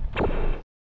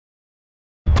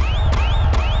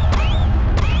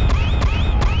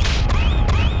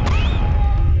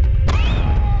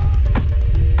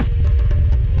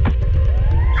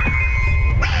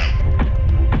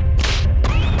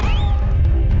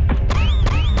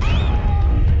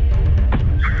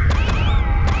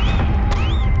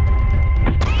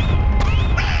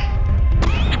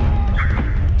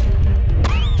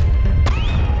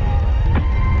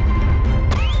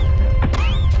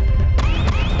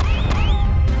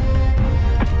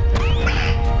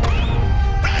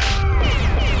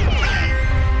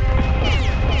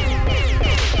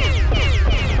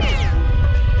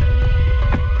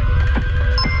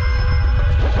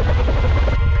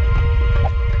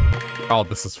 Oh,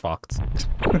 this is fucked.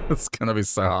 It's gonna be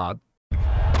so hard.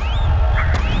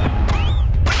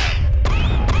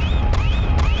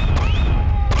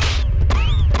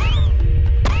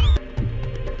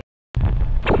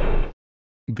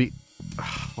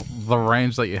 The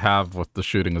range that you have with the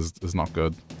shooting is not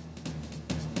good.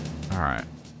 All right.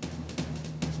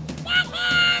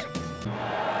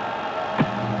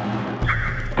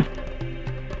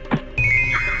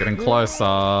 Getting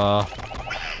closer.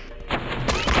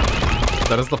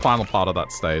 That is the final part of that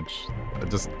stage. I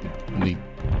just need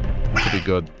to be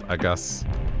good, I guess.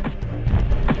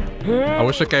 I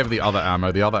wish it gave the other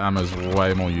ammo. The other ammo is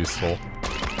way more useful.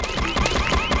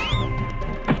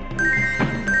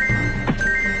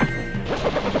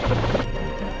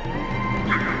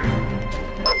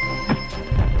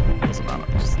 Doesn't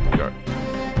matter, just go.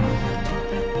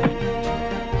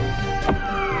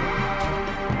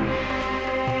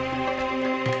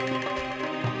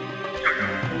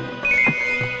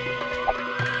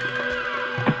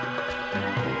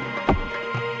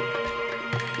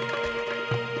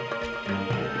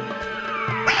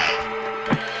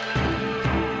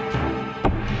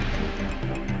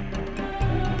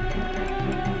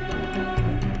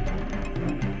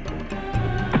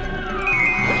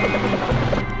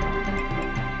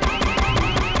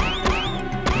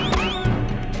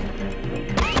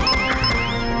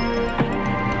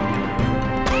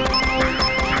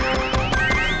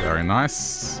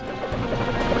 Nice.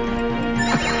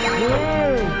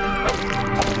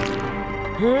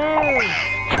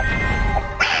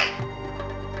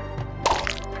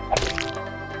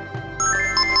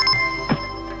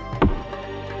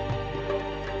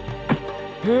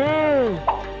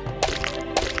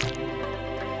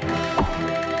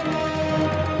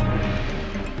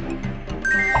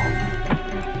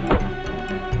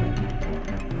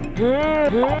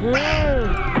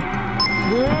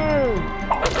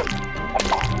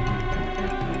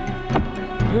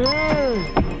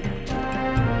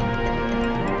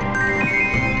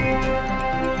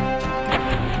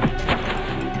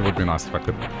 It would be nice if I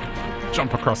could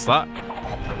jump across that.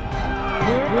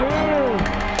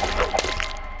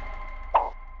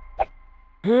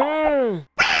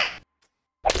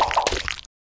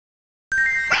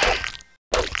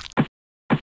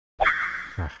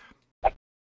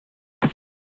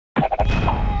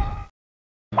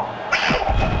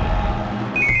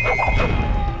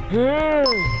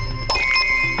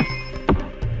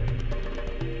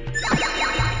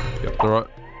 Get through it.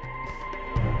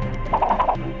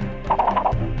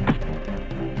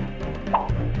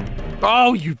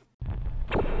 Oh, you're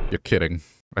kidding.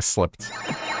 I slipped.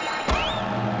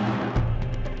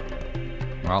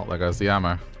 Well, there goes the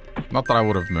ammo. Not that I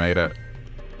would have made it.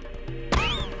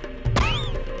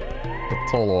 A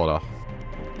tall order.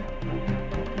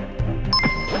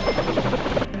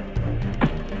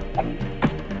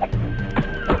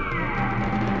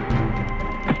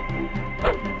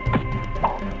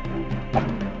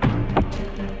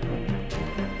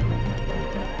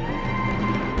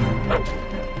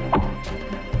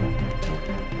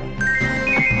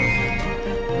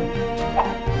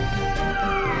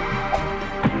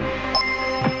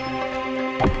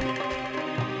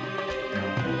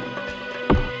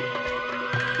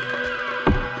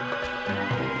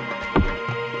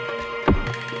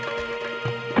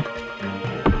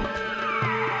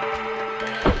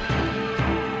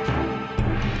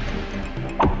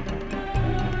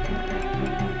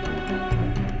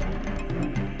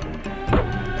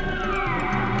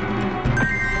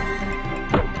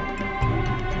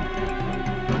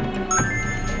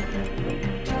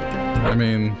 I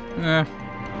mean, didn't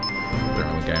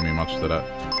really gain me much, did it?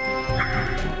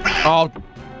 Oh!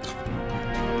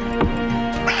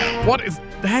 What is...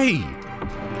 Hey!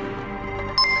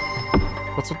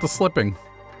 What's with the slipping?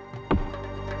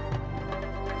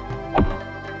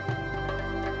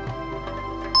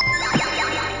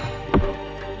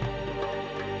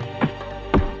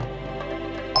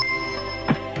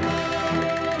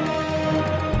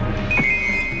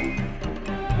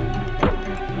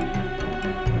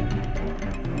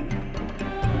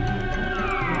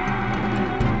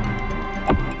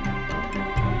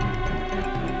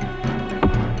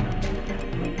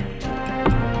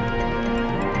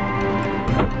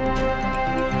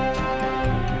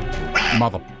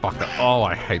 Motherfucker. Oh,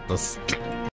 I hate this.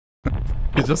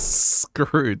 You're just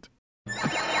screwed.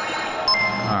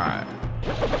 Alright.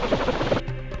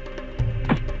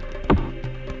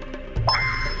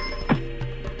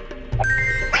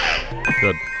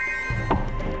 Good.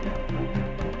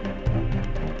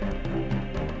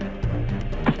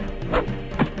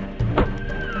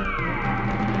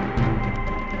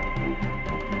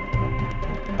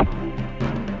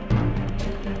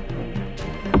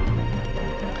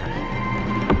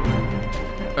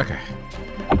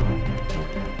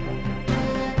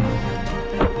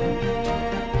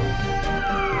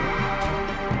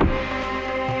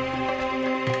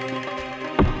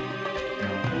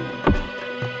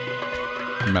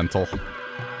 mental.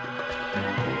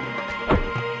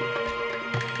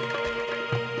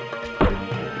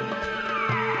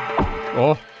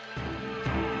 Oh.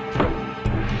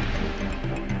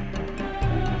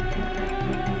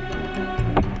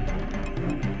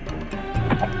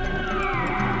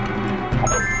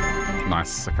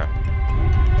 Nice, okay.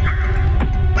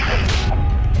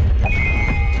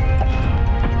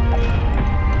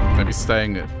 Maybe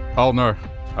staying... Oh no,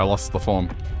 I lost the form.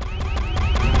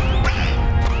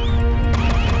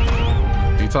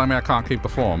 Are you telling me I can't keep the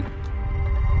form?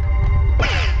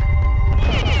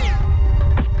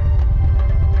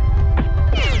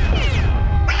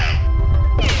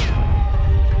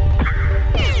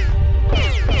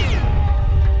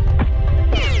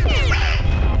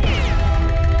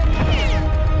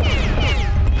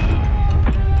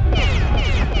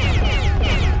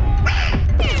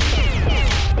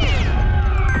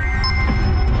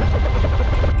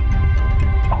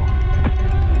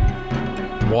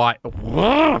 Why?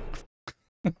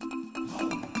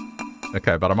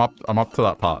 Okay, but I'm up to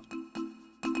that part.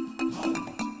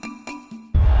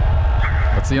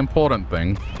 That's the important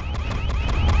thing.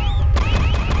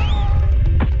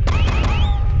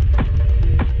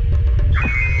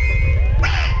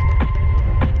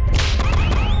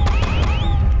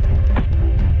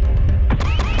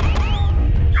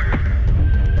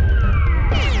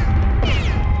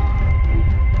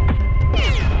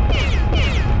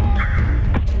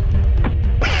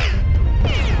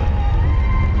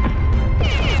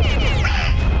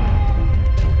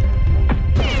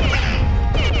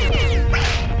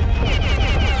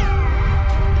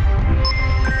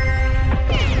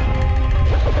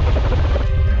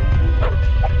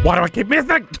 Why do I keep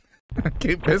missing? I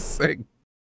keep missing.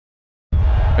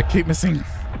 I keep missing.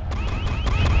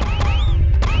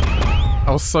 I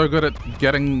was so good at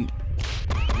getting...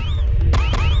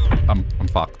 I'm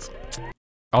fucked.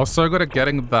 I was so good at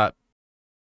getting that...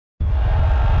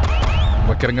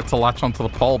 Like getting it to latch onto the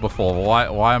pole before.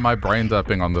 Why am I brain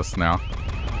derping on this now?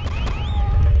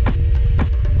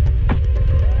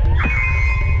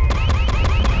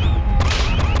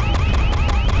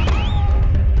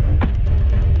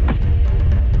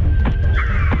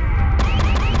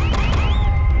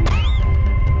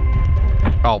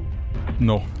 Oh,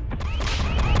 no.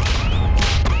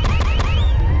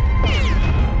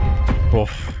 Oh,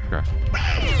 okay.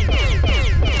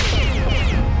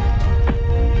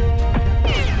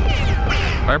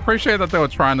 I appreciate that they were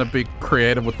trying to be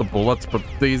creative with the bullets, but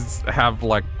these have,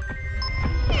 like,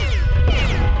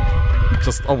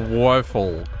 just a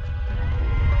woeful...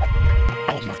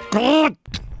 Oh my god!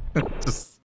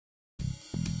 Just...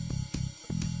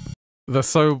 They're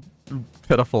so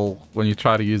pitiful when you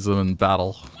try to use them in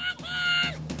battle.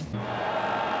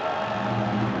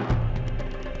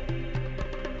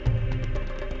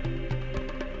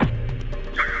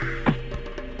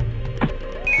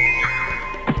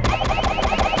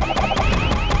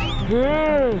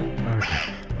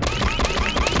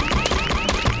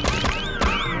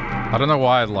 I don't know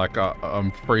why, like,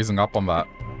 I'm freezing up on that.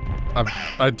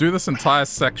 I do this entire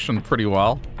section pretty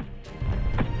well.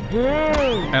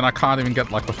 And I can't even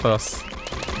get, like, the first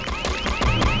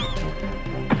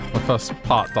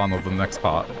part done of the next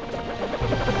part.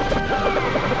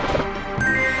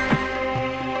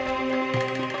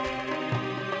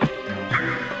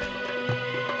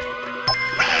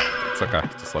 It's okay,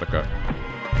 just let it go.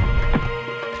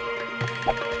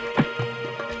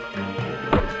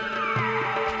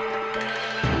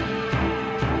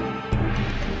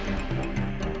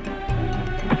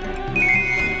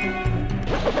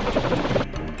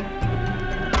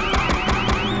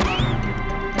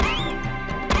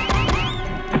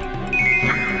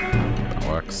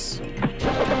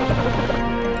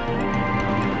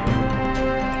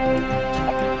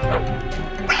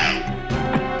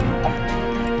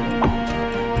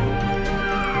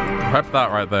 I hope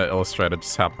that right there illustrated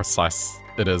just how precise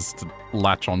it is to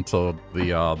latch onto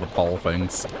the pole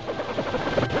things.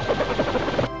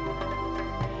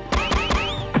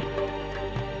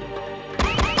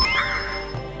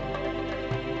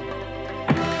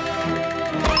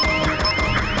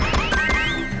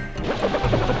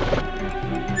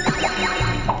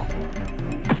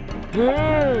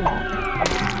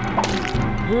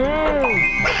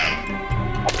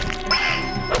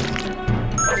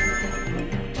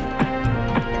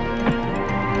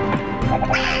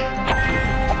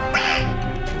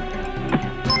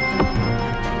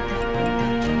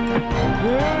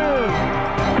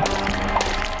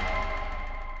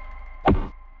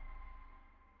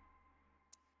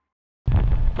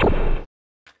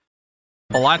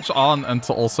 Latch on and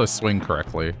to also swing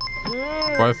correctly.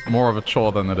 Both more of a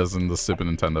chore than it is in the Super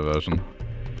Nintendo version.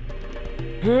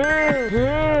 Let's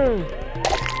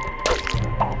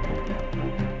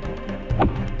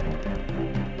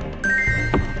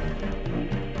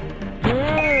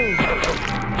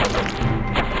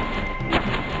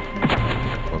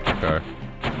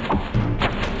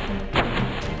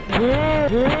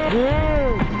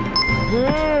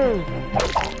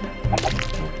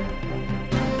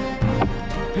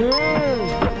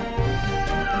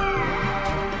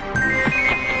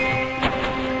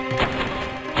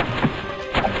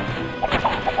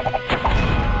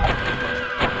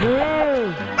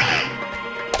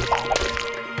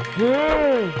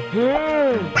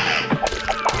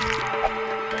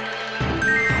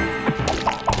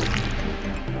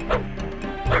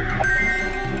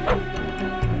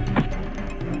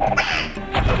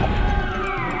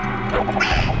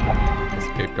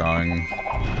keep going.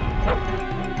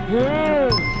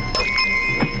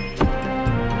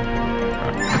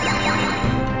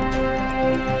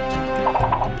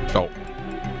 Go.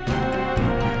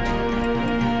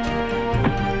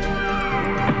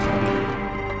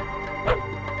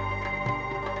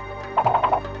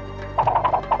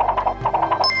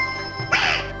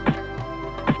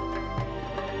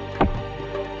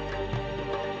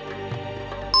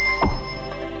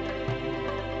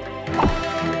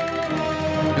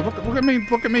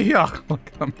 Look at me here.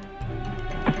 Look, I'm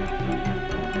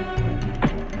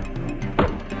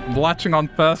latching on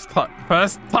first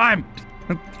time.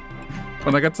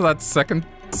 When I get to that second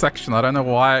section, I don't know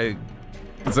why.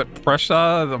 Is it pressure?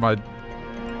 Am I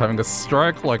having a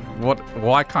stroke? Like, what?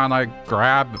 Why can't I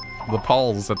grab the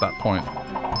poles at that point?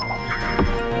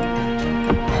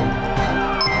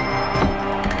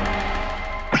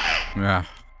 Yeah,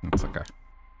 that's okay.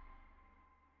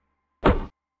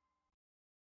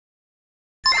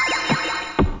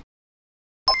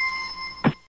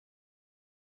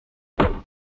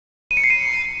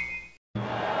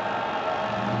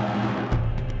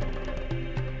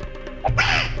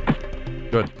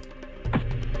 Good.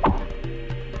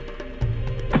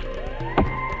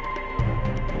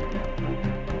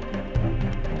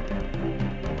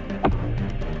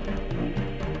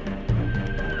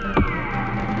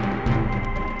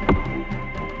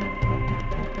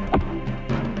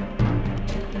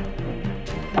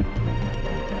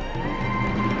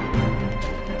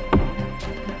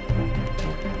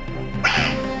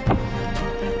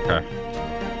 Okay.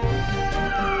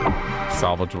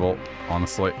 Salvageable,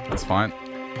 honestly, it's fine.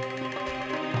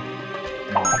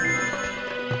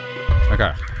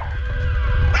 Okay.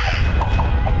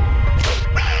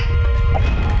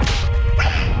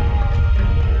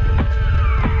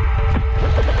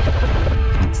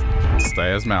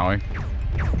 Stay as Maui.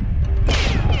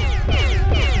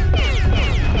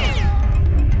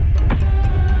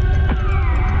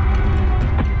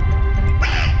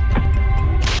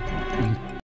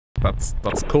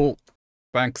 That's cool.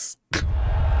 Thanks.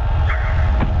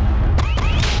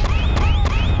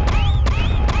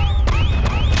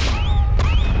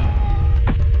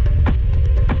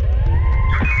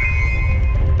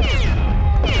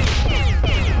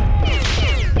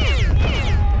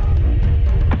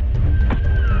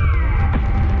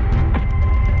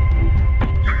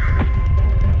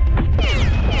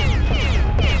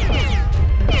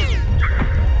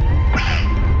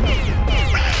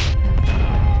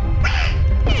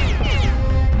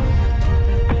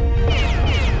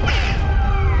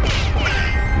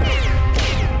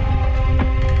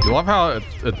 I love how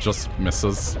it just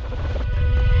misses.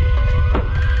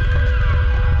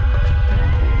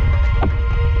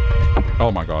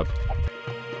 Oh my god.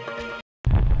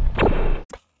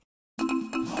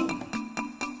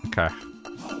 Okay.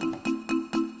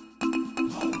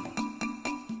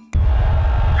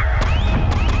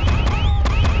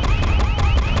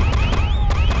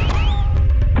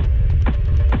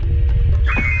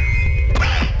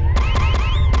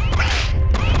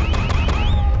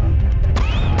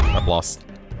 Lost.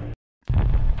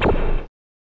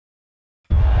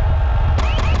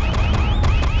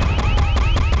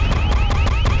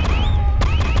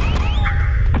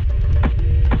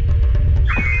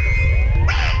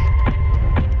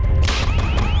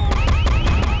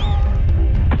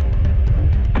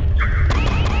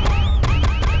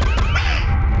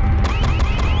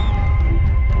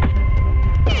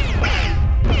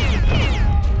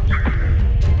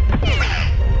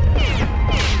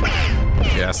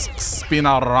 Spin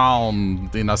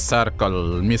around in a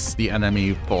circle, miss the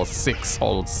enemy for 6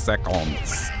 whole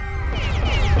seconds.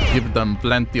 Give them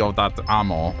plenty of that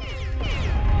ammo.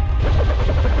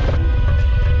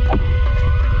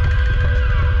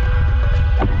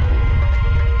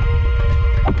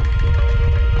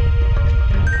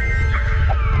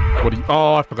 What do you...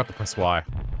 Oh, I forgot to press Y.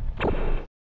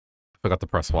 Forgot to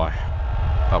press Y.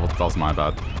 That was my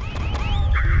bad.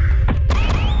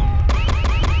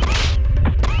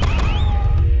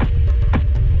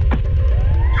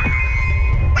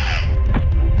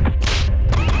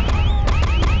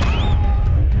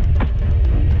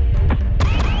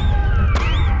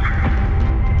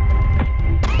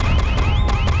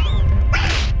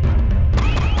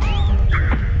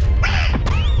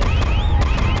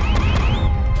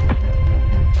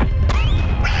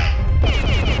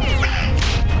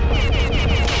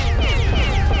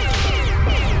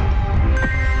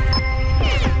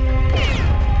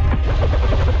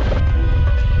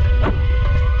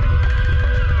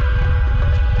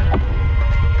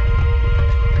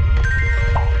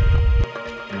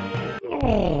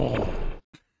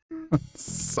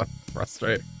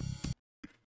 Frustrating.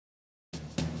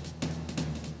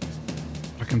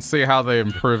 I can see how they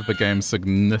improved the game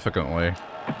significantly.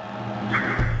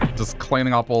 Just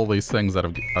cleaning up all these things that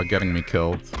are getting me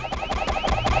killed.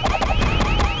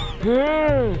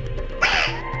 I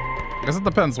guess it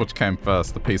depends which came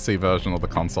first, the PC version or the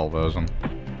console version.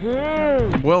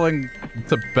 I'm willing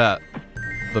to bet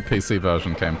the PC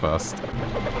version came first.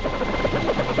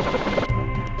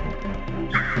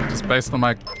 Just based on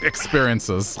my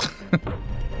experiences.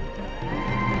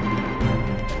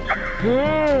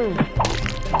 Good.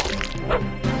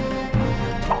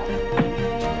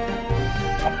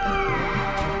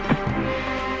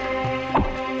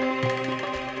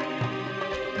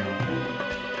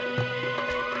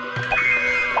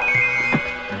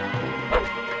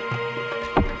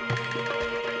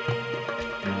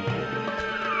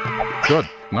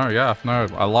 No, yeah, no.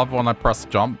 I love when I press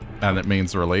jump and it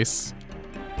means release.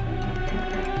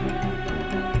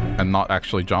 And not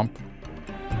actually jump.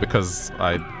 Because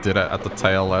I did it at the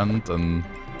tail end, and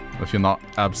if you're not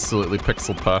absolutely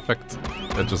pixel perfect,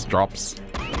 it just drops.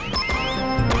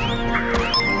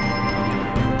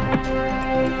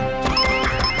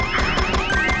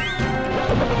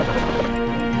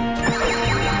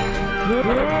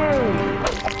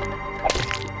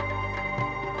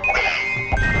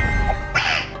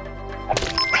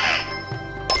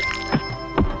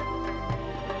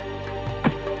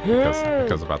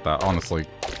 Because about that, honestly.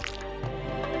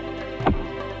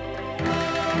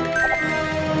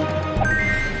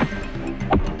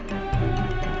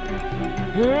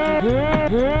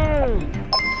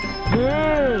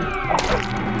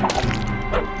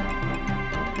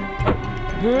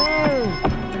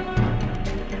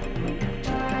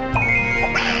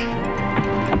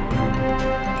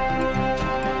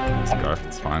 Let's go,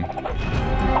 it's fine.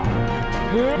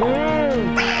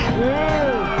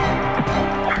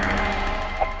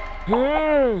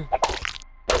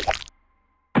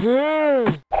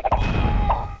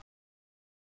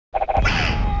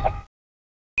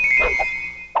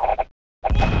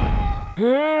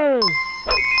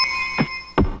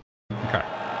 Okay.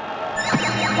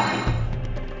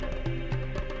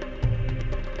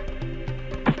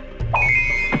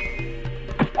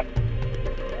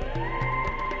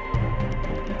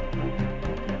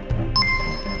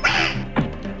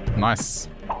 Nice.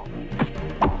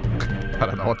 I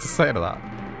don't know what to say to that.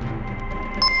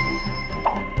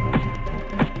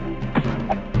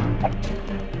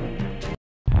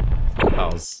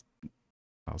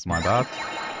 That was my bad.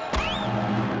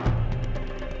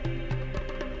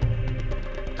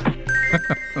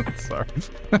 Sorry.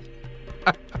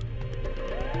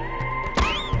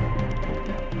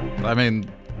 I mean,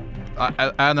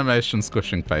 animation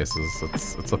squishing faces,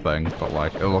 it's a thing, but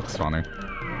like, it looks funny.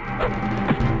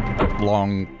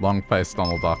 Long-faced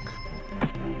Donald Duck.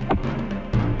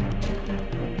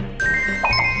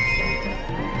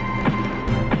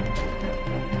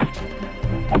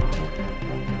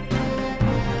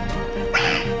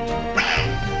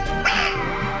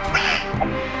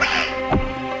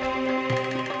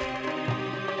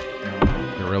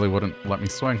 Really wouldn't let me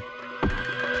swing.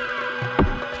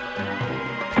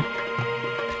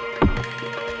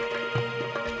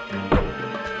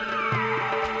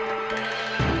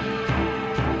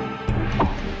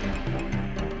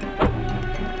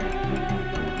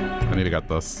 I need to get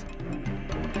this.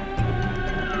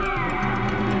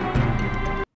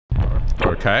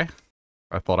 Okay.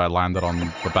 I thought I landed on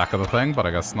the back of the thing, but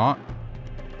I guess not.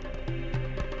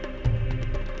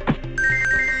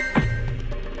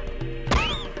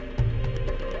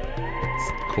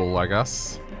 Cool, I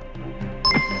guess.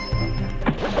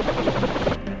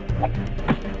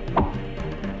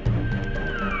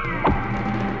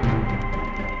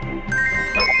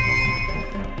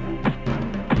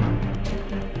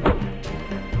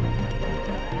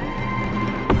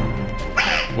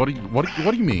 What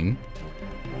do you mean?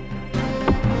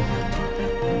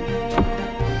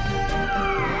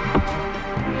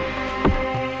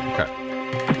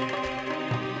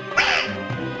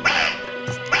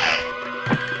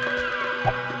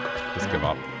 just give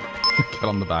up. Get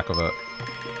on the back of it.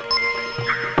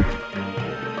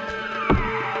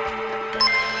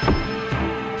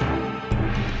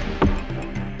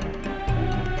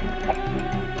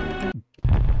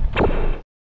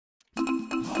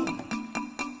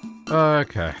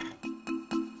 Okay.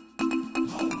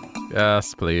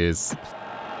 Yes, please.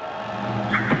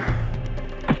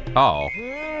 Oh.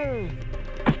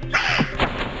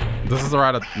 This is the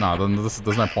right... No, then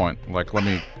there's no point. Like, let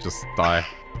me just die.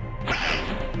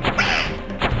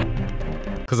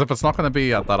 Because if it's not going to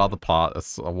be at that other part,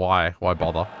 it's why? Why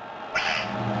bother?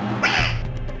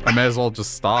 I may as well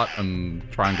just start and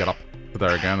try and get up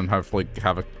there again and hopefully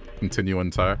have it continue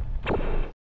in tow.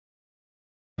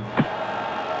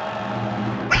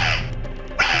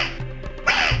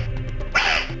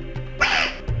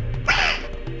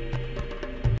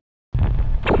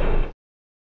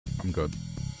 I'm good.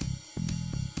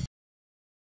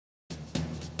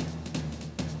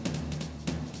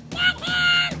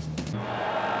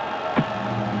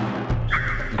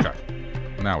 Okay.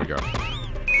 Now we go.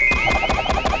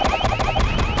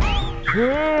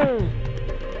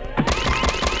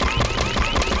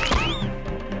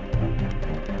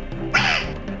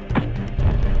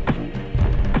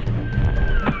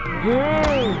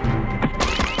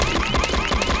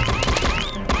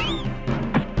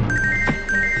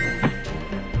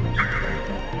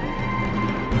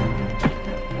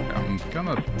 I'm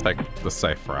gonna take the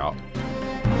safe route.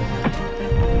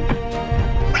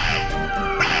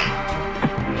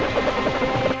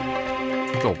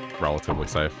 Still relatively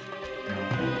safe.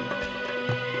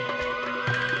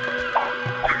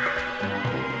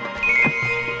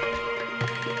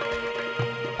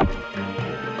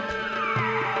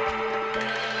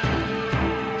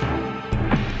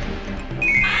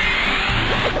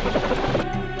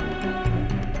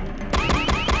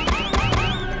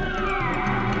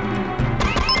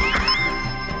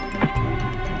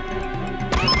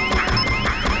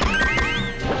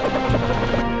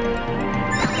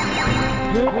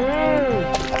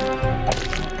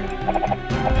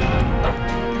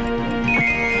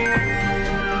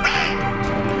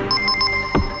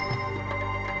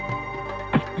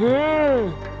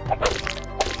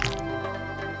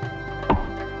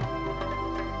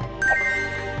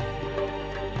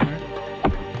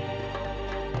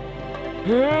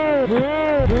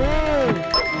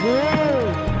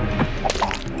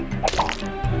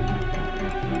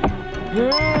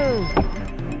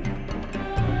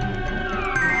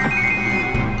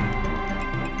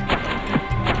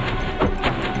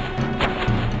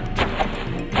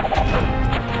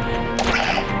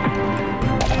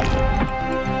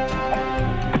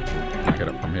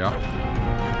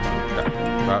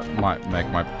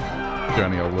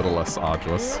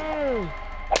 Arduous. I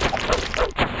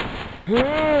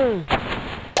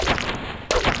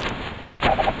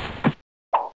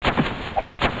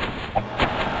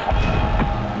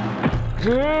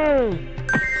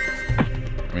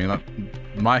mean,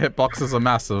 my hitboxes are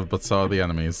massive, but so are the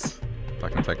enemies. I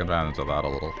can take advantage of that a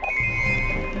little.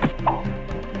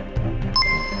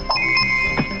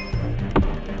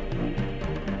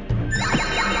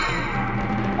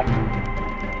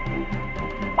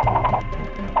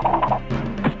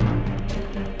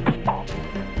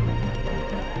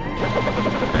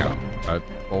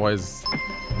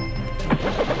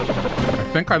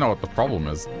 I think I know what the problem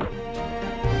is.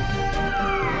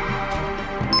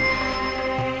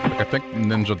 Like, I think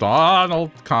Ninja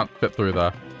Donald can't fit through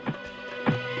there.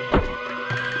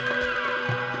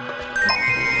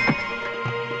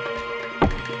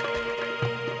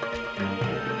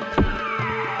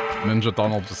 Ninja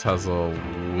Donald just has a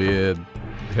weird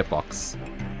hitbox.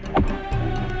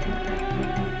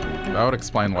 That would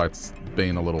explain why it's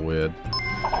been a little weird.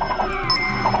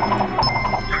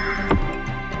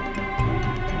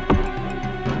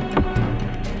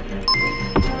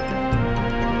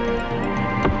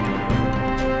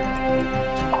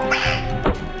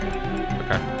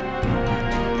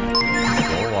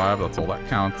 That's all that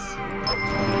counts.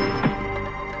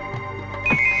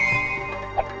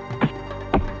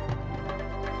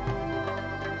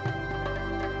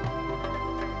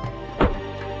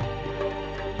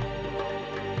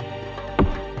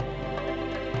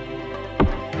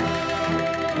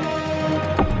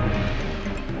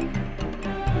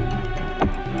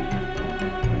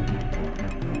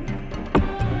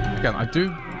 Again, I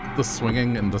do the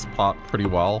swinging in this part pretty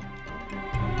well.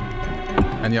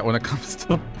 And yet when it comes to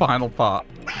the final part,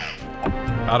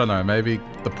 I don't know, maybe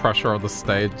the pressure of the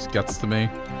stage gets to me.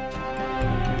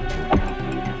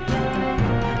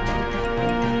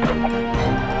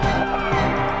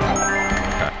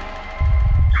 Okay.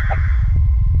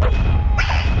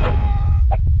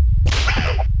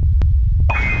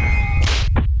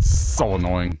 so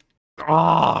annoying.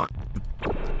 Ah,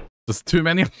 there's too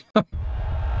many of them.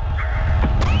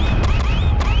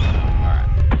 Alright.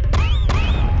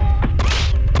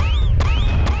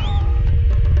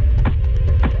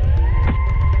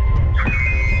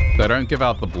 They don't give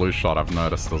out the blue shot, I've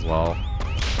noticed as well.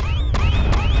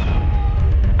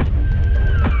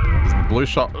 The blue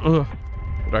shot would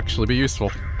actually be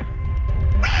useful.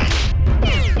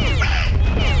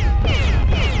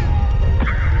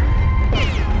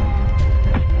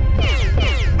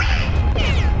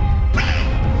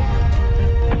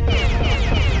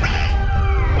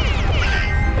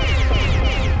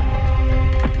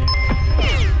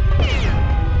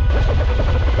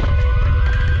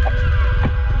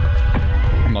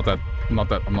 I'm not dead.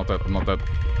 I'm not dead. I'm not dead. I'm not dead.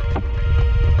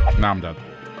 Now I'm dead.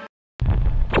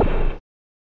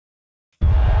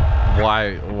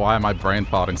 Why am I brain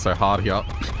farting so hard here?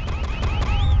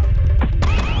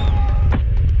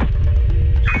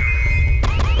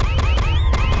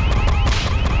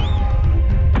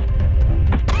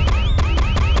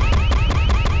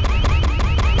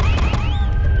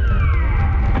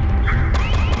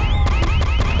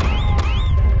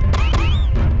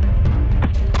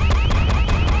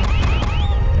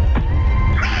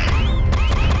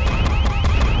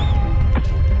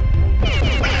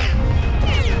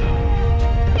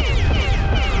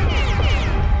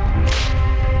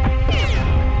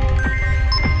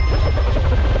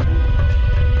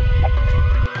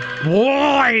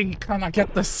 Why can't I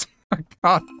get this? I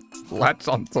can't latch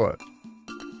onto it.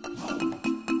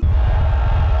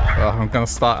 I'm gonna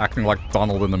start acting like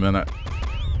Donald in a minute.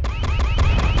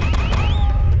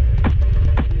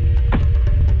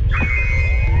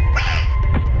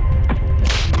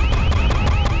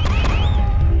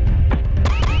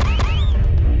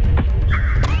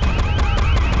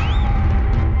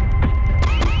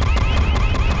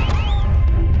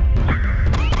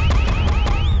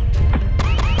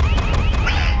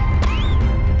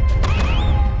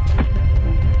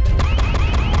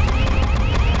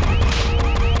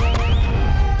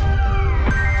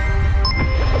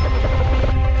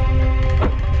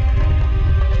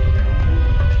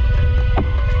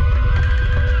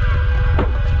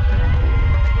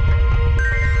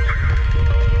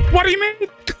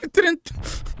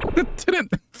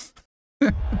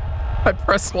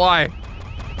 Press Y.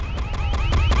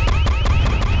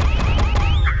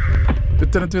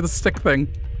 It didn't do the stick thing.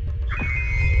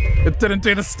 It didn't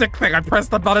do the stick thing. I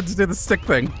pressed the button to do the stick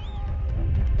thing.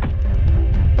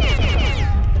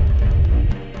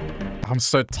 I'm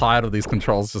so tired of these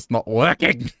controls just not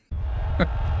working.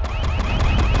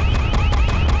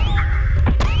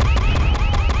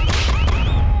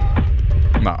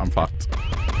 No, I'm fucked.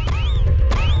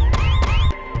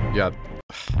 Yeah.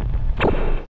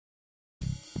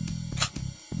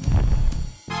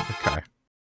 Okay.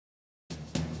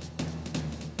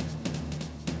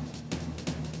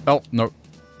 Oh, no.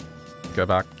 Go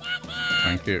back.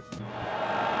 Thank you.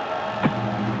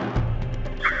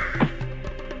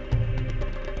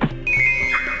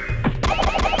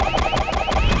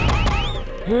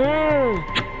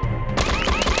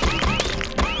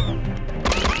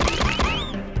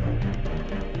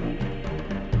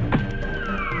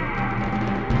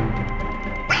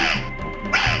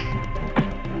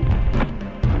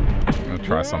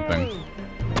 Try something.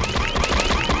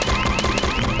 I'm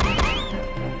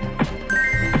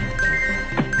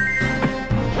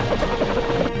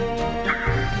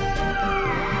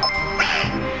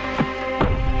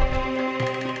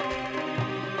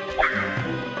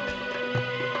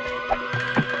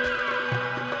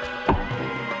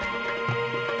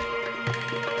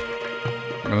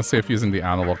gonna see if using the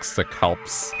analog stick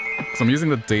helps. Because I'm using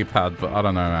the D-pad, but I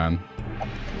don't know, man.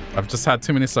 I've just had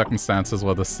too many circumstances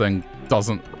where this thing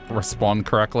doesn't respond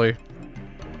correctly.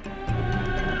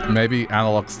 Maybe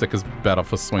analog stick is better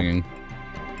for swinging.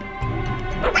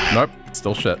 Nope,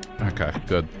 still shit. Okay,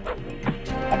 good.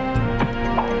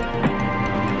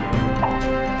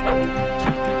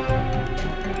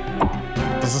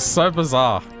 This is so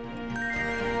bizarre.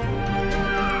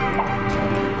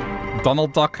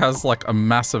 Donald Duck has like a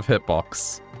massive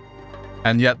hitbox.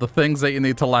 And yet the things that you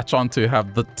need to latch onto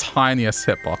have the tiniest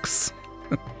hitbox.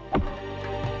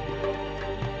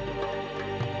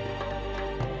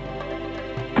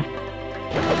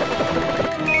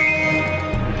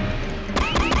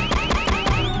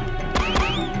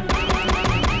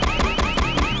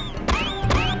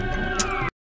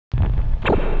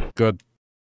 Good.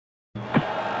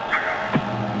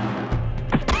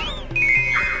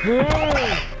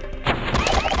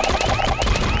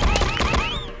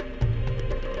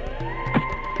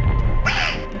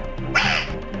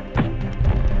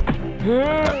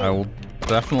 I will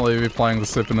definitely be playing the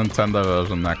Super Nintendo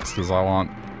version next, because I want...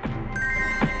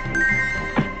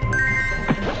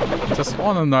 just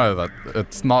want to know that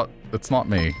it's not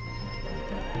me.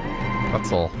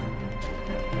 That's all.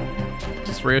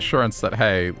 Just reassurance that,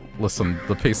 hey, listen,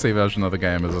 the PC version of the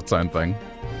game is its own thing.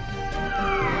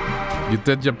 You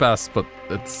did your best, but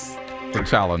it's a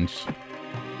challenge.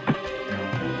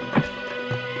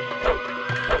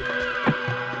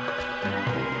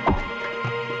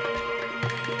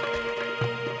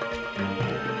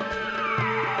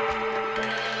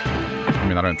 I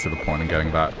mean, I don't see the point in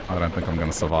getting that. I don't think I'm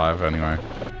gonna survive anyway.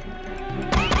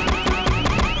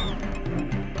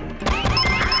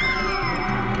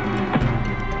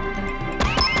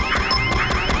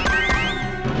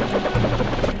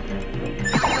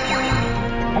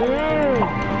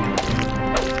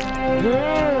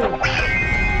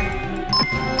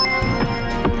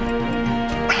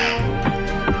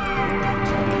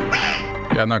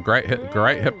 Yeah, no, great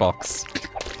hitbox.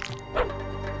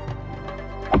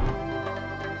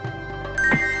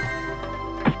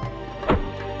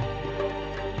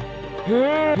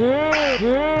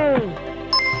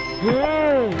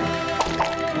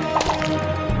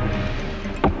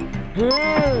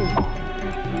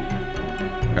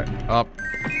 Okay, up.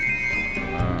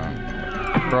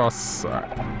 Cross.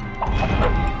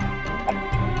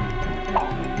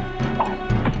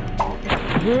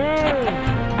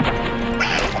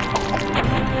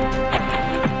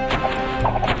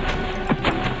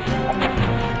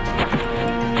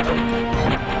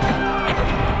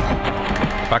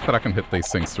 The fact that I can hit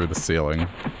these things through the ceiling.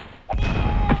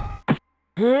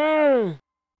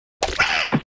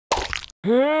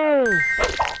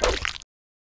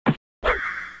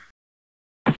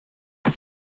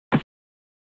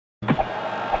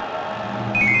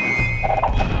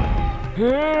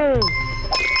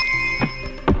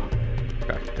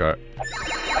 Okay, go.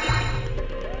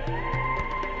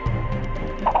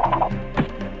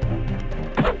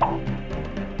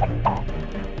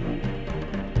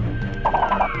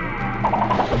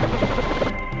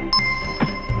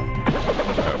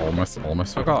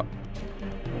 Almost forgot.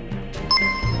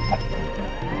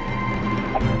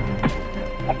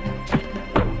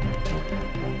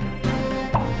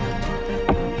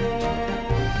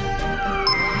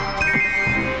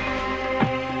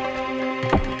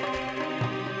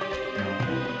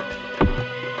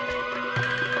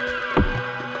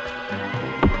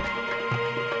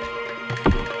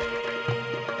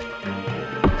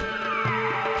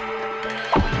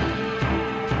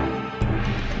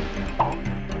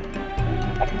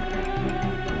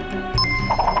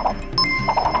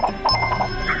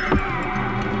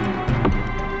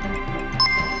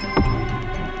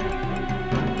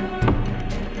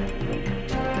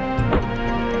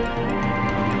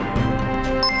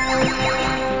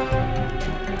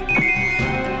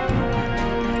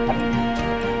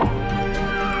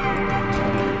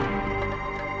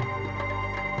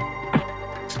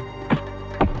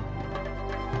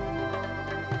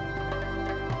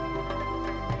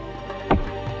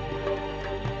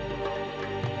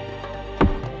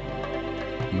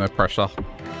 No pressure.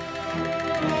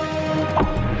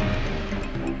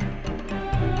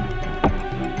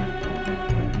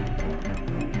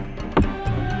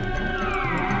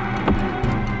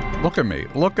 Look at me.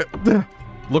 Look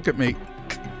at me.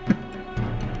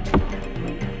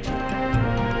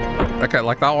 Okay,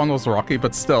 like that one was rocky,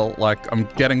 but still, like, I'm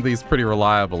getting these pretty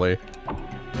reliably.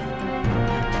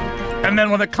 And then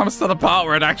when it comes to the part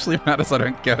where it actually matters, I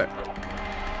don't get it.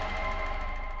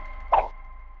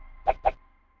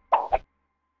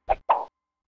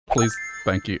 Please,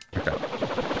 thank you. Okay.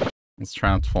 Let's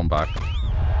transform back.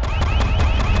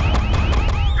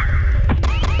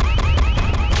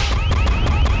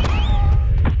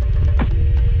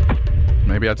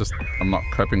 Maybe I'm not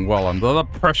coping well under the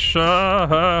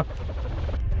pressure.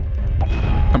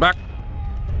 Come back.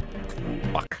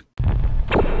 Fuck.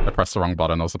 I pressed the wrong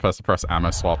button. I was supposed to press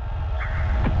ammo swap.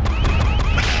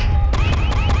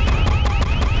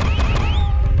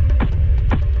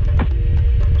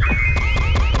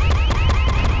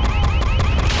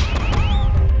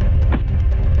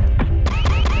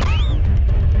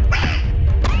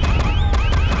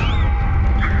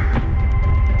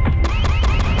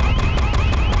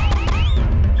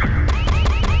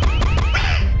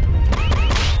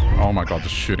 Oh my god, the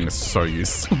shooting is so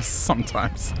useless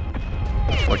sometimes.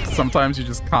 Like, sometimes you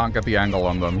just can't get the angle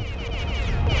on them.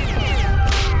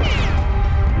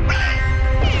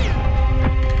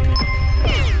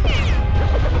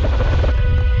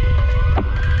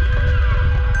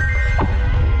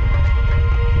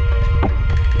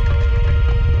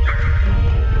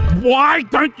 Why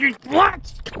don't you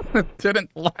latch? It didn't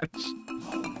latch.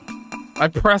 I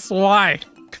press Y.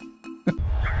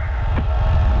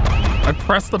 I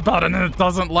press the button and it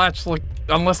doesn't latch, like,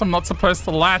 unless I'm not supposed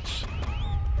to latch.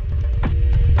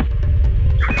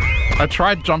 I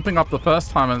tried jumping up the first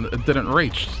time and it didn't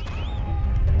reach.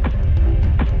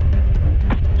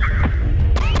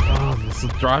 Oh, this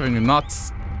is driving me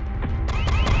nuts.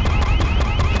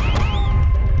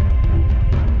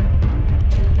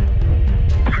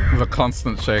 The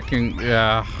constant shaking,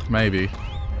 yeah, maybe.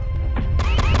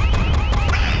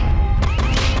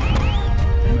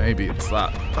 Maybe it's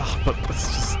that. Oh, but it's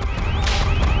just...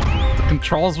 The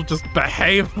controls will just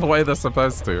behave the way they're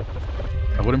supposed to.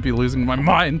 I wouldn't be losing my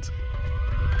mind.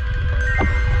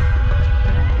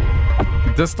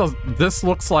 This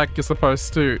looks like you're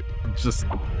supposed to just...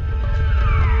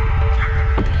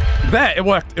 There, it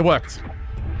worked, it worked.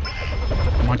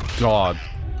 Oh my god.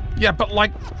 Yeah, but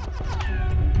like...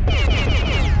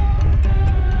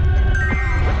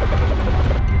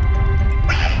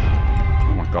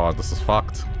 Oh my god, this is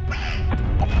fucked.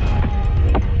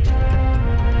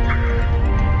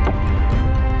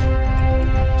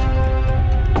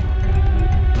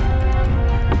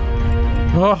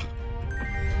 Oh.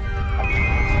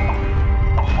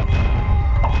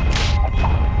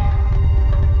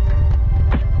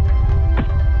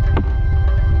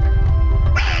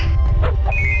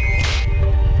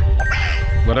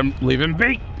 Leave him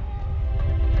be.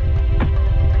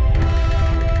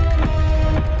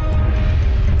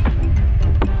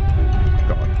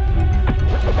 God.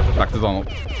 Back to Donald.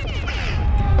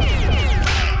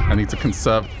 I need to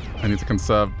conserve. I need to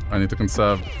conserve. I need to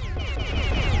conserve.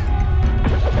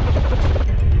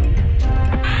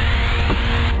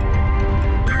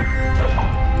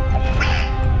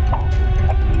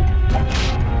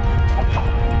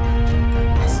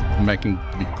 It's making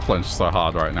me clench so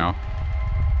hard right now.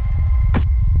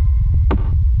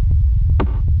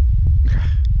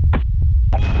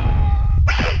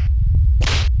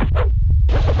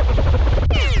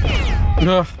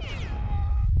 Ugh.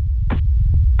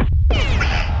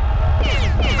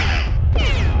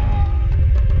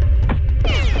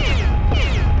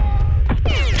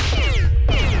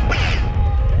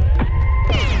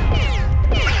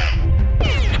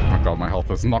 Oh my god, my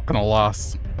health is not gonna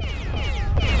last.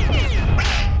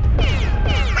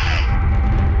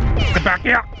 Get back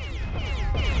here!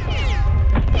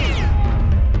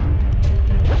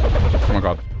 Oh my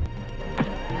god.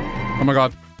 Oh my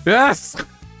god. Yes!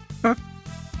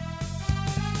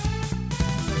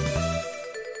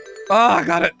 Oh, I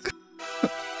got it.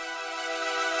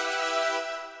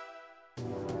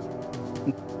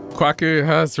 Kwaku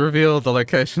has revealed the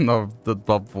location of the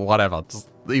whatever. Just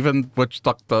even witch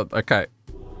doctor. Okay.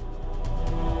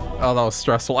 Oh, that was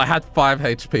stressful. I had 5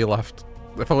 HP left.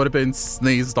 If I would have been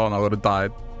sneezed on, I would have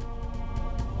died.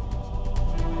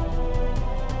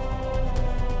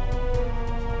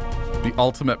 The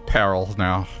ultimate peril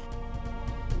now.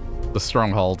 The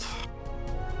stronghold.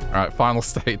 Alright, final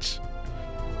stage.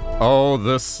 Oh,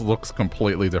 this looks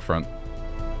completely different.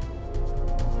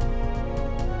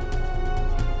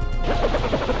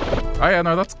 Oh yeah,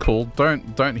 no, that's cool.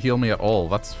 Don't heal me at all.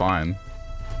 That's fine.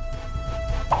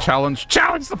 Challenge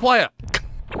the player!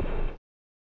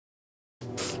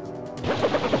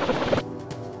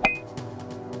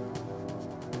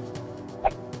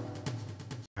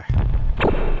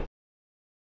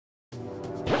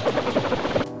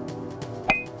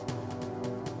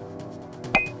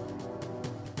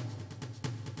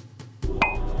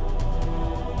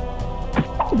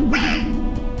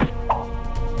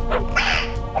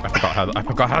 I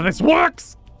forgot how this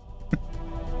works!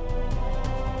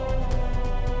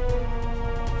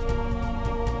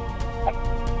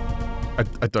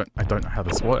 I don't know how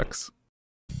this works.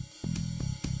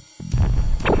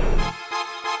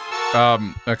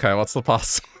 Okay, what's the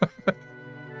password?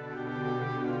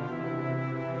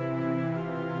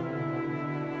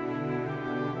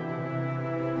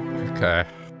 Okay,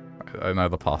 I know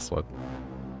the password.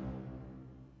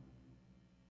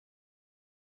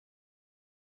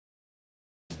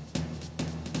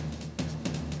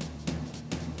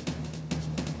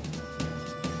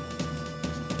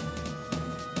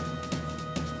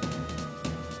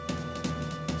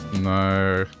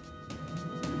 No.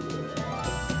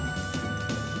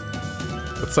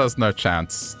 It says no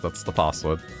chance. That's the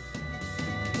password.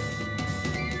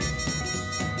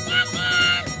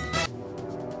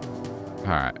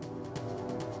 Alright.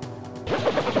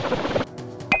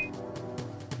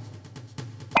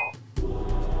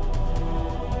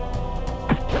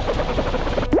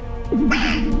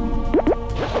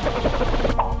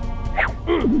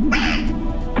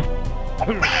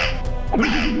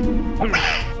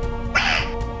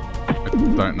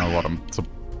 I don't know what I'm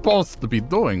supposed to be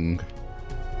doing?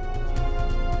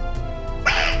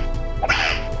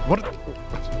 What?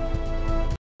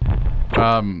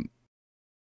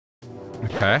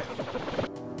 Okay.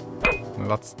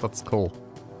 That's cool.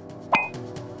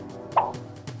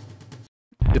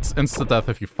 It's insta-death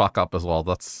if you fuck up as well.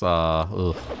 That's,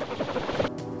 ugh.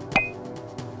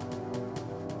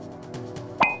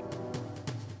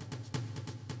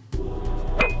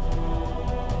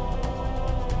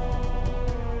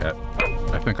 Okay.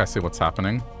 I think I see what's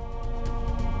happening.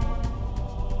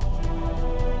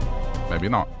 Maybe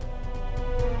not.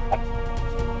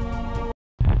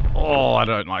 Oh, I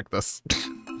don't like this.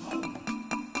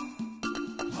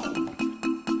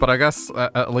 But I guess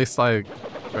at least I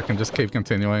can just keep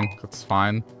continuing. It's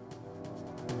fine.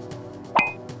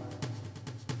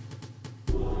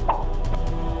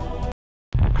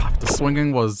 If the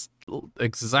swinging was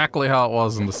exactly how it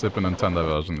was in the Super Nintendo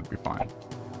version, it'd be fine.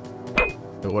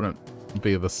 It wouldn't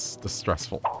be this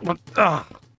stressful. Ugh.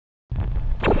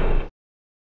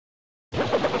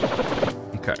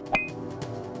 Okay.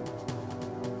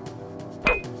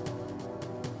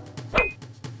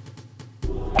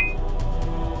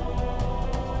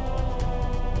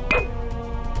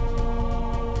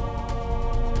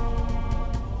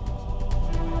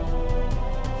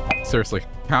 Seriously,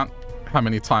 count how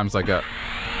many times I get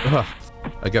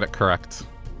it correct.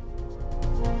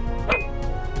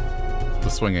 The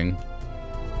swinging.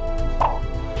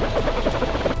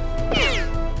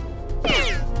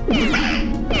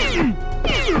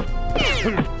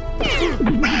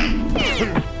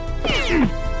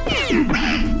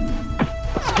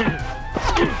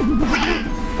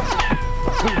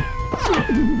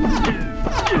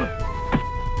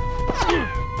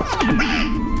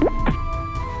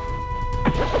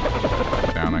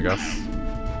 Down, I guess.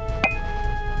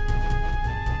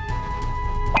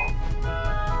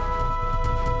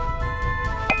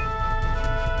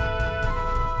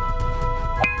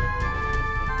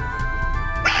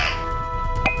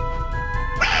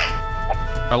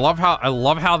 I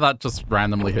love how that just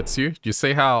randomly hits you. Do you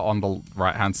see how on the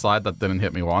right hand side that didn't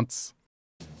hit me once?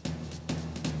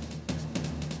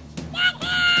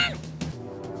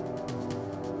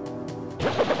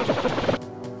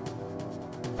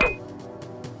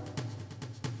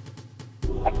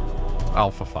 Oh,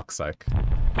 for fuck's sake.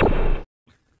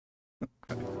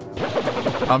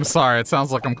 I'm sorry, it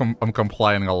sounds like I'm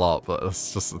complaining a lot, but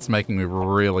it's making me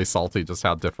really salty just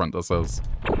how different this is.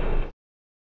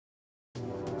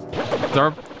 There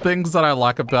are things that I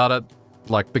like about it,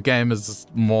 like the game is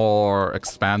more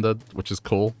expanded, which is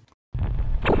cool.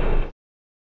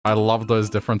 I love those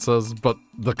differences, but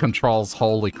the controls,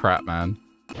 holy crap, man.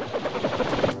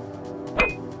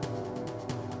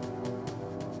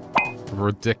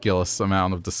 Ridiculous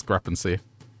amount of discrepancy.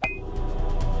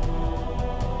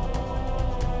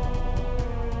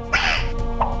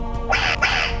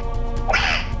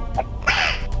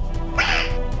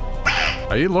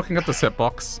 Are you looking at this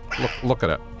hitbox? Look at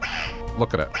it.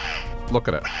 Look at it. Look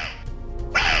at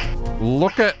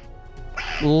it.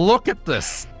 Look at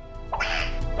this.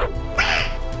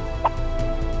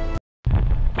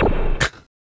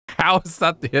 How is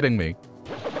that hitting me?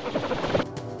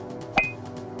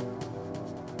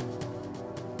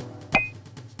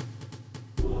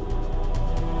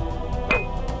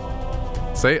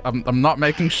 See, I'm not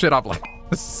making shit up like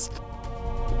this.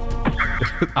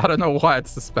 I don't know why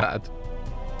it's this bad.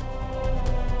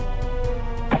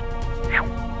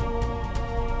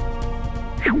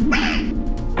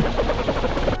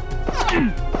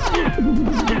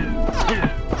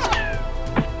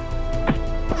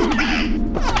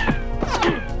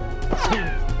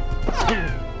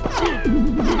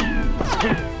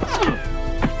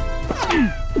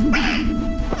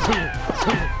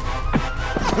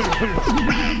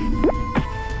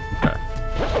 Okay.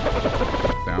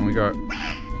 Down we go.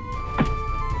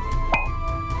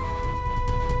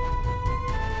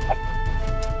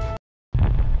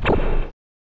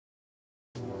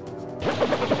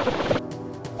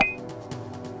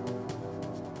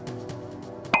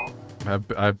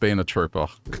 I've been a trooper.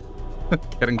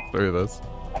 Getting through this.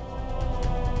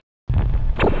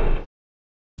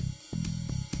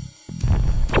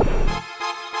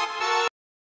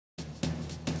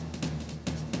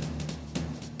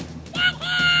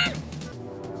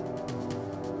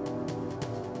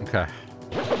 Okay.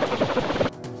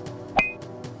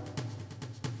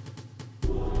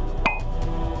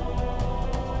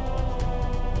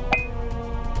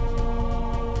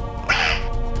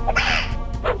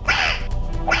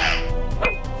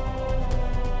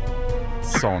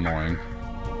 So annoying.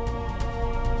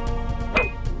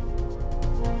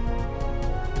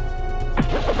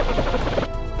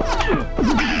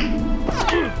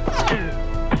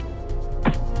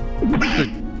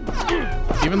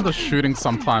 Even the shooting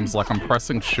sometimes, like I'm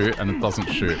pressing shoot and it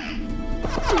doesn't shoot.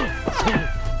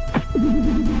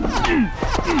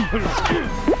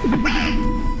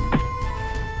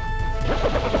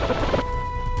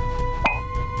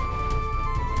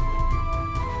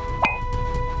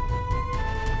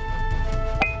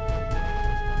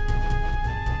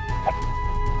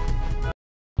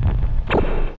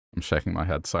 I'm shaking my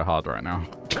head so hard right now.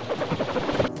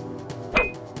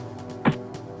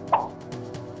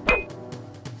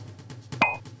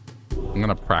 I'm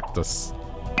gonna practice.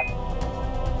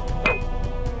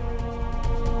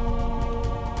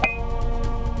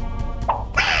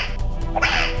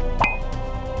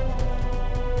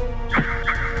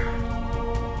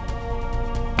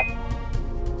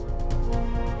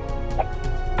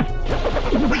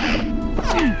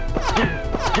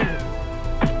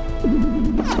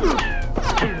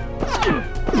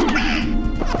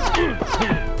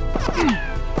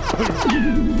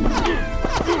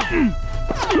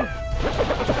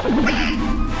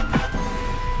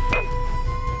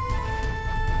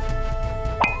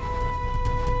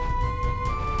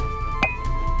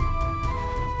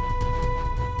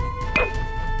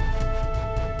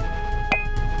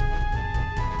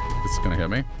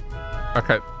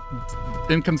 Okay,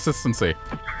 inconsistency.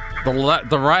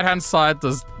 The right-hand side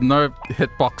does no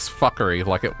hitbox fuckery,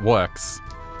 like it works.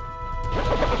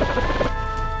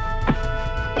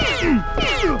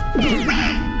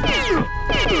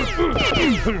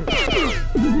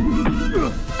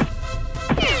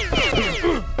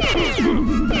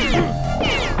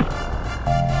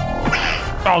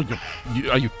 Oh,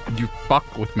 you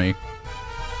fuck with me.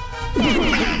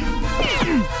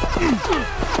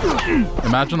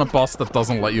 Imagine a boss that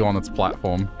doesn't let you on its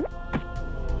platform.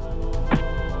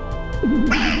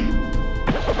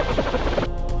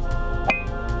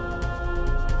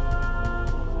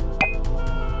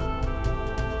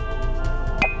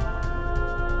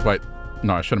 Wait,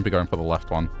 no, I shouldn't be going for the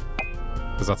left one.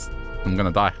 Because that's... I'm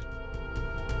gonna die.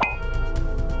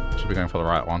 I should be going for the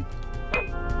right one.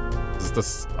 Is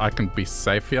this... I can be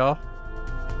safe here?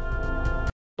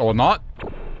 Or not?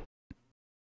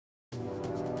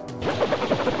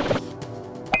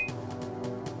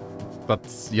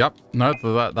 That's... Yep. No,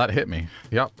 that hit me.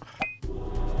 Yep.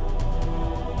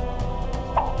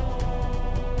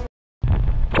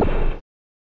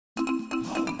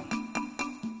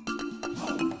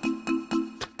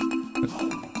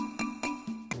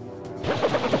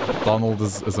 Donald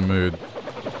is a mood.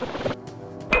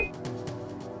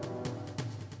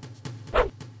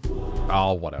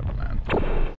 Oh, whatever, man.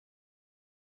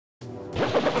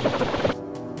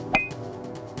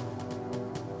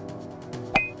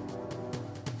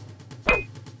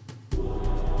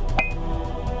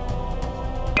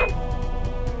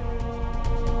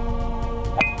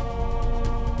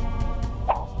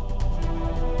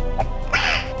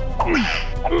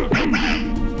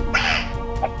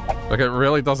 Like, it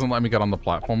really doesn't let me get on the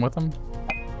platform with him.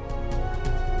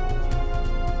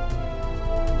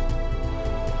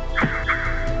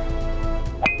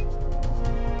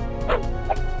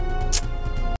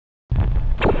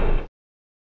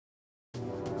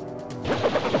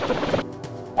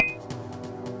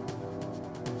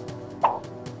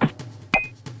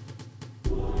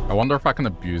 I wonder if I can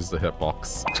abuse the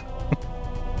hitbox.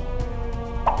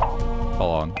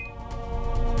 Hold on.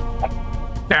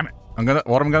 Damn it!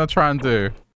 What I'm gonna try and do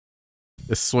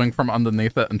is swing from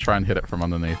underneath it and try and hit it from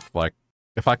underneath. Like,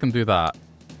 if I can do that.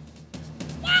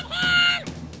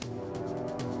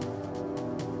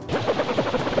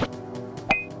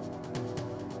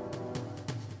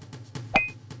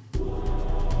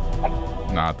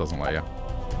 Nah, it doesn't let you.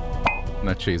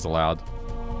 No cheese allowed.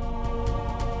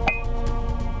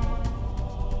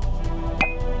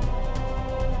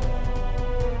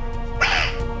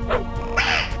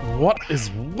 What is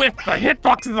with the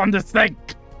hitboxes on this thing?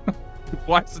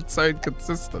 Why is it so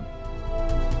inconsistent?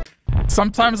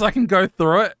 Sometimes I can go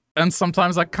through it, and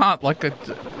sometimes I can't. Like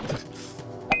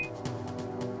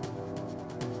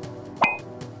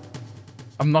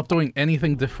I'm not doing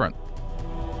anything different.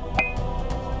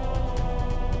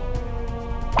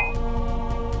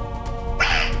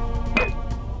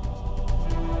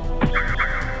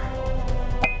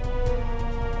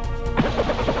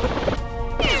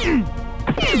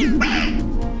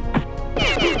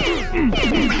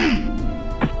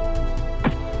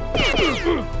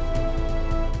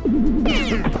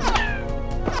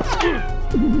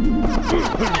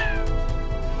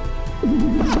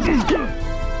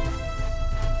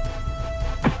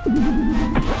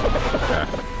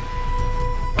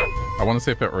 I want to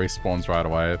see if it respawns right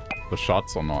away, the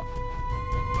shots or not.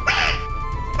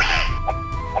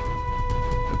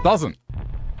 It doesn't.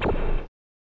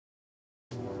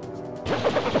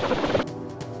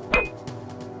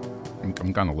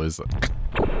 I'm gonna lose it.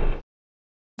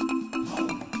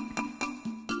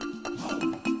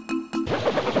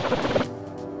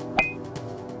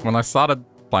 When I started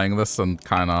playing this and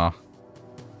kinda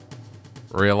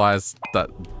realized that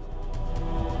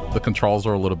the controls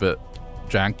were a little bit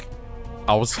jank,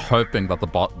 I was hoping that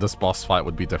this boss fight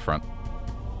would be different.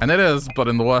 And it is, but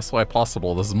in the worst way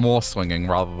possible. There's more swinging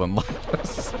rather than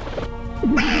less.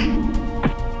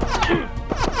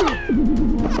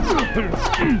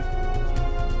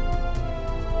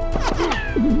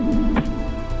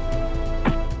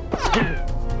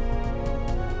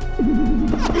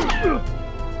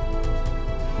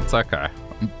 It's okay.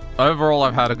 Overall,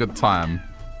 I've had a good time,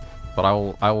 but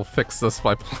I will fix this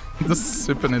by playing the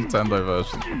Super Nintendo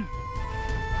version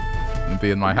and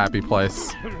be in my happy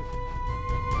place.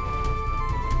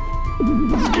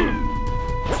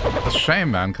 It's a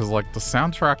shame, man, because like the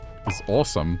soundtrack is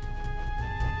awesome.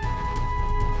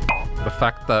 The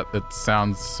fact that it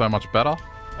sounds so much better,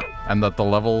 and that the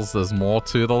levels, there's more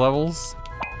to the levels.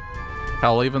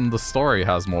 Hell, even the story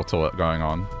has more to it going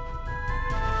on.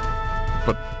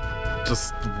 But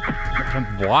just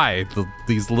why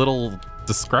these little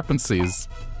discrepancies?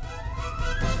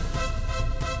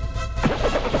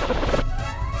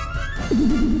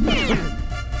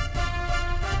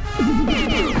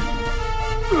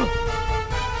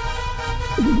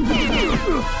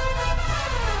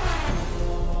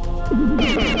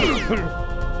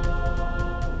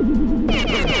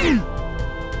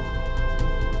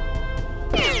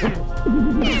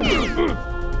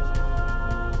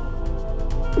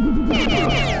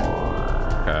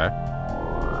 Okay.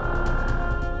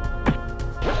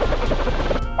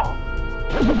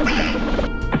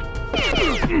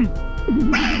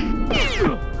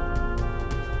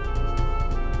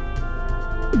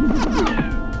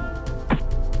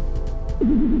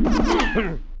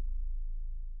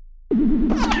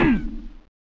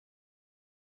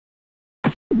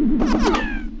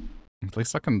 At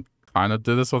least I can kind of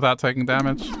do this without taking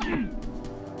damage.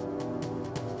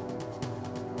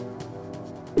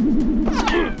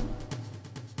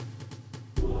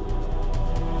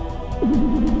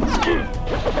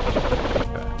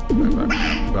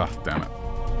 Ugh, damn it.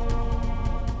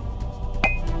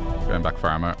 Going back for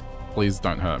ammo. Please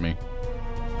don't hurt me.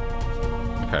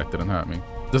 Okay, it didn't hurt me.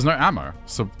 There's no ammo,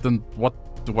 so then what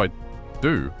do I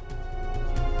do?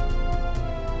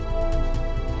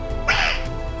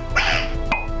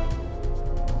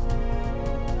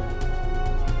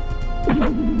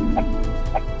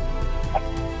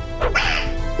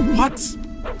 What?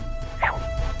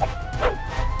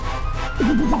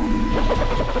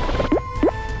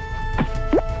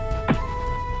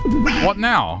 What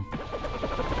now?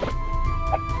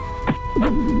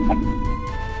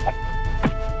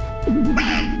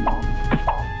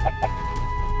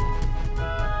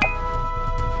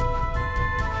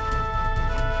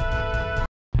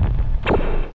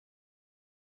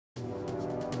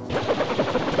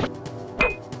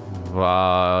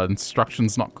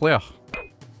 Instructions not clear.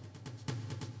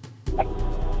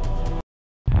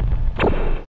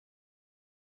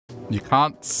 You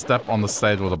can't step on the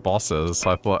stage where the boss is,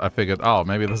 so I figured, oh,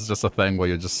 maybe this is just a thing where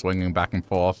you're just swinging back and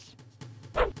forth,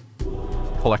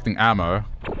 collecting ammo.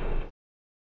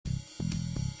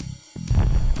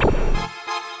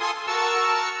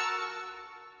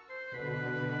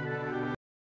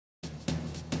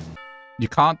 You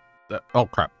can't... oh,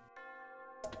 crap.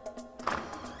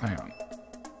 Hang on.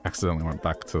 Accidentally went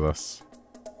back to this.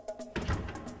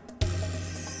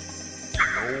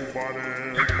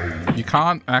 You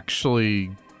can't actually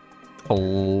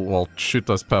well, shoot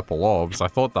those purple orbs. I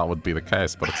thought that would be the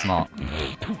case, but it's not.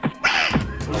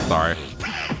 Sorry.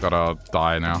 Gotta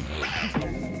die now.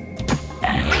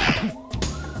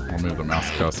 I'll move the mouse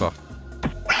cursor.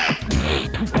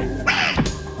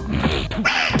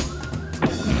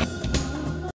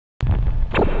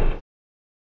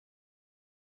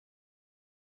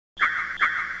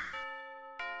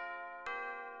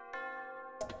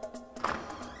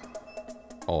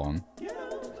 Hold on.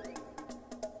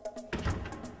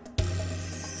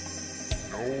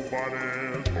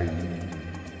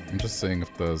 I'm just seeing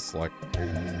if there's like...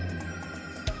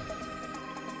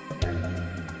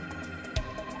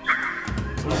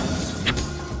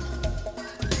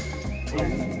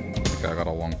 Okay, I got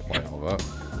a long play of it.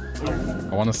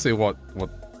 I want to see what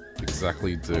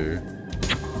exactly do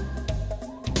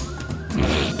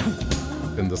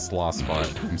in this last fight.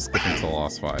 I'm skipping to the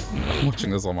last fight. I'm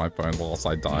watching this on my phone whilst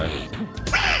I die.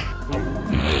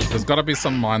 There's got to be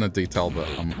some minor detail that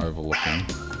I'm overlooking.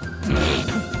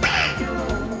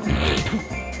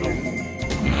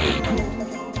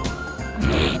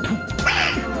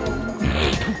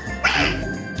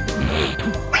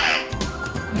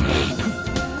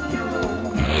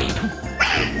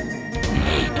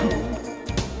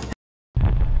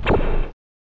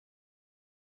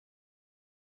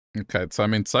 Okay, so I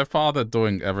mean, so far they're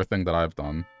doing everything that I've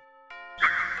done.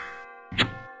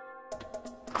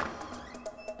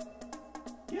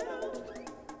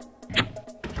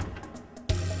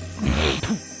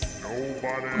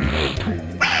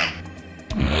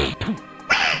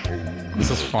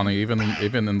 This is funny, even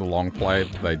in the long play,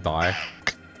 they die.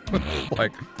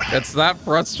 Like, it's that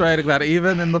frustrating that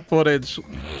even in the footage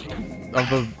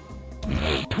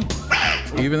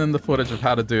of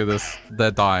how to do this,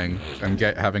 they're dying and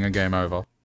having a game over.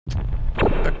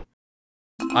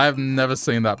 I have never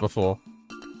seen that before.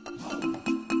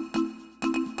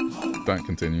 Don't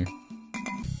continue.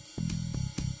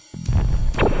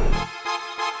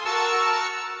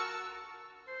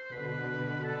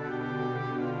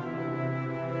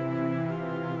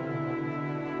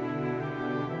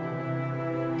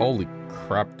 Holy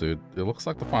crap, dude. It looks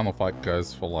like the final fight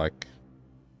goes for like...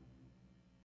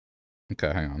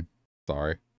 Okay, hang on.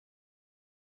 Sorry.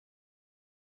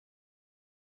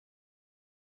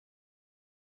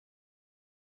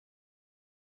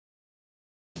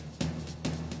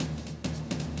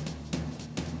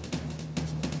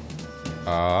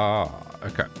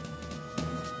 Okay.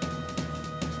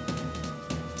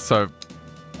 So,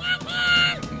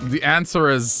 the answer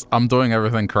is I'm doing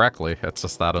everything correctly. It's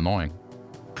just that annoying.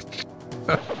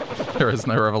 There is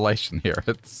no revelation here.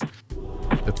 It's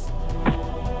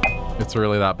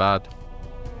really that bad.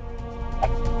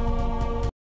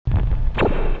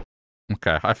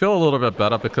 Okay, I feel a little bit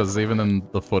better because even in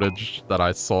the footage that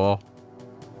I saw,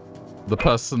 the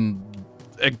person...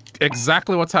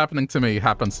 exactly what's happening to me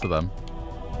happens to them.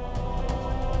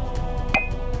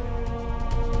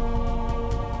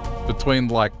 Between,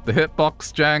 like, the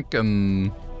hitbox jank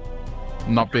and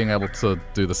not being able to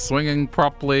do the swinging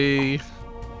properly,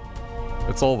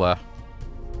 it's all there.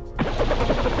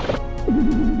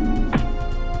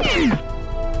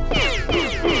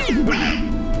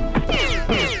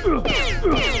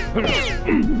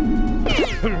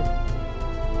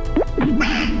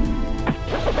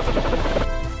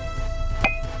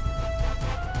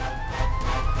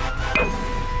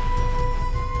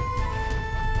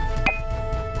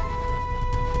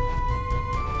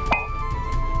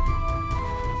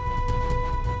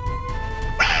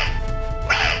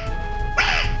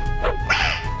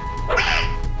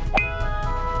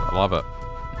 I love it.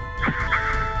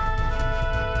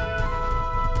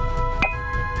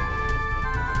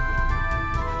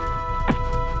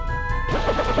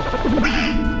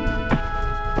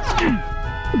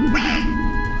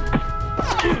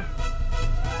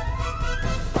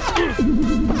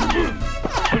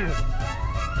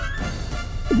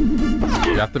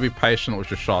 You have to be patient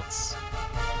with your shots.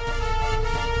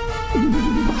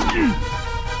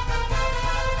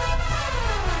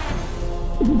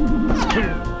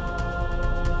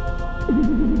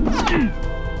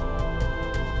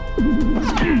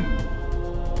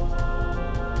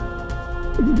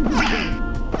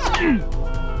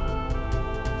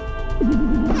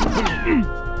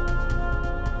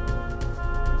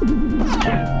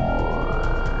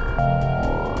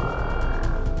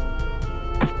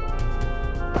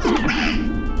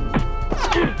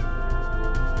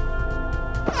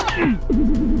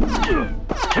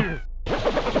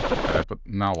 Okay, but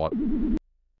now what?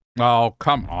 Oh,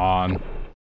 come on.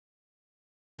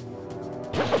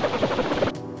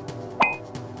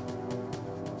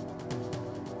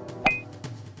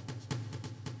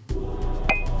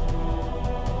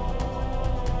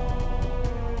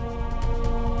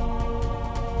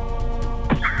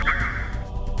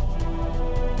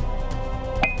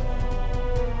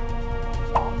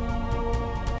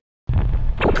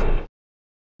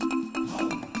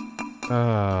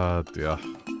 Dear.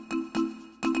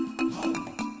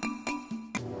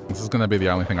 This is gonna be the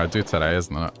only thing I do today,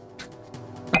 isn't it?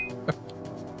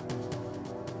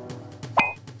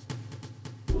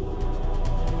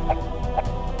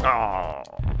 Oh.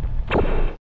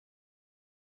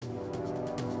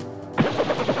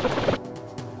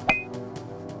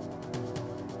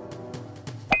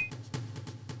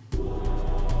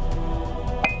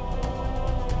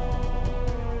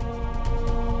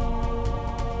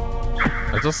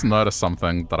 I just noticed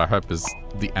something that I hope is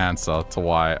the answer to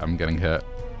why I'm getting hit.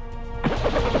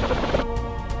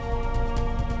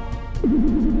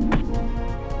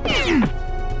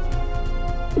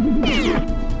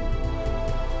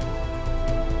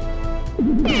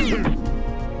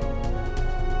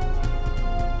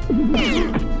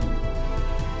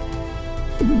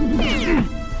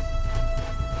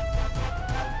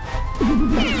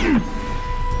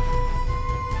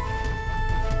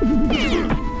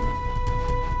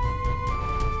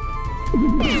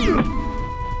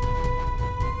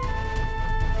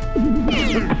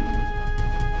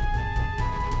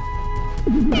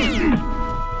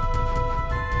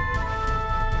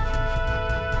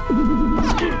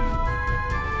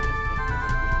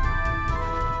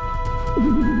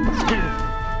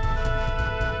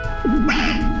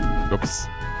 Oops.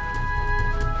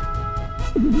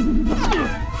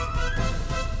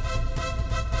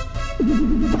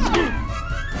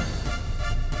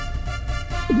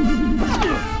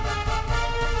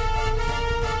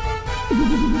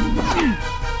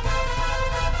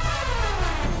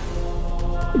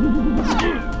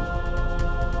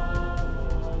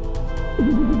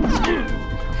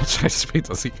 How much HP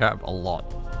does he have? A lot.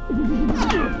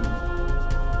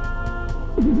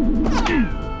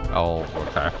 Oh,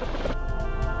 okay.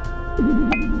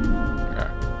 Okay.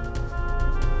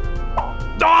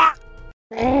 Ah!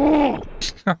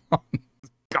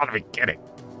 Gotta be kidding.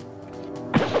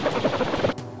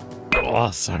 Oh,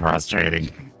 so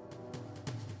frustrating.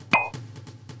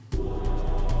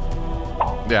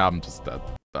 Yeah, I'm just dead.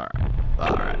 Alright.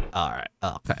 Alright. Alright.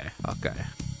 Okay. Okay.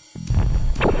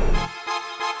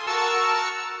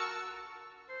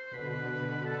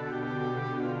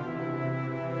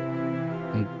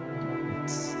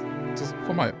 Just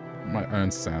for my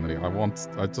own sanity,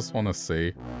 I just want to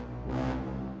see.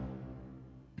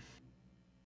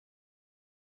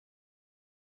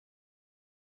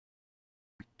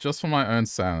 Just for my own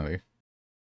sanity,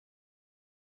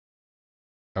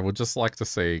 I would just like to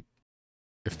see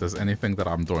if there's anything that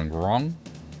I'm doing wrong.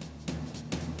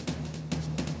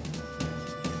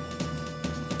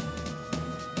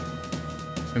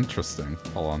 Interesting.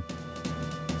 Hold on.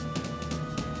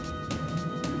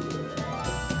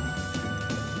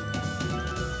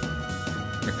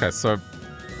 Okay, so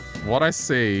what I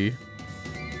see,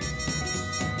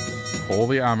 all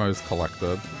the ammo is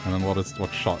collected, and then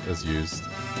what shot is used.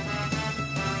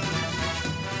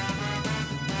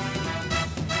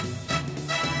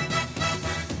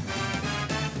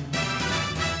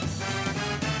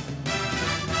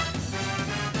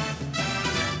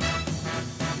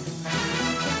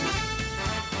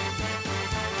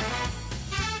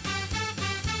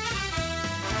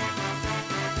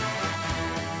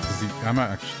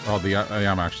 The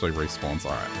ammo actually respawns,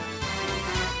 alright.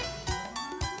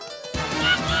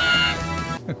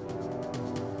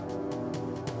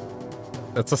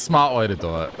 It's a smart way to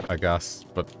do it, I guess,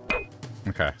 but...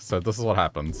 Okay, so this is what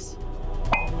happens.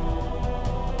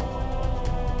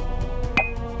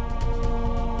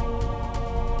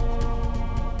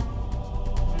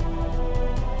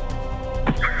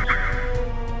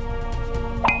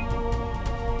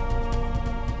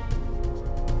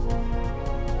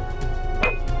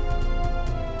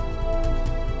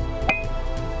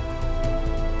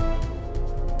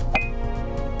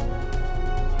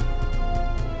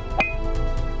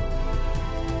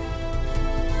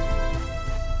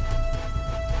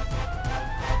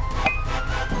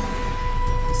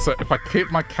 So if I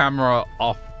keep my camera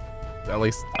off, at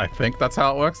least I think that's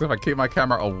how it works. If I keep my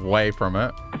camera away from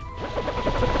it.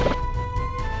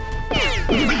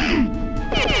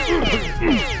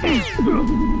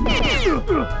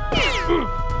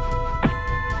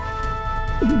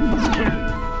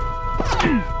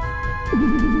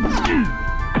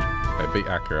 Okay, be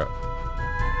accurate.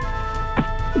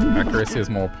 Accuracy is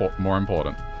more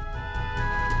important.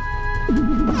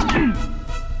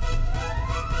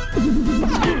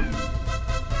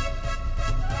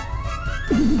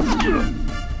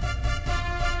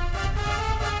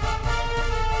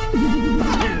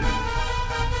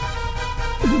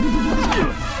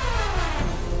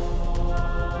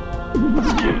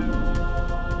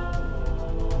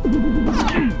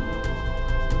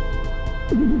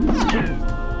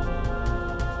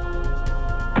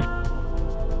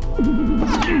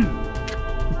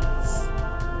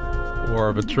 War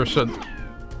of attrition.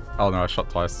 Oh no, I shot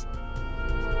twice.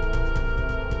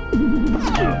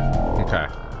 Okay.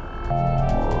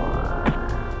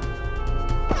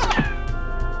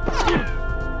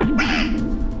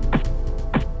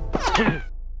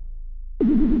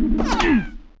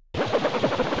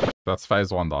 That's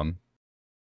phase 1 done.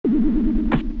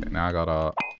 Okay, now I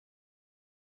gotta...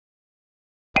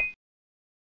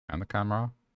 And the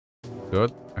camera.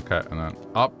 Good. Okay, and then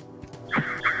up.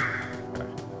 Okay.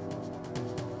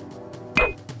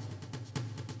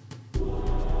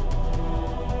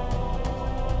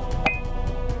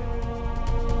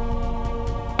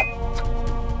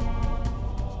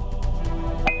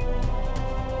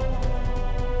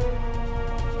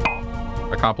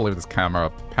 I can't believe this camera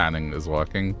panning is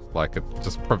working. Like, it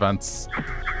just prevents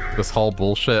this whole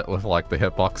bullshit with, like, the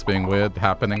hitbox being weird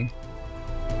happening.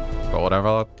 But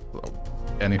whatever.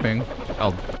 Anything.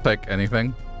 I'll take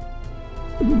anything.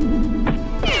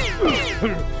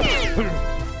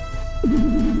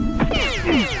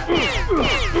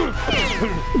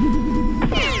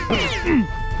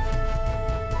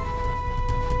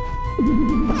 I'll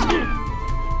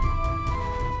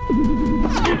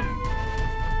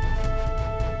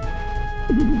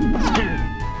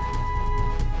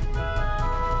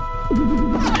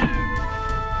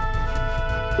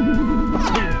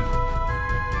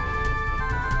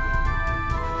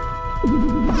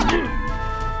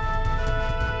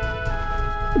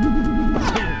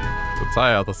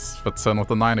tell you, this fits in with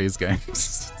the 90s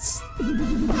games.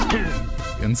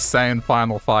 Insane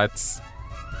final fights.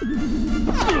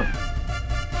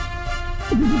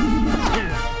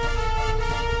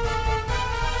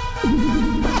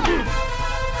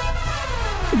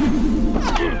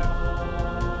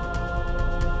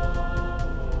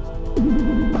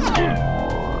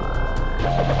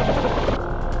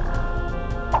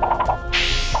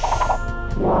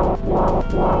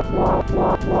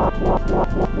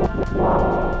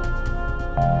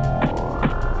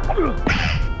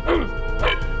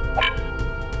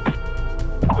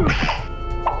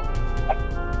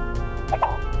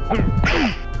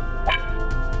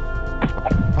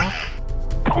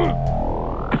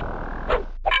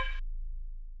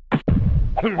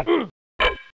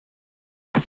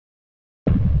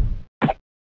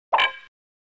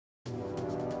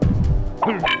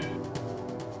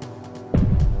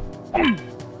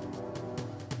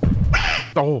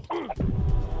 Oh.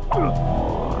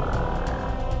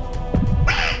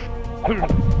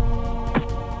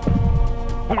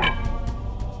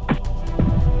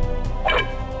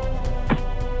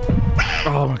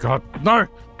 Oh my god, no!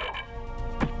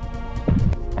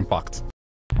 I'm fucked.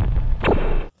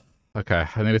 Okay,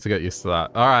 I needed to get used to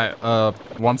that. Alright,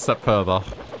 one step further.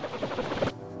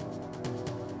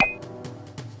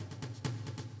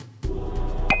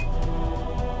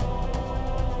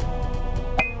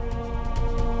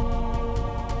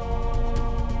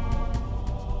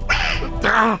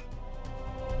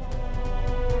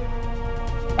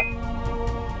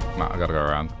 Nah, I gotta go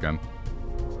around again.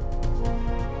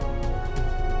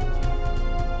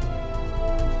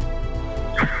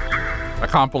 I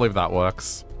can't believe that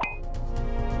works.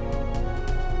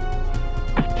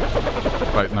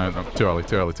 Wait, no, too early,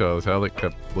 too early, too early, too early.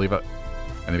 Could leave it.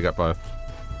 I need to get both.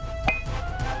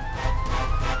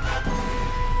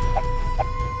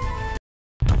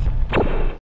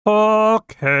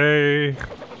 Okay.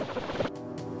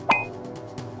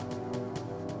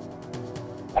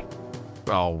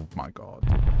 Oh my god.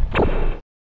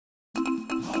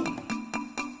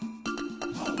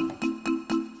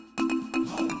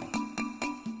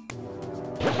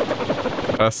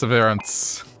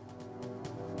 Perseverance.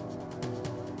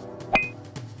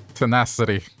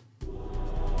 Tenacity.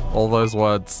 All those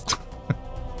words.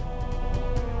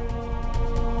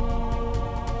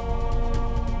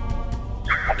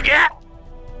 Yeah!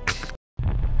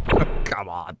 Come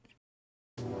on.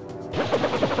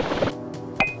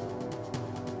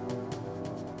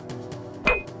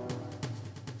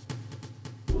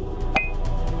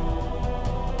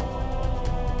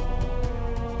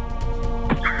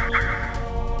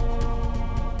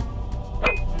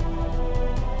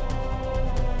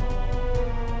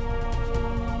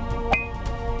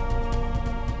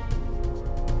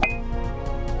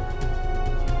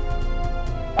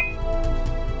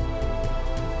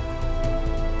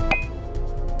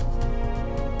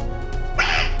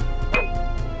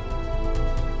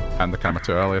 And the camera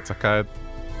too early, it's okay.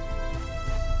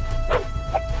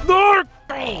 No!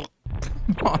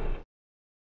 Come on.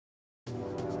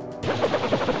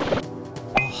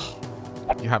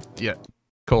 You have, yeah,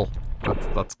 cool.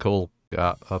 That's cool.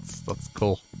 Yeah, that's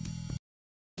cool.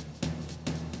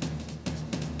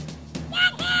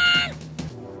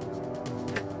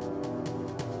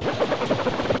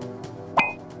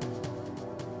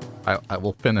 I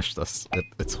will finish this.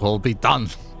 It will be done.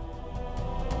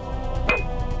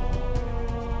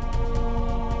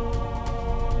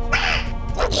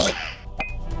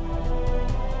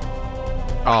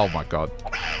 Oh my god.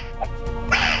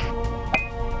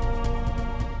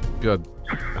 Good.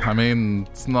 I mean,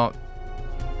 it's not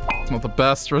the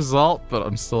best result, but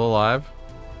I'm still alive.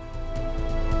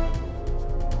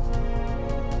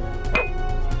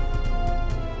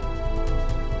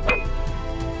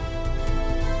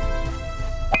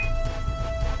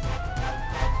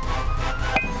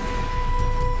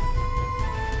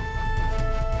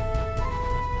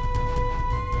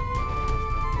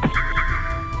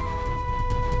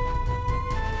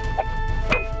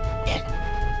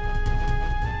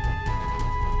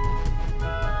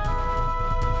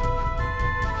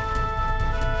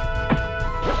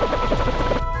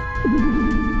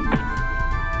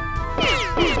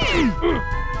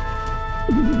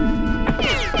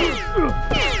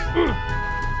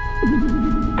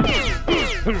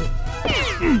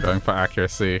 Going for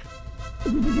accuracy.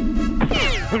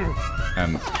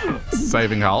 And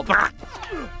saving health.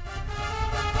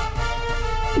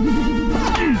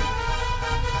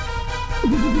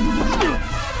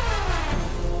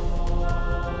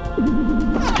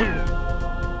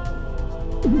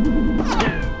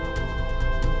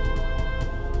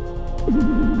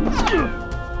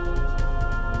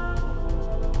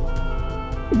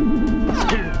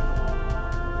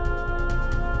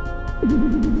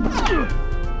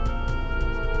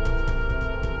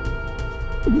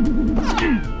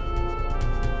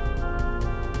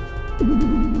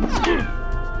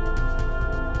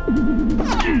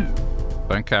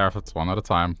 Don't care if it's one at a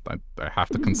time. I have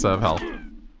to conserve health.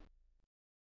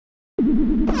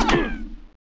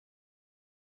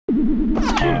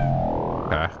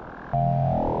 Okay.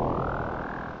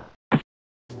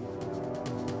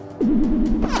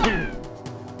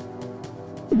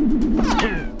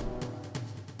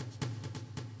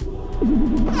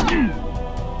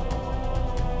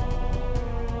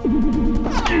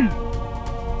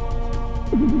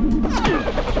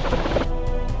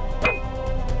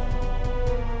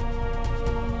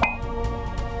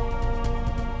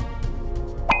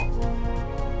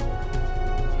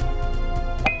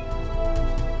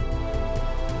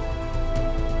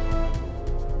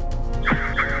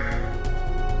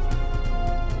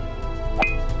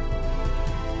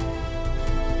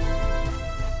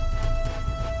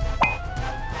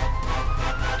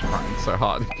 So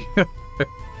hard.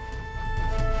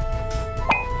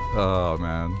 Oh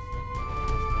man.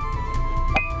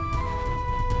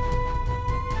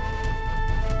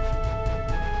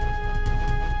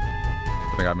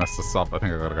 I think I messed this up. I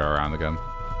think I gotta go around again.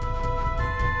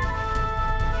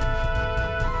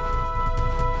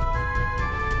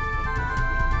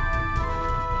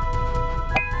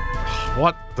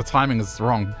 What? The timing is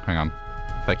wrong. Hang on.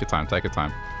 Take your time, take your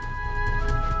time.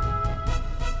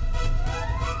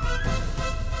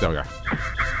 There we go.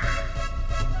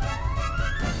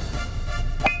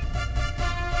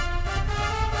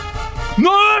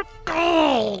 No!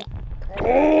 Oh!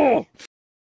 Oh!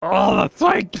 Oh, that's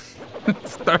like...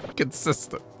 it's so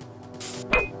consistent.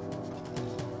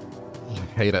 I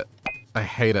hate it. I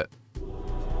hate it.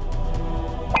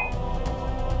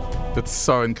 It's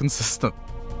so inconsistent.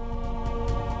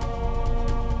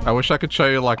 I wish I could show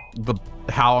you, like,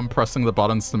 how I'm pressing the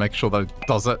buttons to make sure that it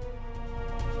does it.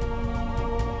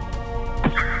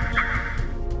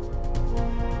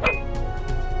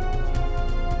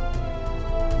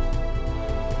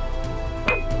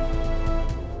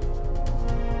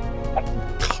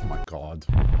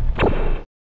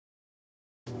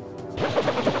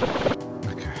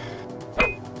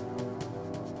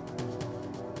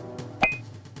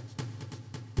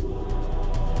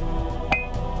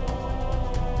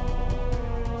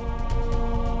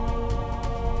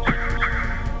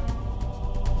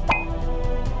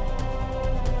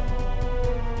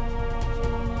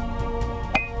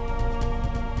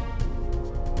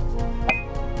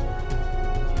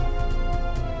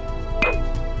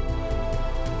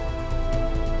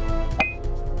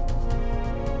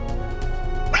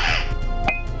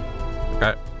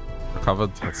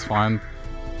 That's fine.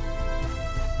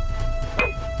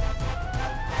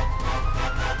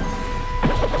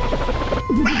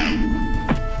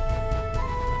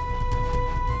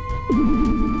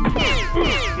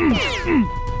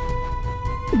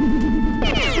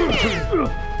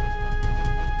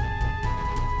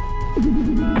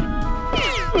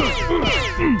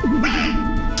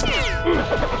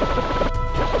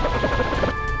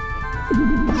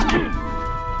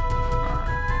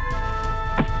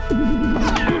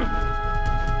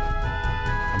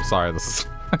 Sorry, this is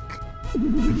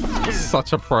like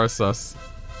such a process.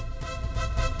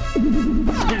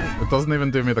 It doesn't even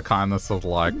do me the kindness of,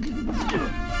 like,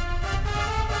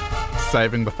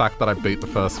 saving the fact that I beat the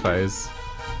first phase.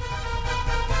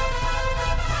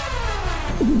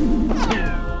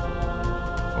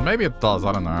 Well, maybe it does,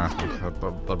 I don't know.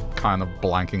 I'm kind of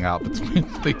blanking out between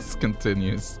these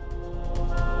continues.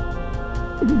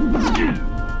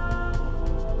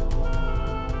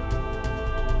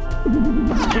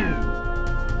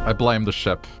 I blame the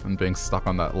ship and being stuck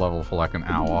on that level for like an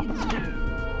hour.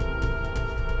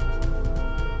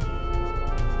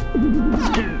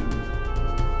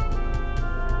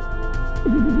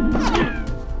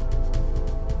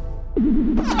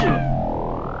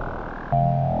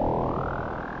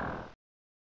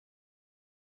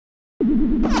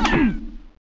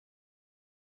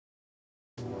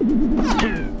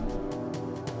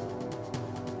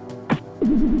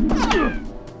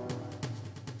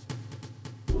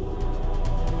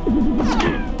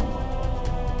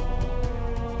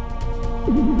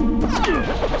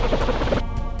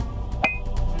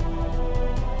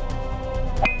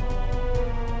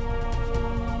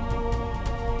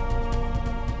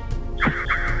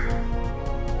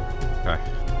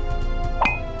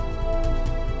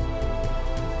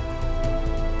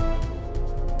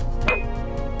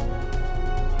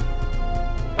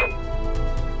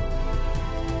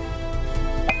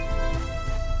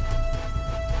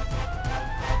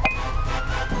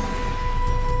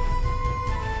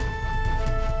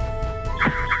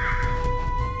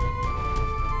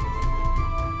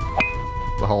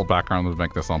 whole background would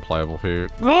make this unplayable for you.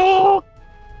 Oh!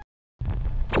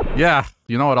 Yeah,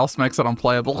 you know what else makes it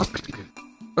unplayable?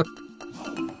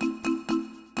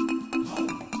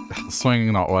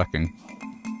 Swinging not working.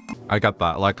 I get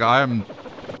that. Like, I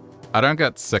don't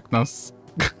get sickness.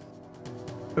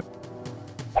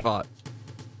 But...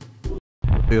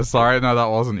 Yeah, sorry, no, that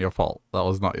wasn't your fault. That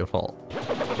was not your fault.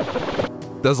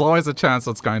 There's always a chance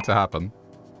that's going to happen.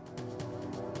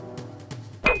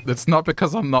 It's not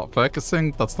because I'm not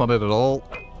focusing, that's not it at all.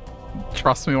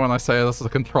 Trust me when I say this, the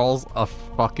controls are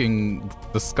fucking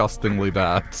disgustingly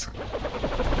bad.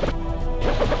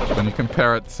 When you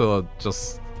compare it to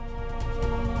just...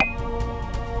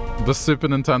 the Super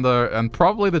Nintendo and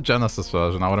probably the Genesis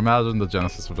version. I would imagine the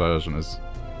Genesis version is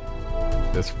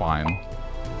fine.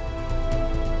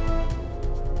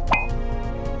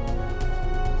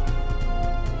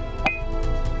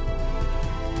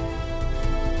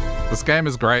 This game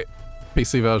is great.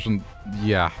 PC version,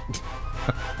 yeah.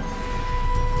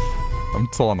 I'm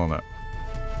torn on it.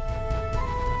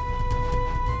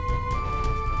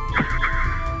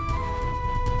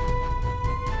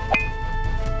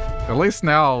 At least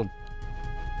now,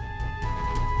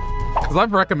 because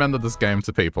I've recommended this game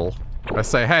to people. I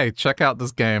say, hey, check out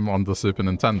this game on the Super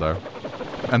Nintendo.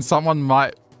 And someone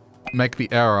might make the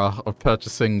error of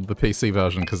purchasing the PC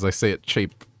version because they see it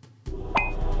cheap.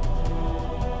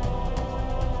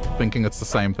 Thinking it's the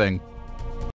same thing.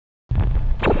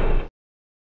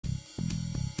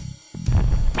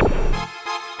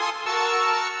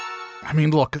 I mean,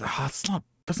 look, it's not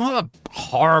a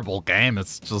horrible game,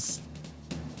 it's just...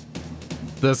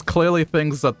 there's clearly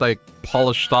things that they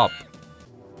polished up.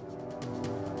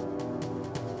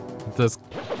 There's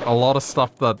a lot of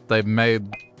stuff that they've made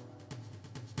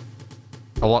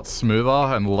a lot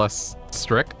smoother and less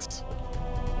strict.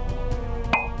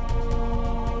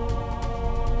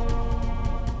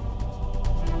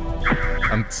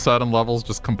 And certain levels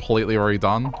just completely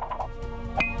redone.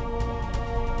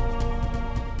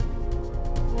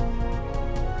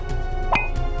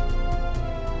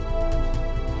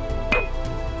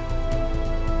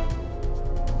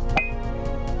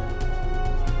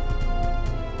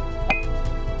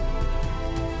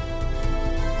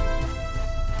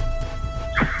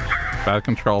 Bad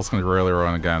controls can really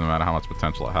ruin a game no matter how much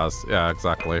potential it has. Yeah,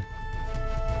 exactly.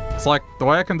 It's like, the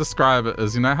way I can describe it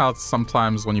is, you know how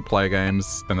sometimes when you play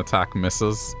games, an attack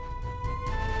misses?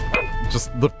 Just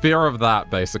the fear of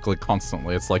that, basically,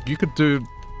 constantly. It's like, you could do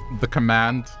the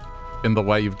command in the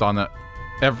way you've done it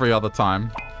every other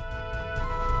time.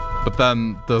 But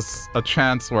then there's a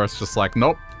chance where it's just like,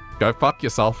 nope, go fuck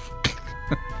yourself.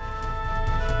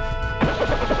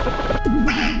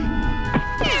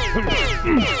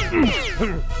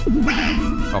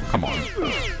 Oh, come on.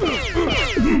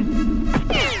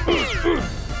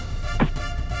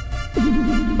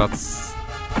 That's...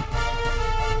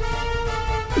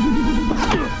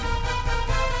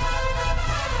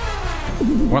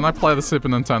 when I play the Super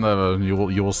Nintendo version,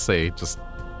 you will see just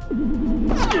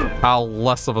how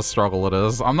less of a struggle it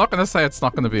is. I'm not going to say it's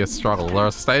not going to be a struggle. There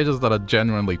are stages that are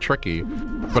genuinely tricky,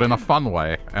 but in a fun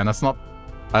way. And it's not...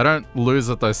 I don't lose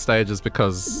at those stages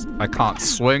because I can't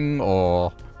swing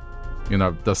or, you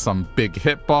know, there's some big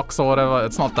hitbox or whatever.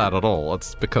 It's not that at all.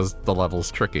 It's because the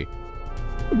level's tricky.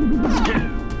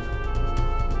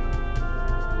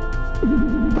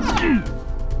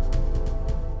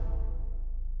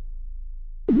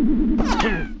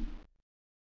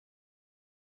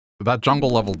 That jungle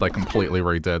level they completely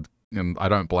redid, and I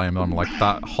don't blame them. Like,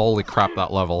 that, holy crap,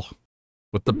 that level.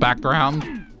 With the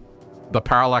background, the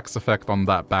parallax effect on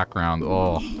that background,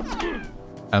 oh.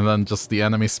 And then just the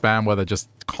enemy spam where they're just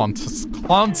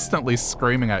constantly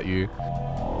screaming at you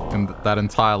in that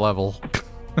entire level.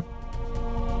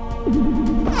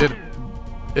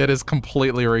 It is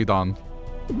completely redone.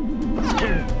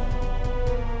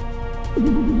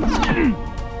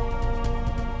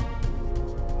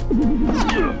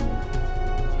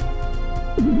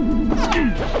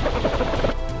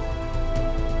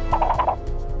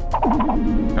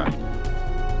 Okay.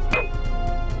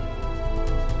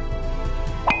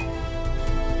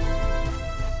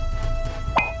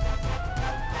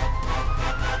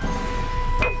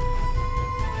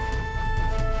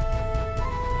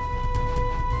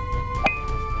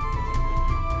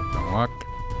 Don't work.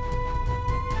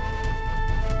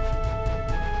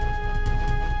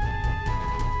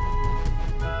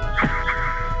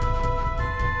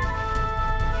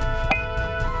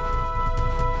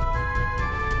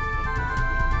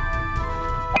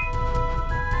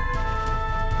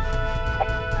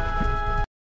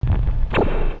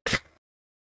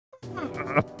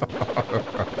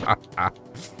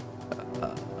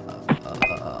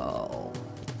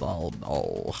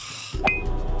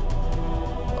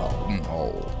 Oh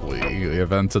no, we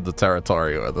have entered the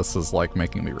territory where this is like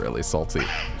making me really salty.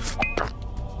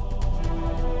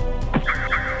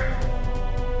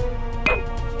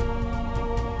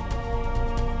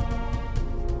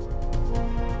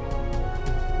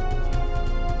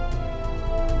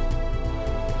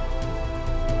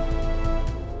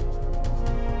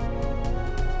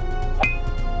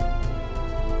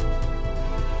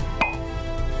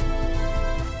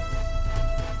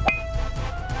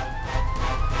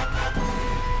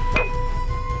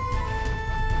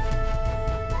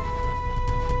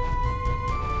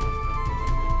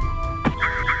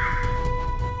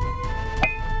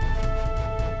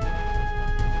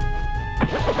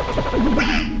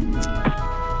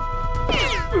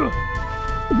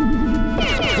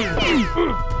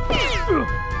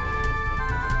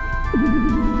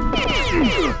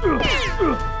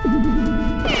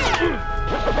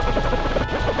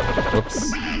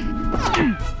 Whoops.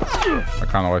 I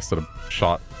kind of wasted a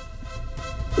shot.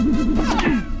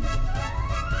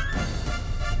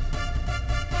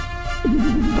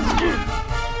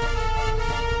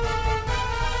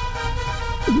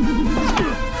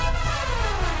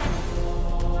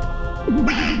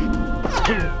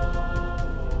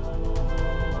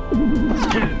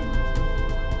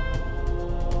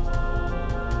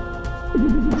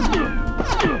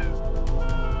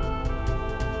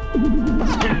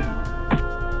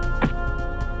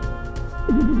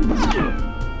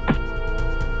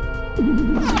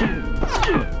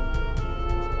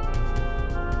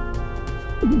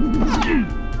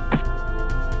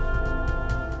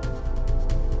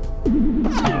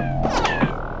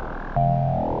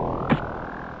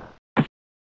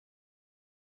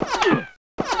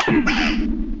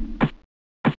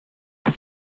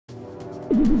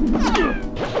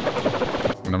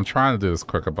 And I'm trying to do this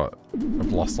quicker, but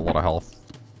I've lost a lot of health.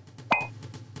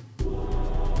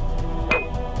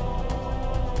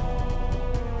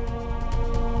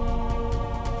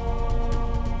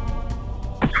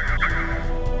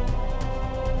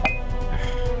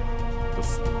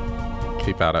 Just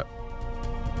keep at it.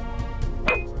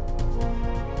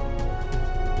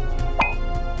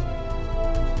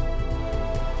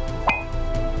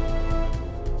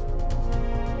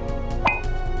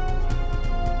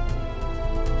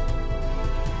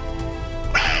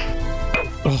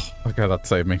 Okay, that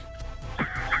saved me.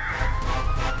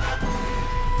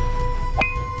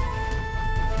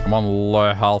 I'm on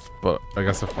low health, but I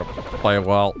guess if I play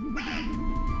well...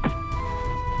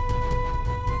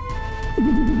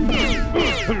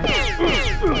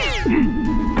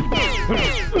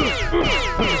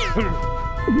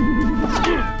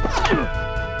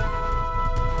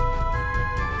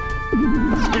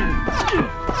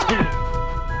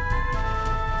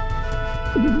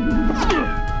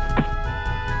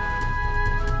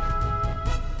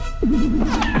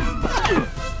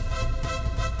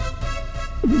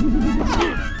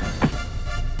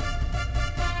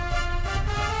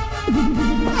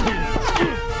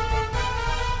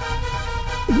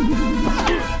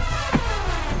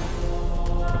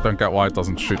 I don't get why it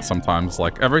doesn't shoot sometimes.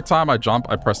 Like, every time I jump,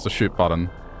 I press the shoot button.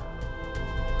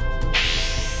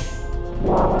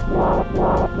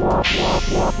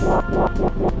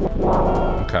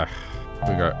 Okay,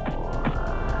 here we go.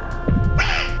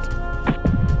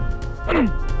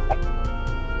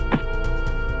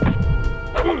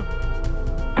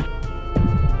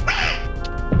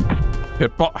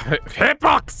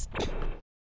 Hitbox!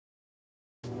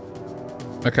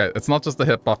 Okay, it's not just the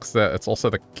hitbox there, it's also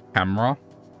the camera.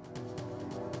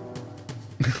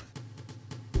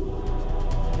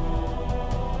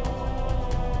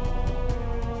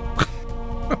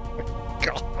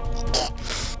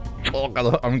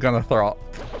 Oh, I'm gonna throw up.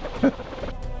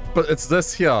 But it's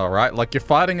this here, right? Like, you're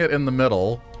fighting it in the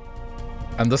middle,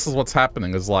 and this is what's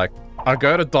happening, is like, I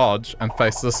go to dodge and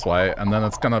face this way, and then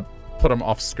it's gonna put him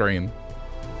off screen.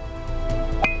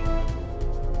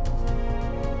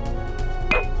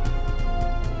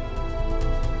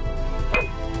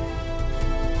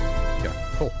 Yeah,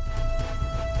 cool.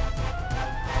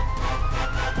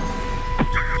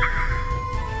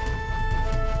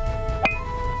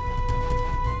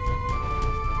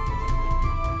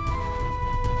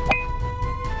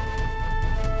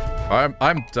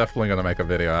 I'm definitely gonna make a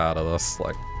video out of this,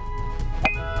 like,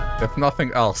 if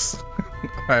nothing else.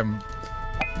 I'm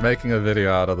making a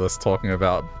video out of this talking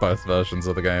about both versions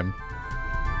of the game.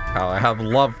 How I have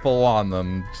love for one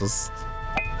and just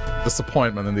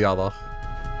disappointment in the other.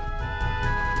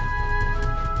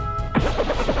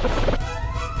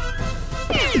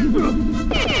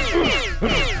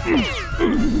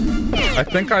 I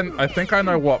think I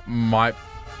know what might...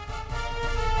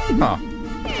 Huh.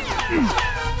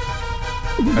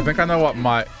 I think I know what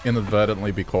might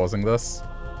inadvertently be causing this.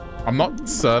 I'm not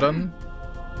certain.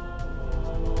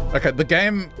 Okay, the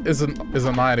game is a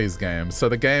 90s game, so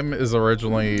the game is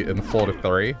originally in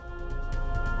 4:3,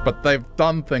 but they've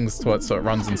done things to it so it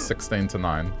runs in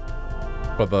 16:9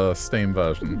 for the Steam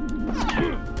version.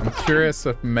 I'm curious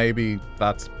if maybe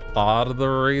that's part of the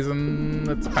reason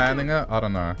it's panning it. I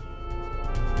don't know.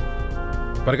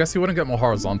 But I guess you wouldn't get more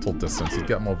horizontal distance, you'd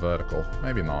get more vertical.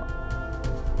 Maybe not.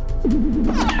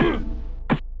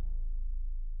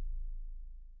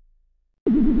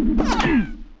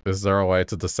 Is there a way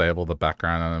to disable the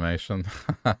background animation?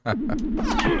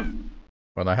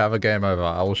 When I have a game over,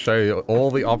 I will show you all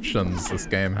the options this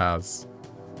game has.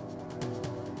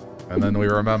 And then we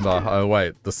remember, oh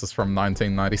wait, this is from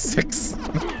 1996.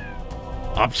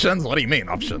 Options? What do you mean,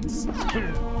 options?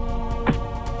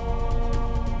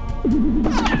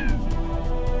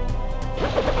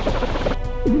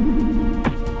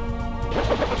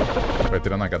 Wait,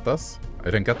 didn't I get this? I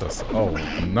didn't get this. Oh,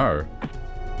 no.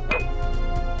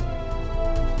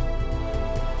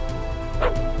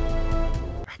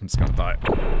 I'm just gonna die.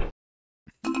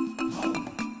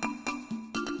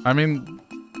 I mean,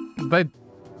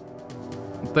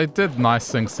 they did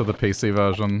nice things to the PC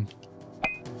version.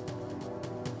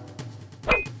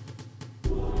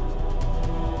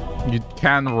 You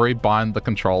can rebind the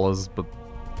controllers, but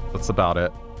that's about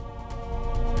it.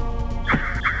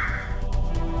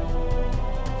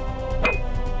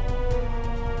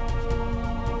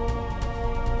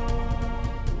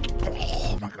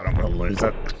 Oh my god, I'm gonna lose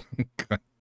it.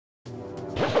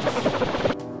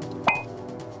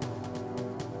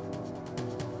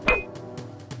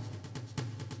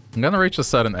 I'm gonna reach a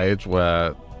certain age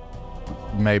where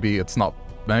maybe it's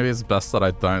best that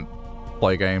I don't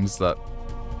play games that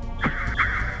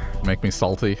make me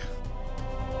salty.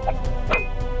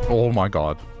 Oh my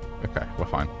god. Okay, we're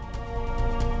fine.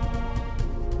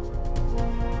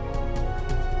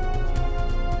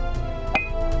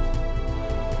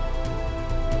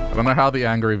 I don't know how the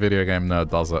angry video game nerd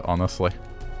does it, honestly.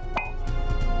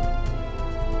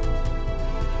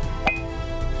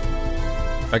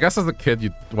 I guess as a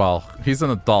kid, well, he's an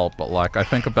adult, but like, I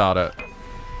think about it.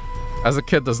 As a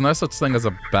kid, there's no such thing as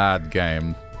a bad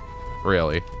game,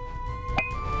 really.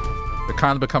 It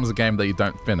kind of becomes a game that you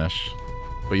don't finish.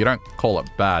 But you don't call it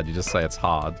bad, you just say it's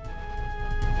hard.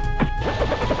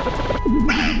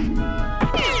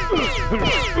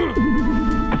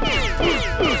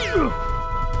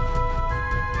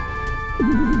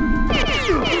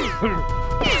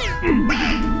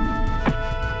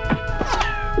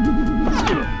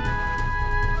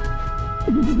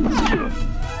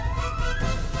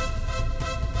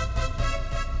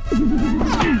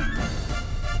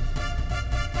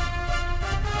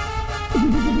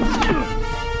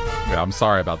 Yeah, I'm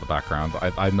sorry about the background.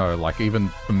 I know, like, even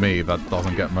for me, that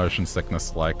doesn't get motion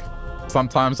sickness. Like,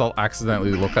 sometimes I'll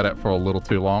accidentally look at it for a little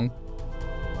too long.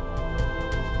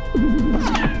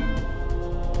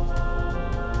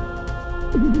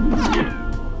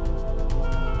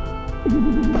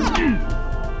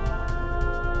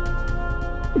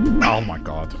 Oh my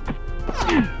god.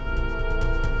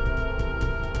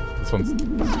 This one's...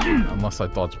 unless I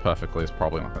dodge perfectly, it's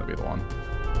probably not going to be the one.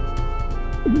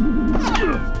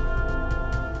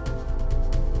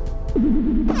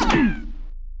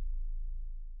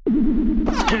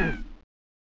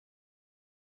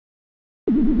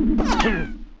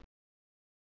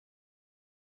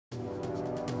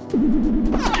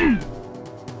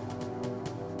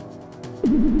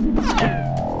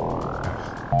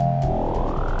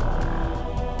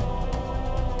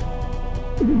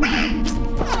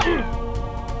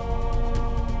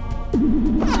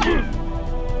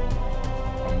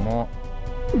 One more.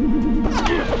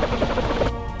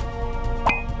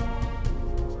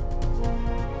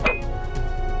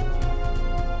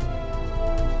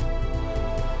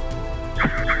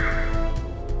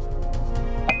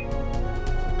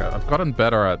 I've gotten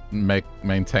better at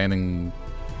maintaining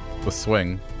the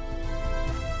swing.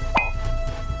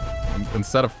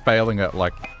 Instead of failing it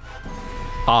like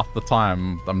half the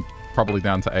time, I'm probably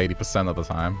down to 80% of the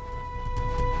time.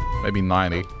 Maybe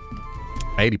 90.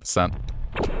 80%.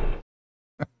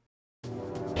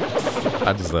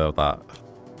 I deserve that.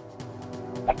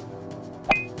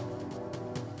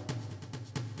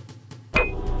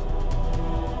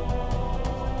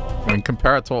 I mean,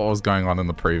 compare it to what was going on in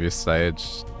the previous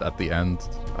stage. At the end,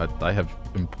 I have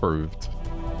improved.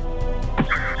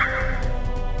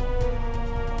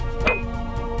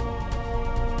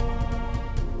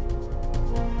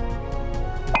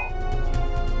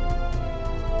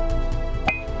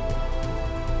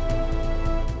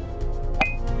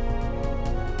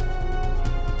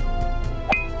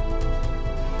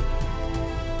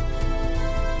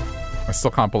 I still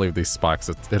can't believe these spikes.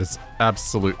 It is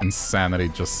absolute insanity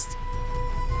just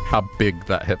how big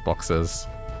that hitbox is.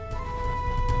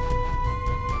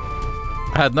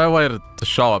 I had no way to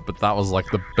show it, but that was like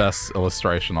the best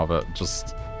illustration of it.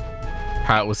 Just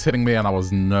how it was hitting me and I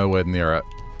was nowhere near it.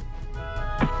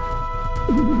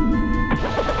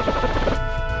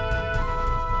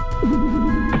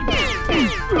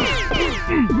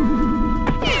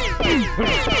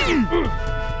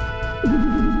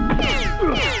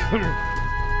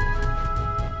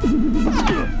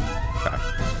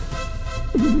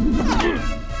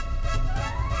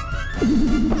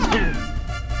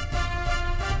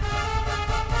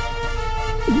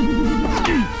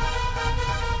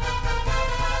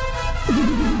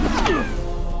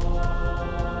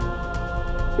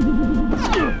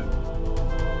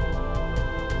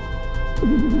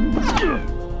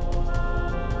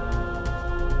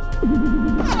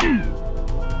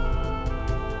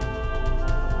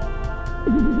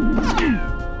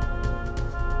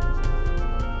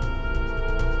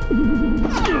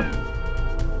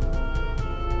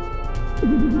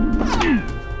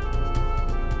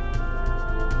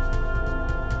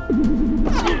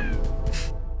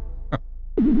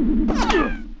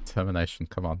 Termination,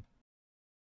 come on.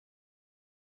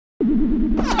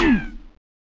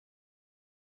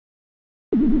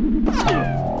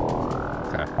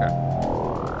 Okay.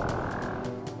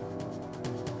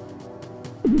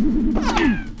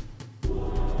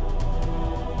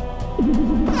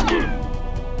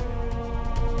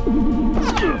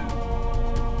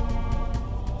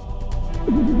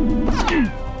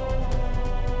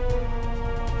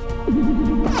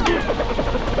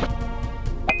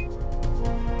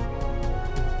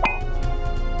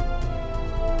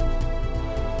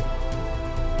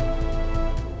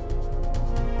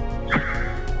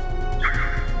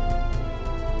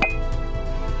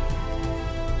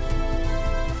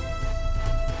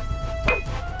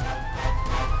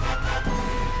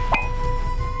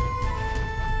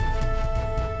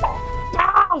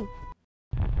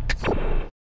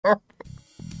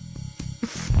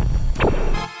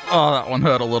 Oh, that one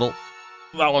hurt a little.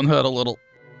 That one hurt a little.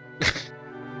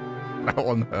 That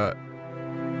one hurt.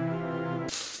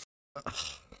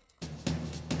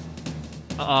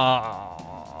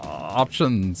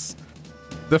 Options.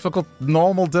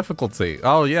 Normal difficulty.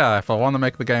 Oh yeah, if I want to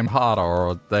make the game harder,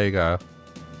 or there you go.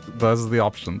 Those are the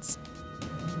options.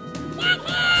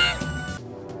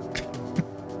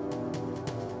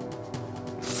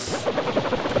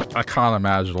 I can't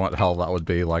imagine what hell that would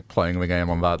be like playing the game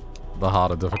on the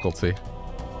harder difficulty.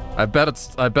 I bet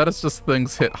it's just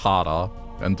things hit harder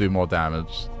and do more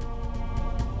damage.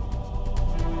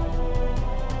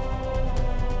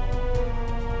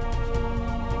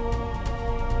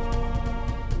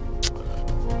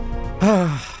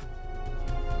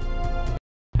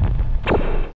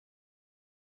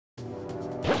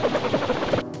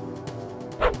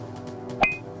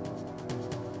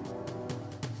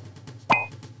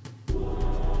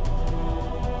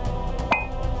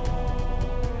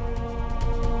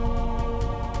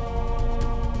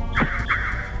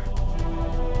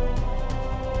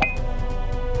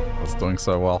 Doing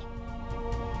so well.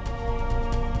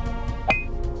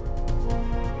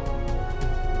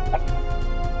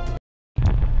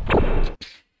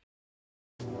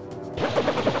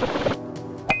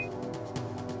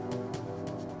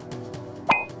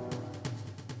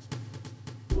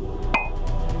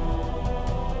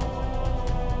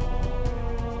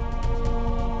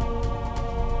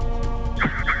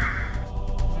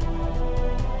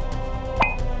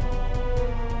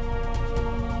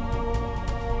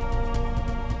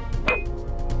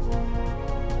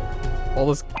 All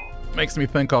this makes me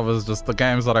think of is just the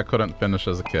games that I couldn't finish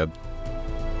as a kid.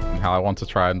 And how I want to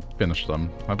try and finish them.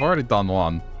 I've already done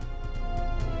one.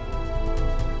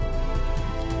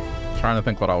 Trying to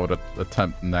think what I would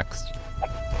attempt next.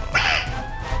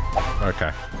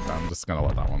 Okay, I'm just gonna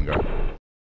let that one go.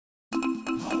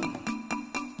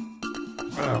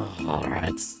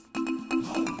 Alright.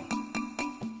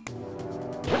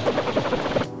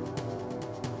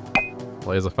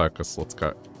 Laser focus, let's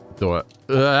go. Do it.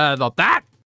 Not that!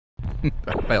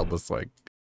 I failed this way.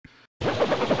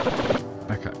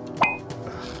 Okay.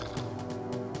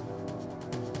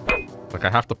 Like, I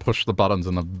have to push the buttons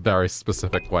in a very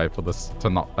specific way for this to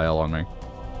not fail on me.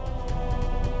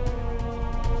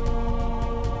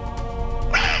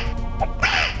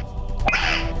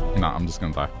 No, I'm just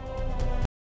gonna die.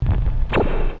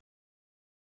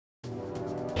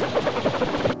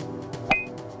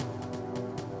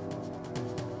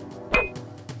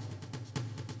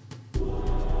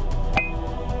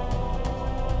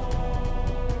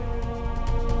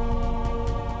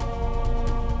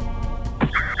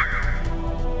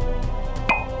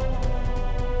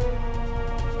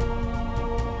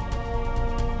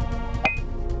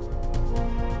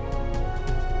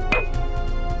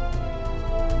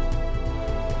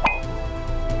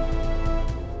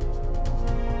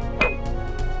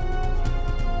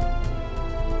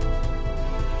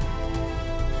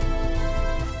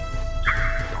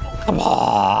 Come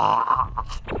on!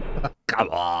 Come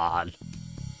on!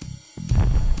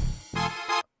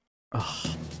 Ugh.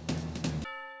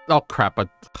 Oh crap, I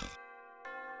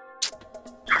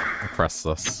pressed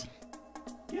this.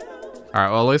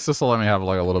 Alright, well at least this will let me have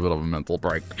like a little bit of a mental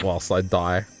break whilst I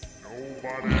die.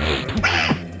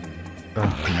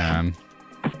 Oh man.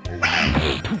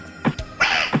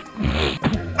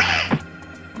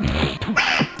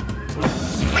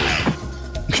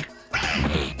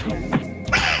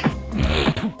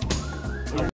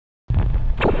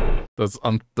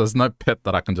 There's no pit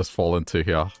that I can just fall into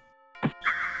here.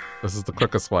 This is the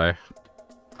quickest way.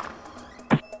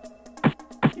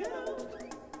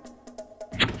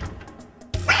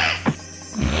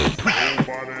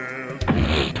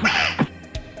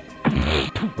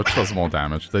 Which does more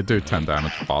damage. They do 10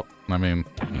 damage pop. I mean,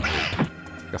 I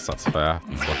guess that's fair.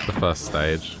 It's like the first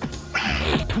stage.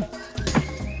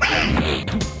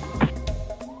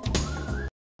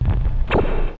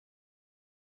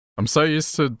 I'm so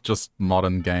used to just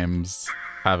modern games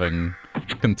having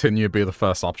continue be the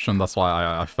first option, that's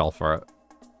why I fell for it.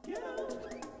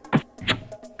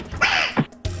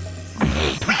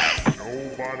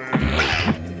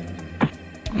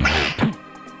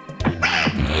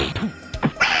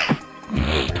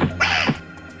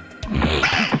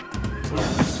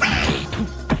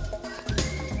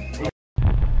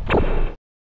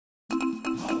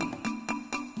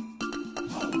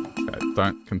 Okay,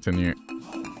 don't continue.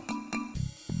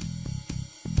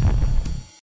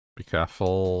 Be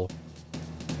careful.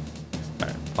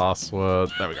 Okay, password.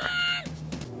 There we go.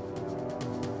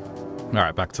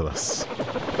 Alright, back to this.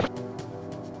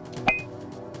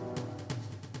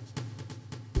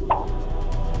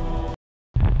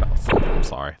 I'm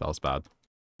sorry, that was bad.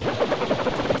 I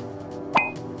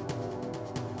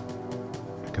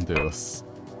can do this.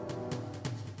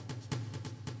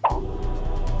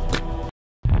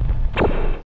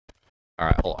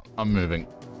 Alright, hold on. I'm moving.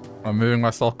 I'm moving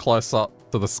myself closer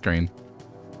to the screen.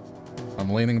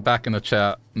 I'm leaning back in the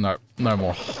chair. No, no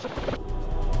more.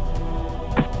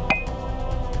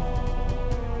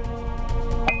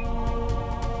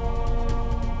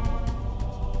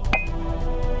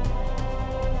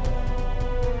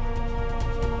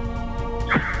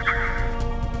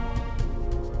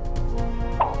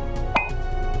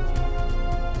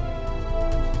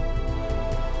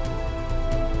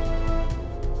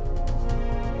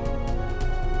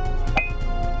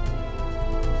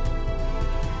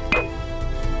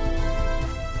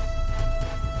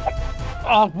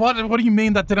 Oh, what do you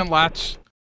mean that didn't latch?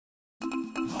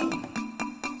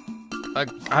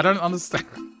 I don't understand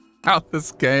how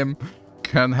this game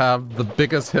can have the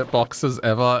biggest hitboxes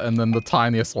ever and then the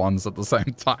tiniest ones at the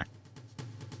same time.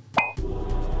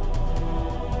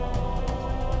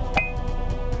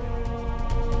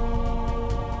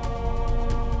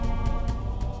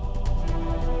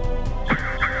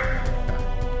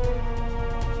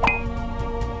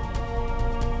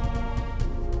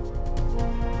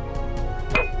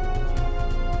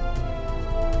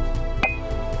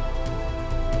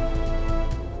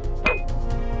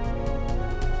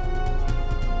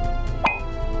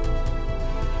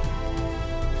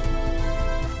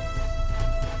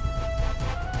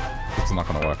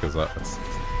 Is it? It's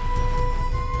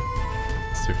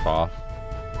too far.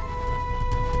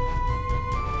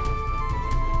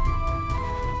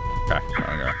 Okay, there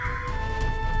we go.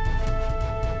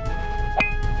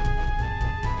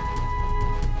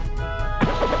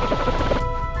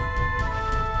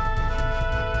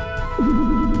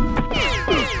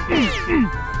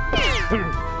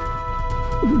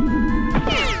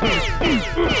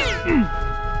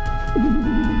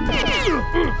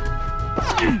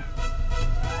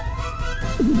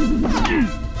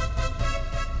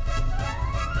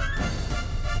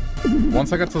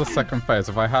 Once I get to the second phase,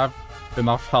 if I have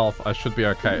enough health, I should be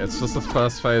okay. It's just the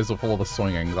first phase of all the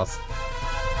swinging. That's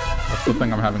the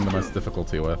thing I'm having the most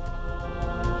difficulty with.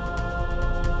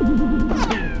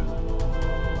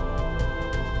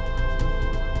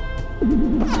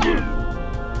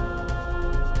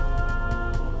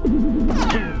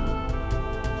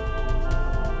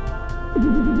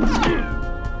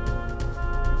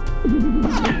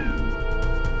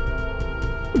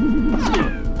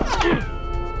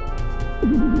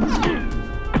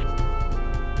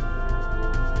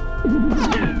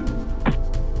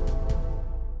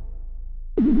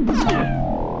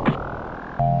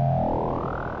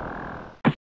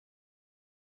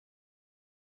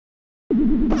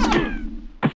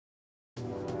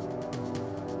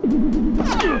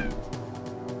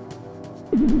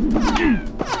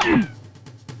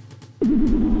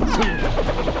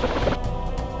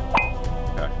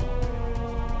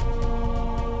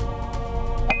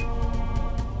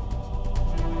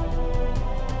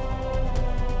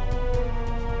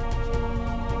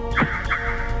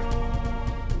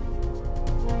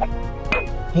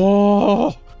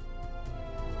 Oh!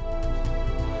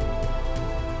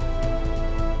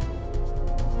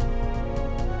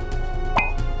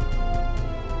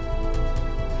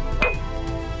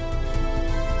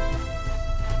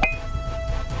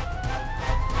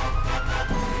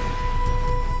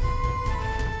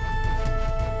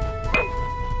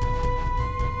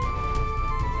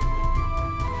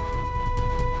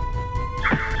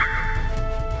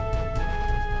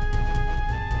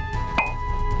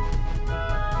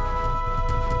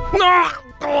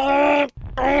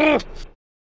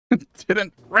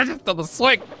 Didn't register the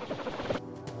swing.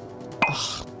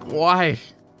 Ugh, why?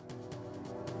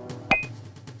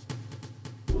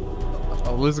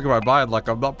 I'm losing my mind. Like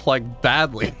I'm not playing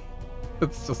badly.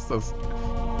 It's just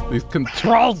these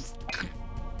controls.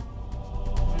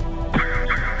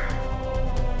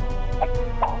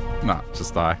 Nah,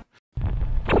 just die.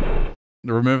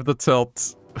 Remove the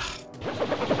tilt.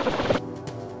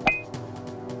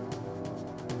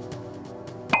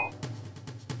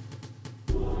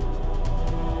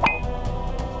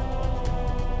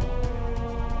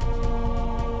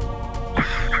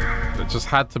 It just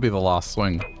had to be the last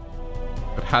swing.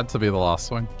 It had to be the last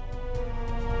swing.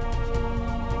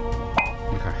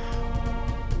 Okay.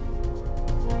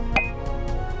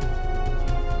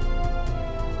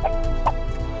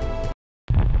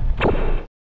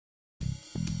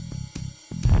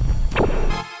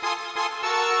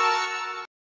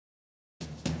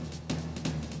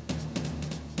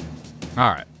 All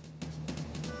right.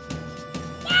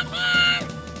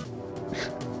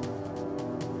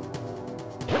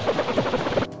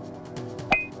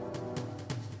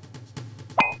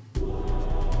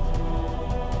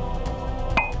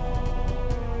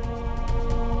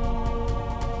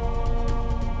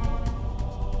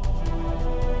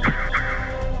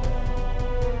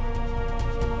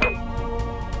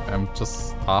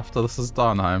 After this is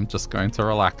done, I'm just going to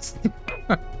relax.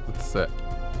 That's it.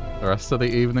 The rest of the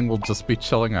evening will just be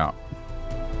chilling out.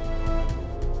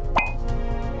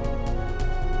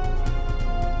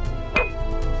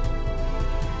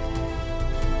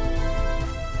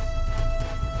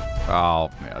 Oh,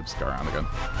 yeah, just go around again.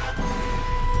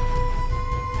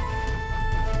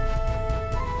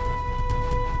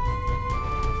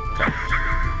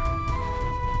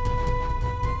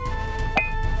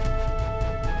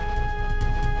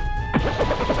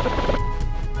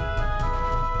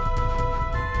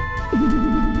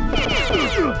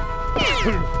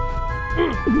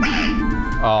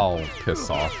 Oh, piss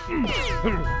off.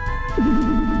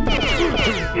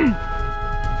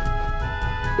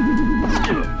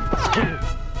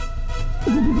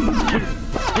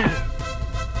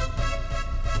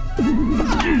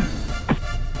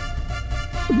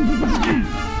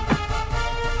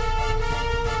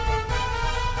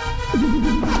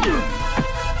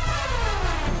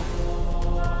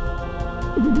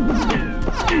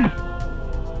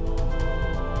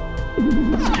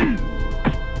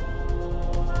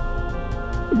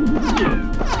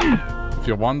 If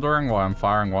you're wondering why I'm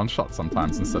firing one shot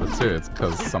sometimes instead of two, it's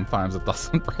because sometimes it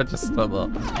doesn't register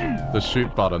the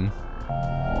shoot button.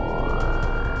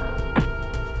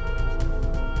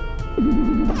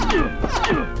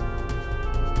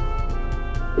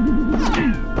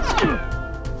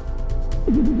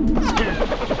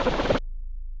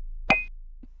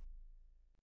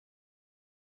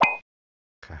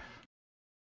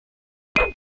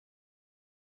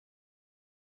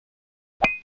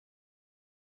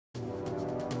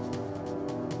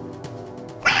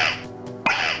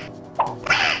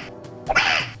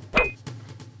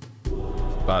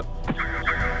 But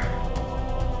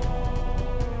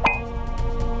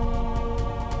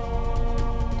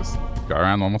just go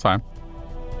around one more time.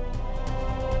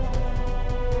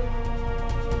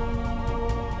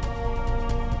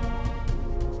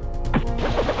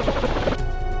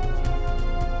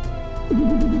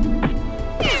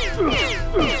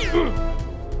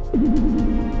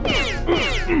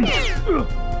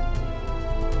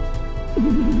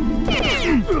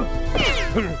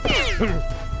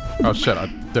 Oh shit, I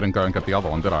didn't go and get the other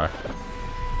one, did I?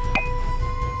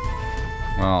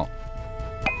 Well.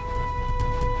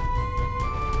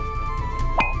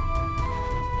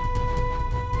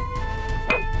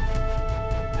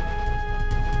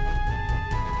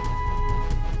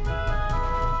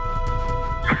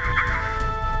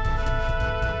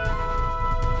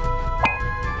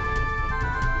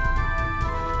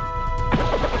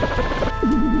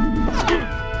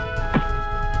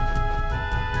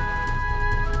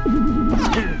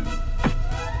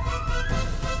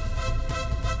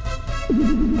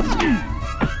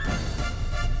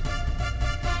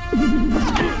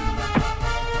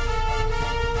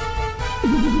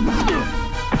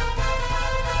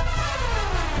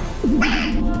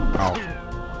 Oh, okay.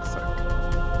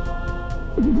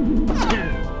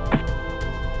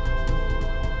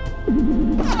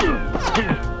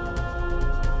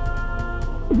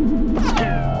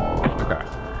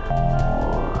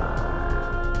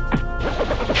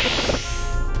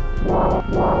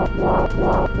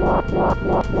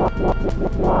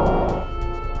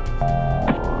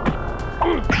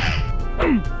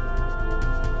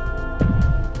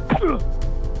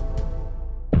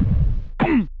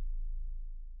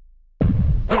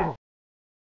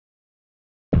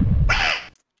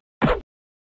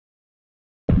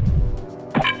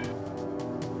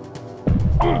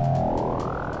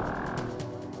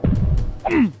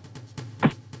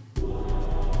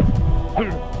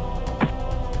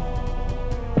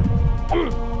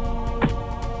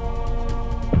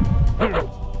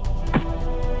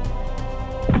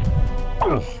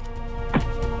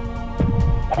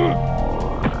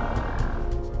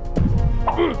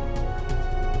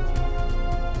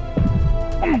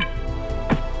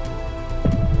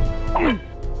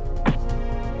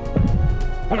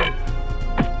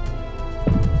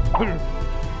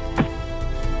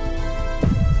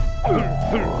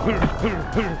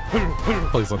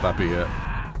 Please let that be it.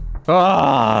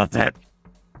 Ah, that.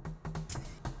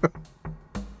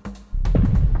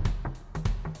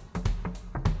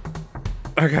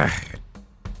 Okay.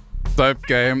 Dope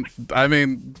game. I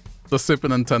mean, the Super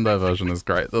Nintendo version is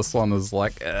great. This one is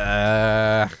like,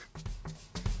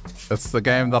 it's the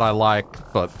game that I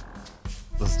like, but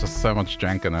there's just so much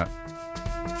jank in it.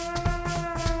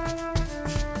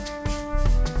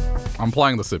 I'm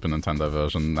playing the Super Nintendo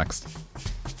version next.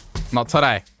 Not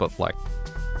today, but like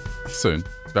soon.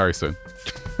 Very soon.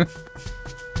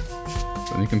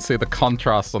 And you can see the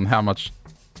contrast on how much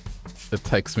it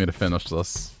takes me to finish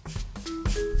this.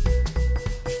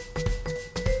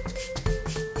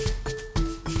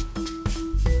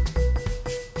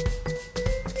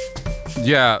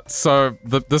 Yeah, so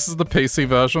this is the PC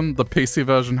version. The PC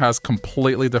version has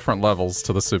completely different levels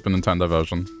to the Super Nintendo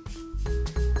version.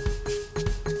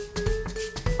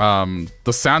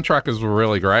 The soundtrack is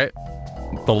really great.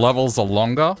 The levels are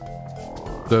longer.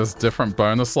 There's different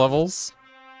bonus levels.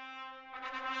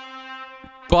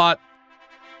 But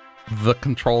the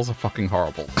controls are fucking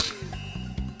horrible.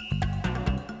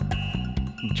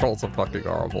 Controls are fucking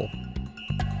horrible.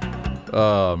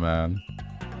 Oh, man.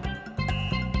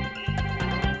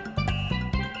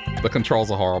 The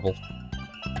controls are horrible.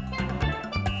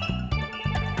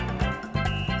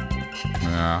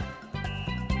 Yeah.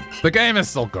 The game is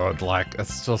still good, like,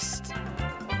 it's just...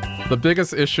 The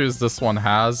biggest issues this one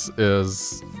has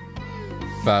is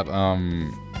that,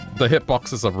 the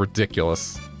hitboxes are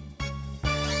ridiculous.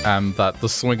 And that the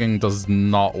swinging does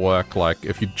not work. Like,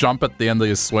 if you jump at the end of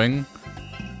your swing,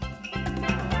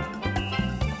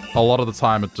 a lot of the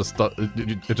time it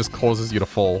just causes you to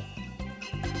fall.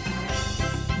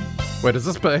 Wait, is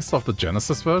this based off the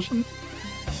Genesis version?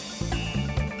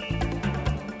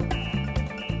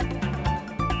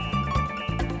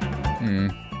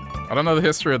 I don't know the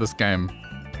history of this game,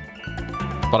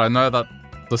 but I know that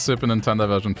the Super Nintendo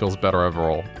version feels better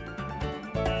overall.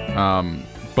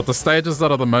 But the stages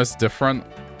that are the most different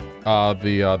are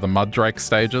the Muddrake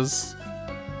stages.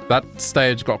 That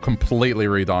stage got completely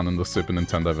redone in the Super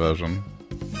Nintendo version.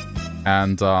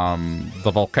 And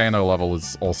the volcano level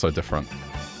is also different.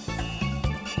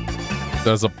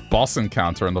 There's a boss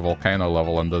encounter in the volcano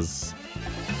level, and there's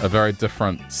a very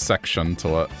different section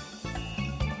to it.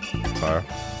 So,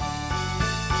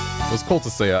 it was cool to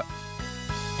see it.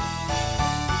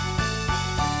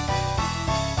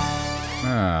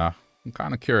 Yeah, I'm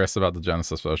kind of curious about the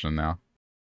Genesis version now.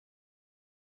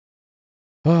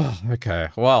 Okay,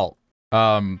 well,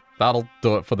 that'll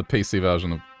do it for the PC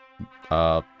version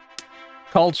of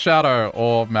Cold Shadow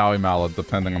or Maui Mallard,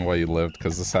 depending on where you lived,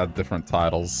 because this had different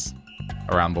titles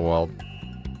around the world.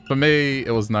 For me,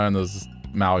 it was known as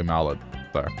Maui Mallard,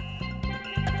 so.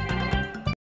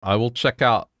 I will check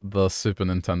out the Super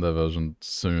Nintendo version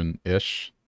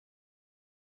soon-ish.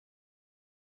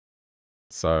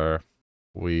 So,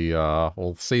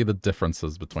 we'll see the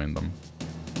differences between them.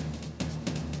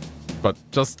 But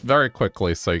just very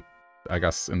quickly, so I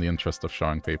guess in the interest of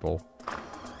showing people.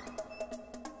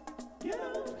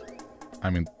 I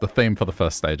mean, the theme for the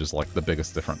first stage is like the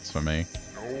biggest difference for me.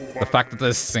 The fact that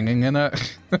there's singing in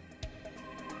it.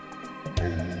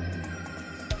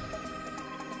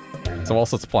 So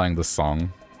whilst it's playing this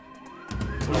song,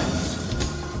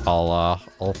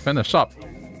 I'll finish up.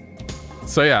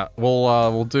 So yeah,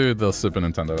 we'll do the Super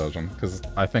Nintendo version, because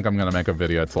I think I'm gonna make a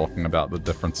video talking about the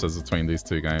differences between these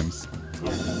two games.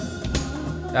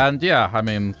 And yeah, I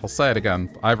mean, I'll say it again.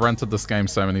 I've rented this game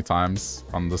so many times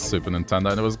on the Super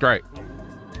Nintendo, and it was great.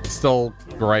 Still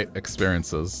great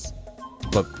experiences.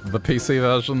 But the PC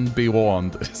version, be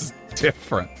warned, is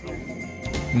different.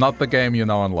 Not the game you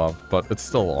know and love, but it's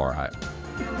still alright.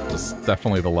 Just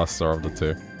definitely the lesser of the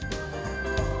two.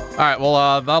 Alright,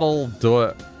 well, that'll do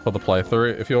it for the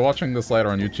playthrough. If you're watching this later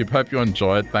on YouTube, hope you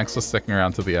enjoyed. Thanks for sticking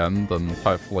around to the end, and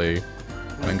hopefully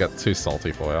I didn't get too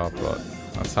salty for you, but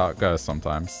that's how it goes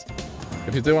sometimes.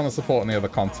 If you do want to support any of the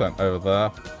content over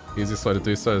there, the easiest way to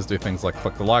do so is do things like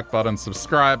click the like button,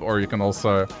 subscribe, or you can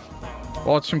also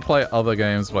watch and play other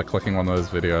games by clicking one of those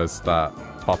videos that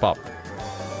pop up.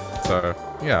 So,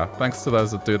 yeah, thanks to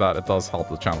those that do that, it does help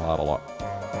the channel out a lot.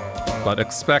 But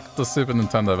expect the Super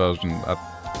Nintendo version at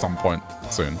some point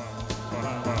soon.